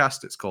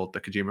podcast. It's called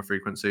The Kojima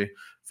Frequency.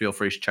 Feel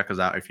free to check us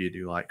out if you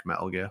do like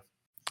Metal Gear.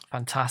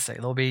 Fantastic.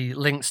 There'll be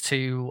links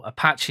to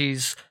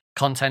Apache's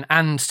content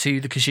and to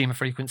the Kojima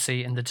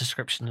Frequency in the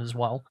description as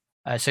well.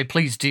 So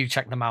please do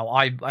check them out.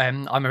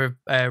 I'm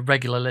a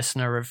regular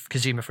listener of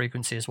Kojima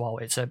Frequency as well.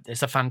 It's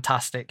a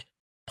fantastic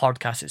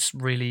podcast. It's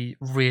really,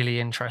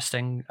 really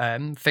interesting.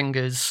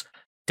 Fingers,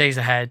 Days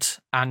Ahead,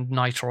 and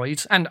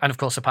Nitroid, and of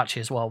course Apache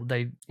as well.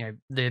 They,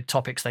 the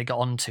topics they got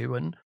onto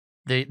and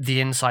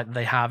the insight that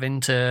they have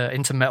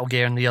into Metal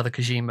Gear and the other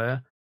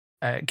Kojima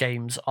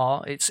games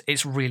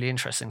it's really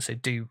interesting. So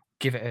do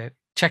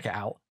check it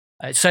out.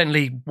 It's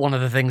certainly one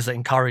of the things that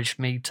encouraged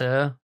me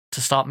to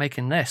start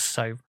making this.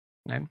 So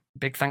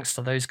big thanks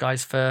to those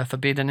guys for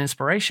being an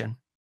inspiration.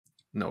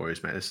 No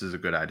worries, mate. This is a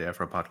good idea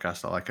for a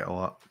podcast. I like it a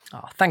lot.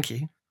 Oh, thank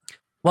you.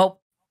 Well,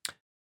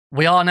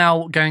 we are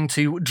now going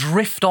to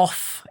drift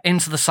off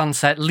into the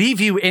sunset,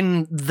 leave you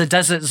in the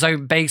Desert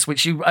Zone base,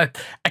 which you are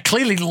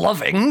clearly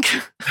loving.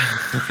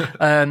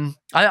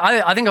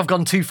 I think I've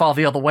gone too far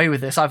the other way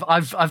with this.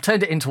 I've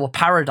turned it into a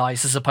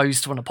paradise as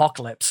opposed to an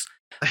apocalypse.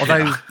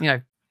 Although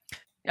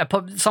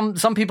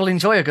some people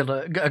enjoy a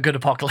good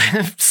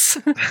apocalypse.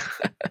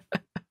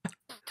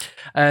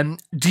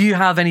 Do you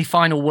have any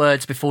final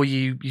words before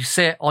you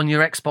sit on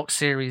your Xbox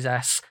Series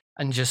S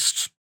and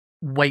just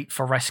wait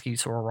for rescue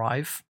to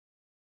arrive.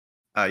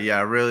 Yeah,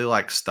 I really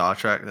like Star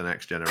Trek: The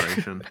Next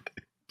Generation.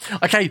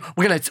 Okay,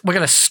 we're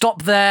gonna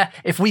stop there.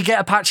 If we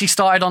get Apache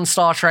started on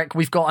Star Trek,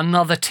 we've got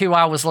another 2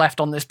 hours left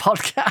on this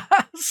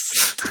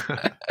podcast.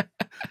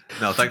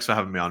 No, thanks for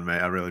having me on, mate.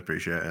 I really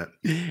appreciate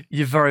it.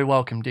 You're very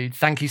welcome, dude.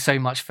 Thank you so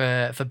much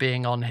for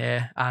being on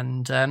here,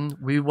 and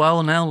we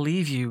will now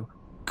leave you.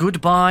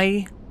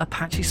 Goodbye,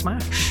 Apache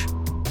Smash.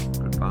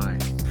 Goodbye.